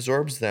body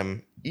absorbs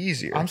them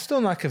easier. I'm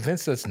still not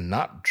convinced that's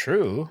not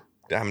true.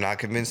 I'm not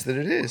convinced that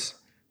it is.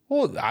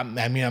 Well, I'm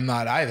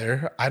not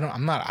either. I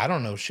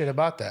don't know shit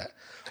about that.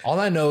 All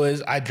I know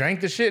is I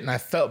drank the shit and I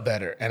felt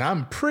better, and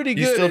I'm pretty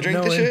good. You still at drink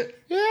the knowing,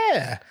 shit?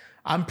 Yeah,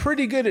 I'm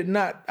pretty good at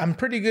not. I'm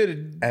pretty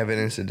good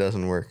Evidence it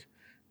doesn't work.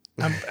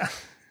 at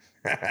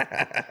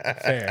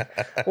fair.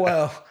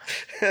 Well,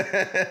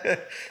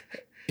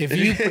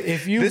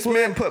 if you This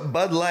man put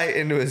Bud Light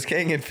into his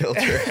Kangen filter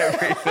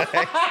every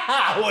night.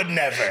 I would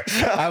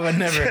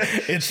never.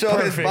 It's So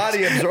perfect. his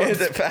body absorbs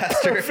It's it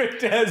faster.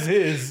 Perfect as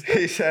is.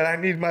 He said,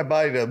 I need my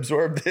body to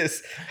absorb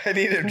this. I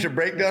need it to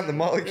break down the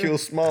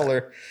molecules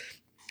smaller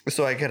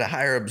so I get a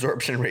higher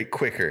absorption rate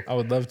quicker. I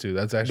would love to.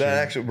 That's actually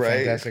a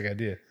right? fantastic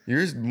idea.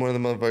 You're one of the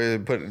motherfuckers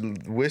that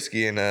put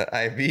whiskey in an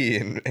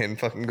IV and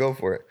fucking go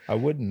for it. I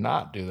would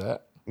not do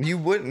that. You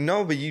wouldn't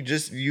know, but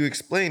you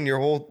explain your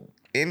whole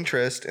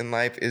interest in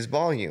life is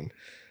volume.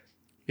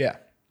 Yeah.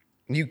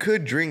 You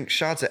could drink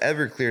shots of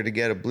Everclear to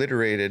get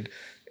obliterated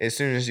as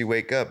soon as you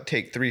wake up,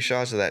 take 3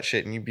 shots of that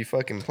shit and you'd be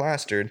fucking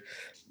plastered.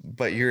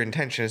 But your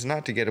intention is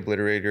not to get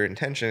obliterated. Your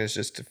intention is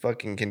just to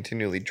fucking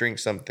continually drink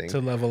something. To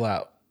level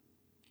out.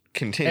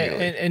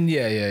 Continually. And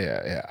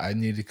yeah. I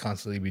need to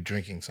constantly be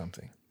drinking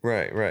something.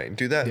 Right.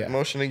 Do that Yeah.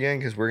 motion again,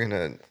 because we're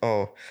gonna.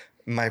 Oh,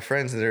 my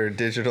friends that are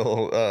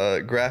digital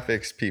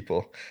graphics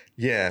people.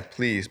 Yeah,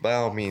 please, by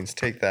all means,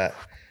 take that.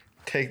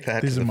 Take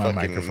that. These to are the my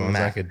fucking microphones.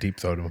 map. I could deep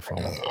throat my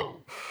phone.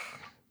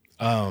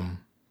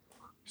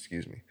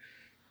 Excuse me.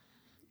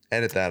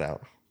 Edit that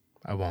out.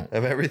 I won't.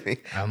 Of everything,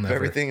 I'll of never.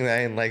 everything that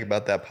I didn't like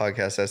about that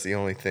podcast, that's the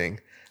only thing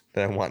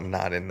that I want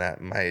not in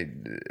that. My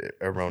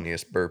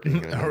erroneous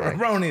burping. in the mic.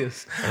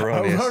 Erroneous.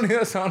 Erroneous.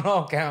 Erroneous on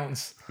all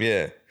counts.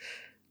 Yeah.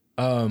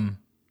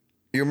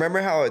 You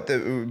remember how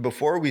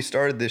before we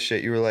started this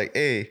shit, you were like,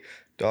 "Hey,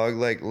 dog,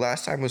 like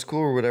last time was cool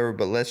or whatever,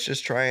 but let's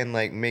just try and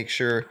like make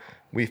sure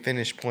we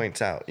finish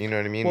points out." You know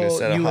what I mean? Well,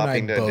 Instead of you and I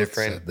hopping to both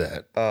different. said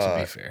that, to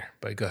be fair.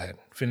 But go ahead.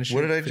 Finish.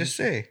 What did I finish just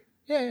say?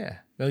 Yeah.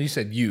 No, you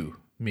said you,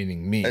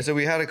 meaning me. I said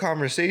we had a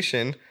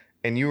conversation,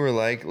 and you were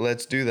like,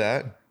 "Let's do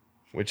that,"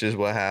 which is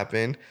what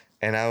happened.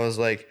 And I was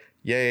like,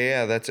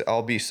 "Yeah.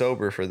 I'll be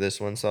sober for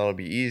this one, so it'll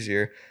be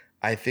easier."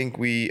 I think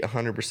we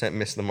 100%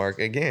 missed the mark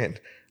again.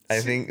 I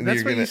think That's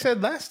you're what gonna. you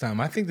said last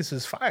time. I think this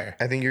is fire.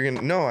 I think you're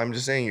gonna. No, I'm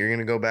just saying you're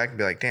gonna go back and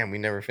be like, "Damn, we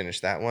never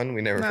finished that one.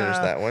 We never finished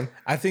Nah. that one."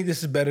 I think this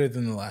is better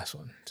than the last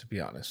one, to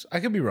be honest. I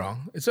could be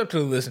wrong. It's up to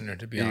the listener,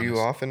 to be honest. You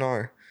often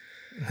are.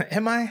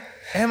 Am I?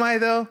 Am I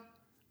though?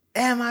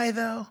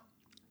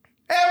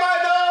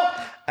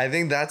 I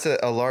think that's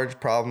a large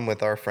problem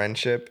with our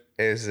friendship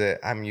is that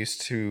I'm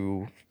used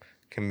to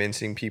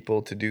convincing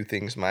people to do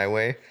things my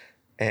way,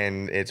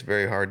 and it's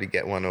very hard to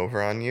get one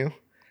over on you.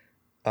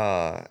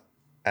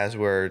 As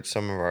where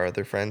some of our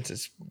other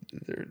friends,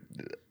 they're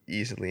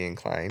easily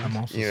inclined. I'm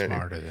also You know what I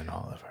smarter than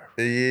all of our.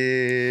 mean?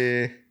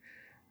 Yeah.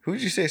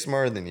 Who'd you say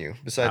smarter than you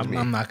besides me?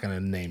 I'm not gonna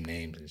name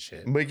names and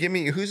shit. But give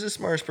me, who's the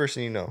smartest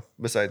person you know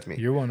besides me?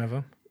 You're one of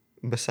them.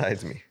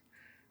 Besides me.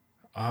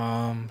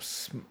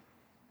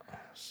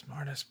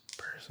 Smartest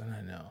person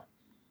I know.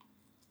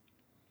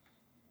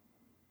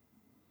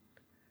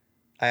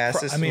 I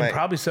asked this.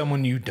 Probably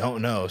someone you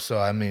don't know. So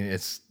I mean,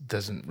 it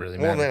doesn't really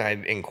Well, matter. then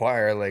I'd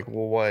inquire, like,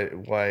 well,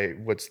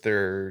 what's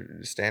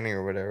their standing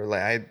or whatever.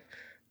 Like,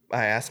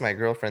 I asked my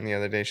girlfriend the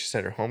other day. She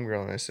said her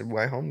homegirl, and I said,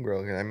 "Why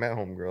homegirl?" And I met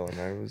homegirl, and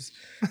I was,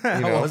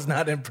 I was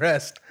not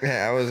impressed.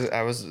 yeah,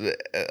 I was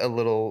a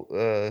little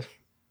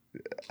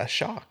a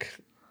shock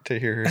to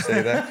hear her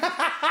say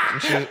that.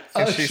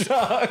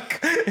 Shock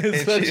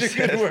is such she a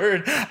good said-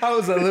 word. I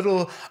was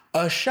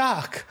a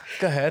shock.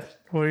 Go ahead.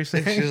 What were you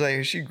saying? She was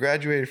like, she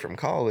graduated from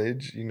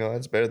college. You know,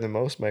 that's better than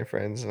most of my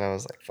friends. And I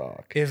was like,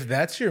 fuck. If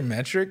that's your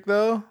metric,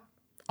 though,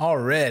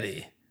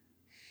 already,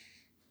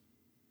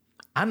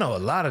 I know a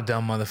lot of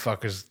dumb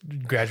motherfuckers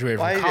graduated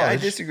from college. I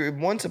disagree.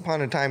 Once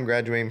upon a time,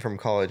 graduating from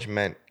college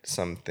meant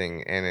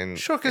something, and in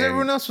Sure, because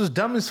everyone else was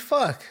dumb as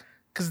fuck.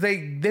 Because they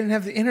didn't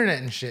have the internet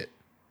and shit.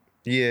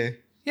 Yeah,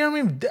 You know what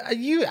I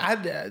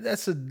mean?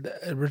 That's a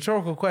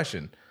rhetorical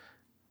question.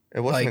 it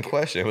wasn't Like, a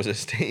question; it was a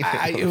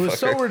statement. It was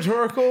so motherfucker.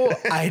 rhetorical,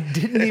 I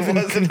didn't even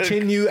wasn't a-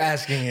 continue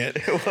asking it.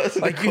 It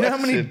wasn't Like, a you know how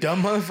many question.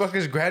 dumb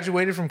motherfuckers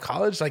graduated from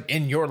college? Like,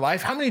 in your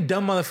life? How many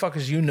dumb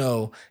motherfuckers you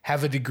know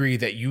have a degree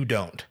that you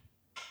don't?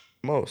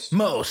 Most.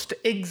 Most.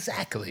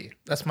 Exactly.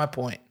 That's my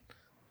point.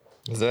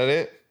 Is that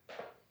it?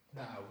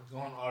 Nah, we're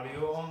going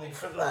audio only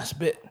for the last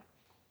bit.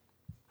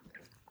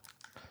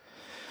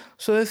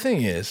 So the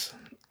thing is,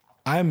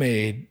 I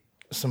made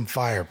some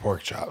fire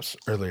pork chops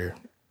earlier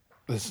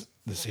this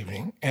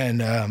evening,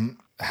 and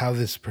how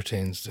this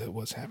pertains to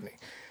what's happening.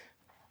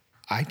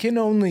 I can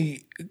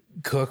only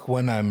cook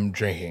when I'm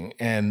drinking,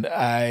 and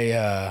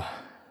I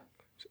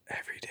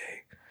Every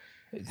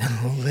day.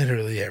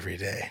 literally every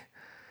day.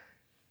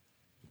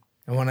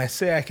 And when I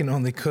say I can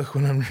only cook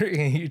when I'm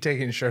drinking, you're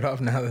taking your shirt off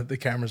now that the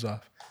camera's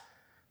off.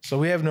 So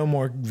we have no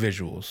more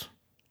visuals,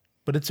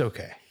 but it's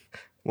okay.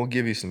 We'll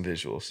give you some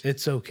visuals.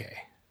 It's okay.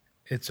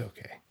 It's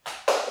okay.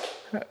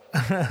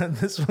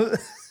 This was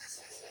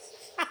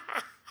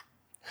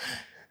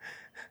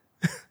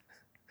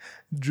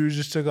Drew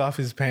just took off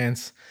his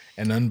pants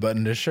and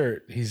unbuttoned his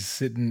shirt. He's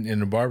sitting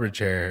in a barber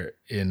chair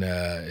in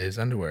his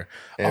underwear.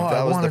 If I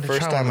that was wanted the to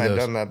first try time one of I'd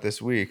those. done that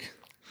this week,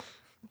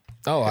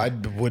 Oh, I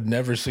would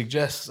never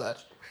suggest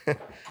that.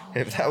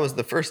 if that was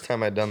the first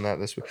time I'd done that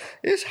this week,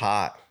 it's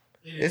hot.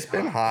 It's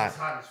been hot. It's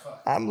hot as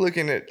fuck. I'm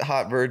looking at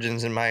hot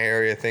virgins in my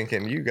area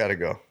thinking, you got to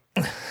go.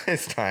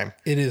 It's time.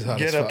 It is hot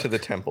Get as up fuck. to the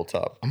temple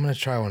top. I'm going to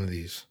try one of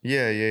these.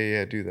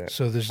 Yeah. Do that.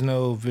 So there's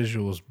no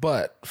visuals,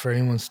 but for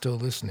anyone still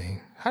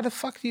listening, how the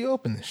fuck do you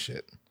open this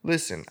shit?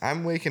 Listen,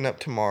 I'm waking up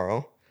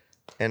tomorrow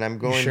and I'm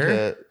going sure?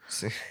 to.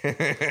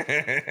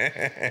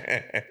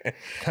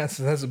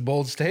 That's a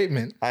bold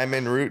statement. I'm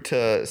en route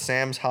to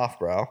Sam's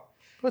Hofbrau.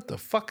 What the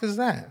fuck is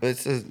that?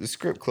 It's a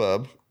script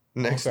club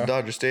next Okay. to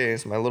Dodger Stadium.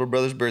 It's my little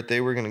brother's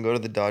birthday. We're going to go to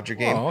the Dodger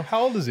game. Oh,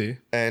 how old is he?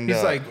 And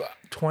He's like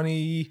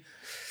 20,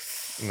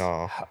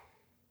 No,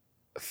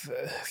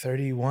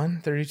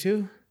 31,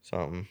 32?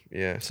 something.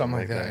 Yeah. Something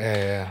like that.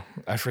 Yeah.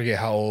 I forget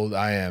how old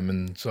I am,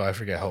 and so I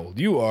forget how old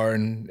you are.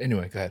 And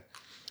anyway, go ahead.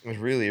 It's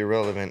really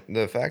irrelevant.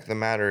 The fact of the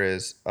matter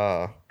is,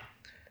 the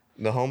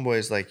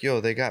homeboy's like,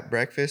 yo, they got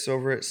breakfast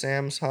over at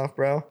Sam's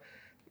Hofbrau.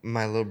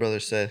 My little brother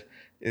said,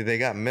 they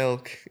got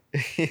milk.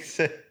 He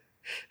said,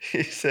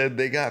 He said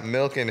they got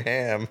milk and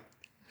ham.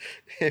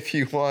 If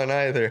you want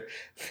either,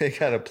 they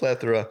got a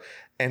plethora.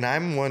 And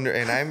I'm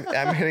wondering, and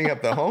I'm hitting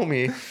up the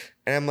homie,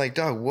 and I'm like,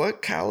 dog,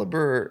 what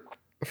caliber?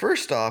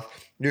 First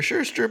off, you're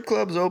sure strip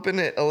clubs open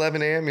at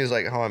 11 a.m.? He's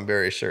like, oh, I'm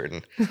very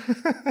certain.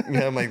 And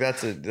I'm like,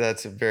 that's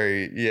a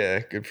very, yeah,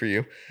 good for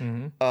you.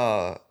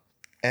 Mm-hmm.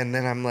 And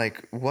then I'm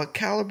like, what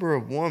caliber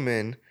of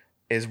woman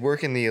is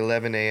working the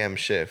 11 a.m.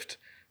 shift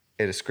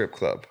at a strip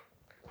club?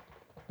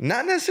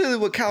 Not necessarily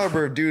what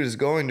caliber of dude is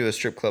going to a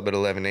strip club at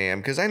 11 a.m.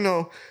 Because I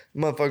know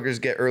motherfuckers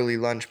get early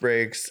lunch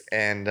breaks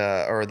and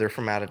or they're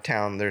from out of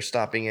town. They're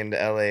stopping into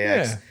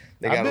LAX. Yeah,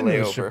 They got I've a been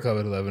to a layover. strip club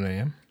at 11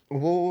 a.m. What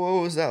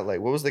was that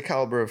like? What was the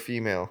caliber of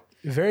female?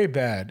 Very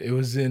bad. It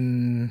was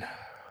in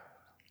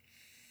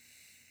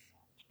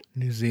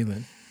New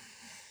Zealand.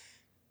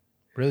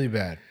 Really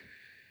bad.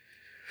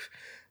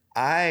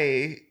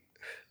 I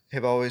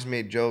have always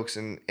made jokes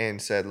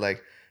and said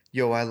like,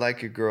 yo, I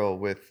like a girl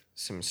with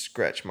some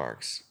stretch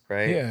marks,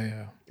 right?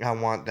 Yeah. I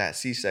want that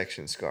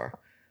C-section scar.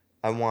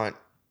 I want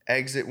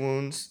exit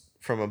wounds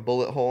from a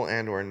bullet hole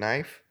and or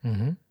knife.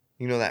 Mm-hmm.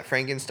 You know that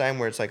Frankenstein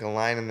where it's like a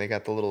line and they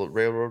got the little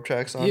railroad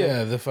tracks on it?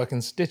 Yeah, the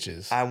fucking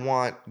stitches. I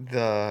want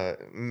the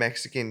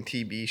Mexican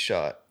TB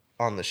shot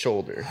on the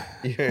shoulder.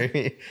 You know what I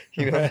mean?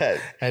 You know that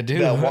I do.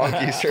 that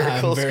wonky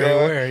circle I'm very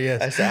scar. aware,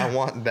 yes. I said I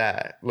want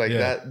that. Like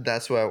Yeah.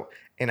 that's what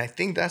and I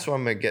think that's what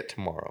I'm gonna get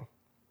tomorrow.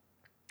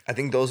 I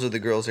think those are the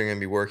girls that are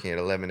gonna be working at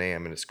 11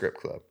 a.m. in a strip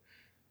club.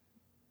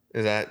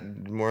 Is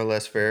that more or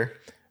less fair?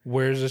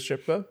 Where's the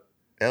strip club?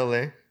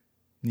 LA.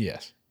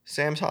 Yes.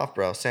 Sam's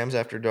Hofbrau. Sam's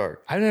After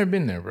Dark. I've never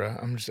been there, bro.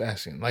 I'm just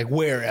asking. Like,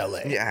 where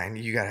LA? Yeah, and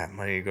you gotta have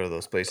money to go to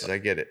those places. I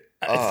get it.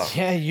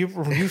 Yeah, you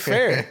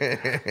fair.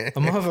 A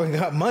motherfucker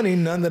got money,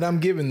 none that I'm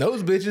giving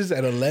those bitches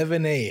at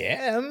 11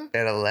 a.m.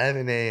 At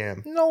 11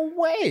 a.m. No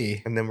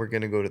way. And then we're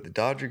gonna go to the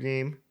Dodger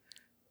game.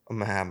 I'm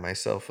gonna have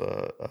myself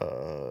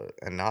a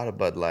not a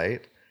Bud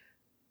Light.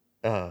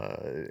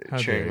 dare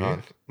Cheering you.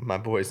 on my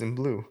boys in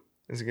blue.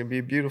 It's gonna be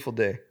a beautiful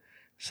day,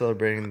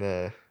 celebrating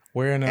the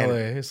Where in And- LA?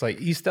 It's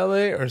like East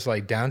LA or it's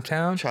like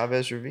downtown?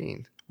 Chavez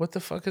Ravine. What the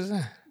fuck is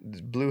that?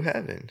 It's Blue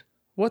Heaven.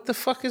 What the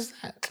fuck is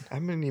that?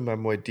 I'm gonna need my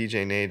boy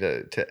DJ Nay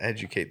to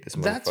educate this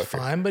motherfucker. That's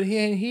fine, but he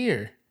ain't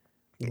here.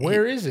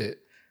 Where is it?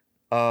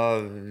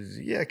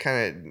 Yeah,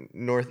 kind of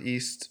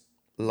northeast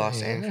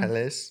Los Yeah.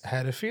 Angeles, I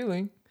had a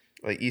feeling.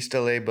 like East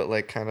LA, but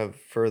like kind of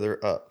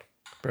further up.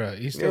 Bro,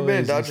 East You ever LA been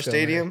to is Dodger East LA.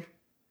 Stadium?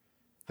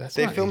 That's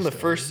They not filmed the East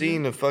first LA,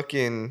 scene of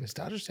fucking is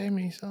Dodger Stadium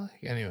in East LA?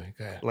 Anyway,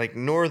 go ahead. like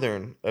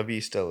northern of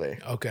East LA.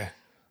 Okay.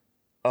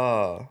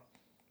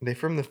 They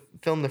filmed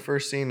the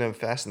first scene of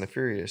Fast and the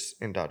Furious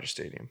in Dodger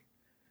Stadium.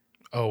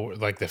 Oh,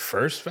 like the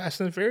first Fast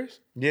and the Furious?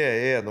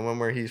 Yeah, the one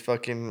where he's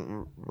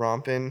fucking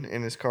romping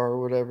in his car or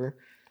whatever.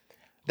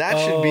 That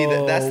should be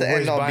that's the where end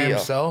he's all by be all.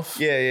 himself.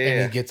 Yeah, And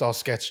yeah. he gets all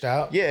sketched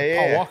out. Yeah,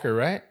 Paul yeah. Walker,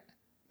 right?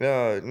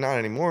 Not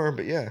anymore,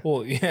 but yeah.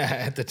 Well, yeah,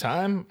 at the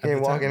time. He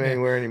ain't walking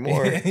anywhere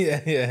anymore.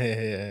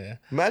 Yeah.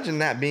 Imagine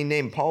that being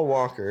named Paul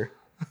Walker.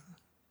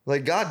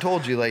 Like God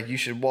told you, like you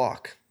should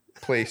walk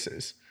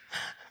places,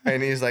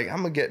 and he's like, I'm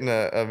gonna get in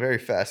a very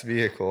fast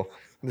vehicle.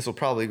 This will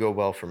probably go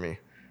well for me.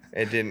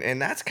 It didn't,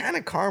 and that's kind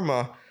of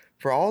karma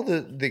for all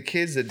the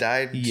kids that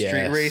died street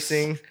Yes.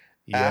 racing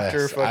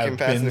after Yes, fucking I've Fast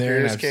been and the there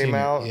and Furious I've came seen it.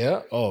 out.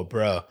 Yeah. Oh,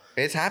 bro.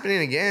 It's happening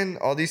again.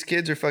 All these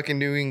kids are fucking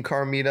doing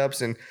car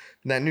meetups and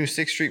that new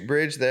 6th Street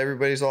Bridge that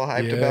everybody's all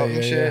hyped about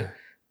and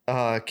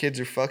shit. Kids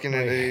are fucking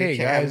Like, they hey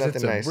can't have guys, nothing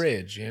it's a nice.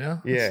 bridge, you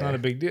know? Yeah. It's not a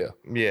big deal.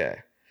 Yeah.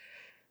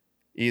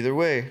 Either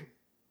way,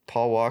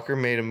 Paul Walker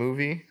made a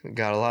movie,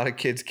 got a lot of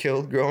kids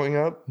killed growing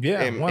up.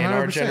 Yeah, in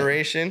our 100%.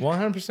 generation.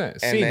 100%.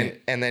 Seen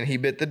it. And then he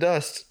bit the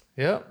dust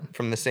Yep.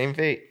 from the same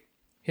fate.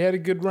 He had a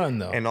good run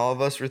though. And all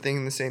of us were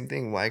thinking the same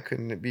thing. Why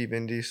couldn't it be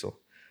Vin Diesel?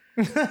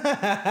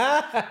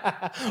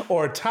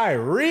 Or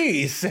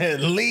Tyrese, at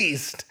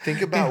least.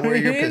 Think about where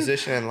your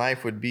position in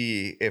life would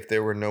be if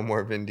there were no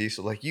more Vin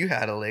Diesel. Like you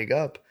had a leg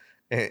up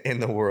in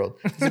the world.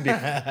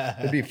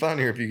 It'd be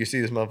funnier if you could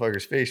see this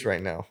motherfucker's face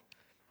right now.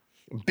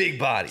 Big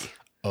body.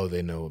 Oh,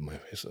 they know what my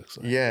face looks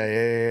like.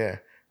 Yeah.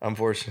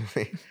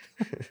 Unfortunately,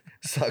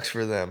 sucks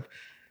for them.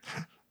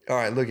 All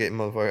right, look at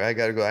motherfucker. I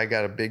gotta go. I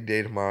got a big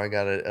day tomorrow. I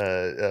got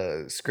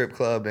a script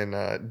club in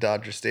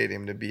Dodger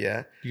Stadium to be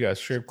at. You got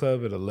strip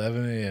club at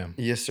 11 a.m.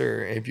 Yes,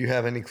 sir. If you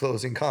have any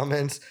closing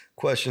comments,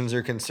 questions,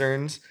 or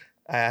concerns,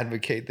 I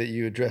advocate that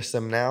you address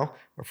them now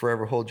or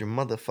forever hold your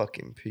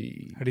motherfucking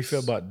peace. How do you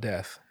feel about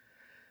death?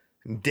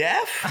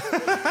 Death?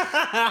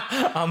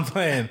 I'm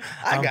playing.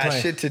 I got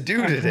shit to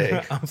do today.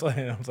 I'm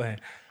playing.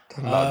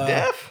 About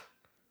death?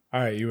 All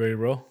right, you ready to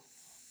roll?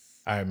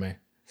 All right, man.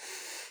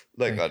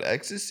 Like on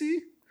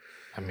ecstasy?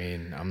 I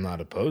mean, I'm not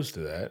opposed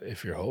to that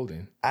if you're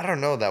holding. I don't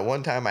know. That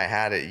one time I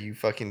had it, you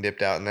fucking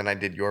dipped out, and then I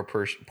did your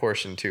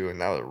portion too, and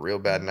that was a real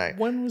bad night.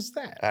 When was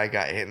that? I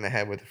got hit in the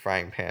head with a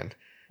frying pan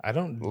I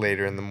don't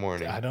later in the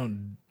morning. I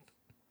don't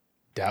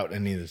doubt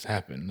any of this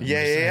happened. I'm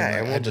Yeah, just saying, yeah, like,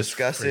 and I we'll just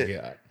discuss it.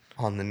 forget.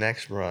 On the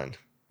next run.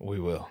 We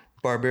will.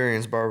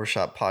 Barbarians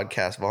Barbershop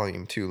Podcast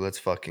Volume 2. Let's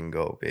fucking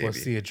go, baby.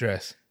 What's the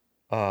address?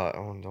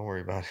 Don't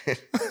worry about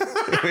it.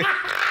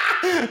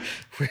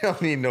 We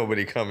don't need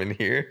nobody coming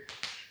here.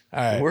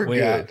 All right, We're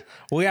good.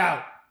 We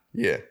out.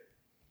 Yeah.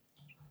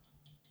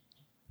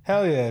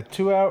 Hell yeah.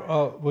 2 hours.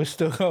 Oh, we're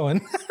still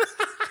going.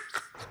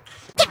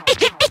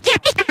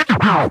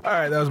 All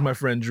right, that was my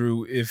friend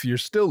Drew. If you're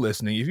still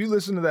listening, if you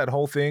listen to that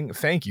whole thing,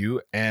 thank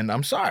you. And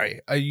I'm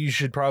sorry. You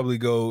should probably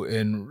go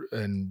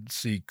and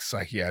seek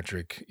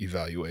psychiatric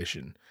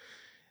evaluation.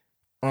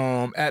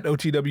 At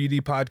OTWD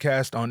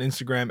Podcast on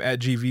Instagram, at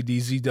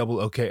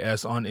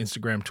GVDZOOKS on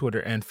Instagram, Twitter,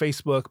 and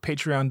Facebook.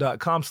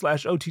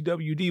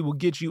 Patreon.com/OTWD will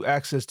get you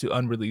access to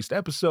unreleased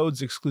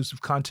episodes,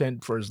 exclusive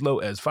content for as low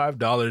as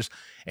 $5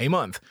 a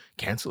month.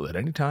 Cancel at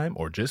any time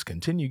or just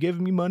continue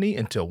giving me money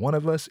until one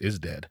of us is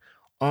dead.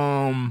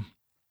 Let's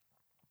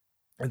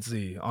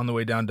see.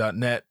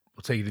 OnTheWayDown.net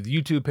will take you to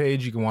the YouTube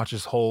page. You can watch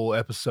this whole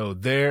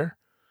episode there.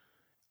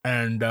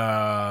 And,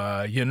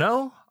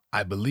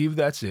 I believe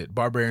that's it.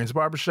 Barbarians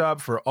Barbershop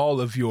for all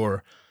of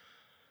your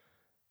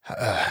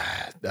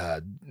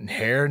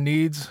hair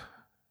needs,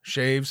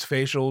 shaves,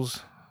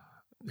 facials,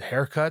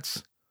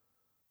 haircuts,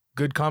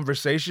 good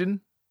conversation,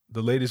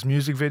 the latest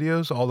music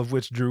videos, all of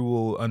which Drew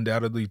will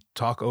undoubtedly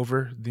talk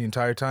over the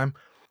entire time.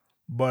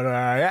 But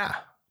yeah,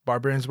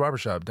 Barbarians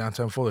Barbershop,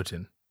 downtown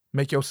Fullerton.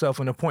 Make yourself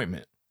an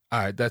appointment. All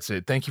right, that's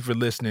it. Thank you for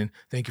listening.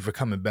 Thank you for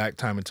coming back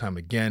time and time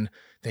again.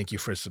 Thank you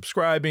for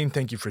subscribing.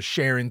 Thank you for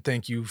sharing.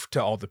 Thank you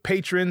to all the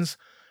patrons.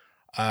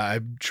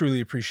 I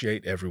truly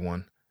appreciate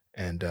everyone.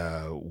 And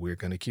we're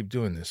going to keep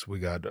doing this. We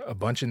got a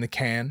bunch in the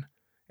can,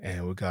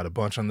 and we got a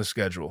bunch on the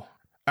schedule.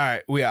 All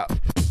right, we out.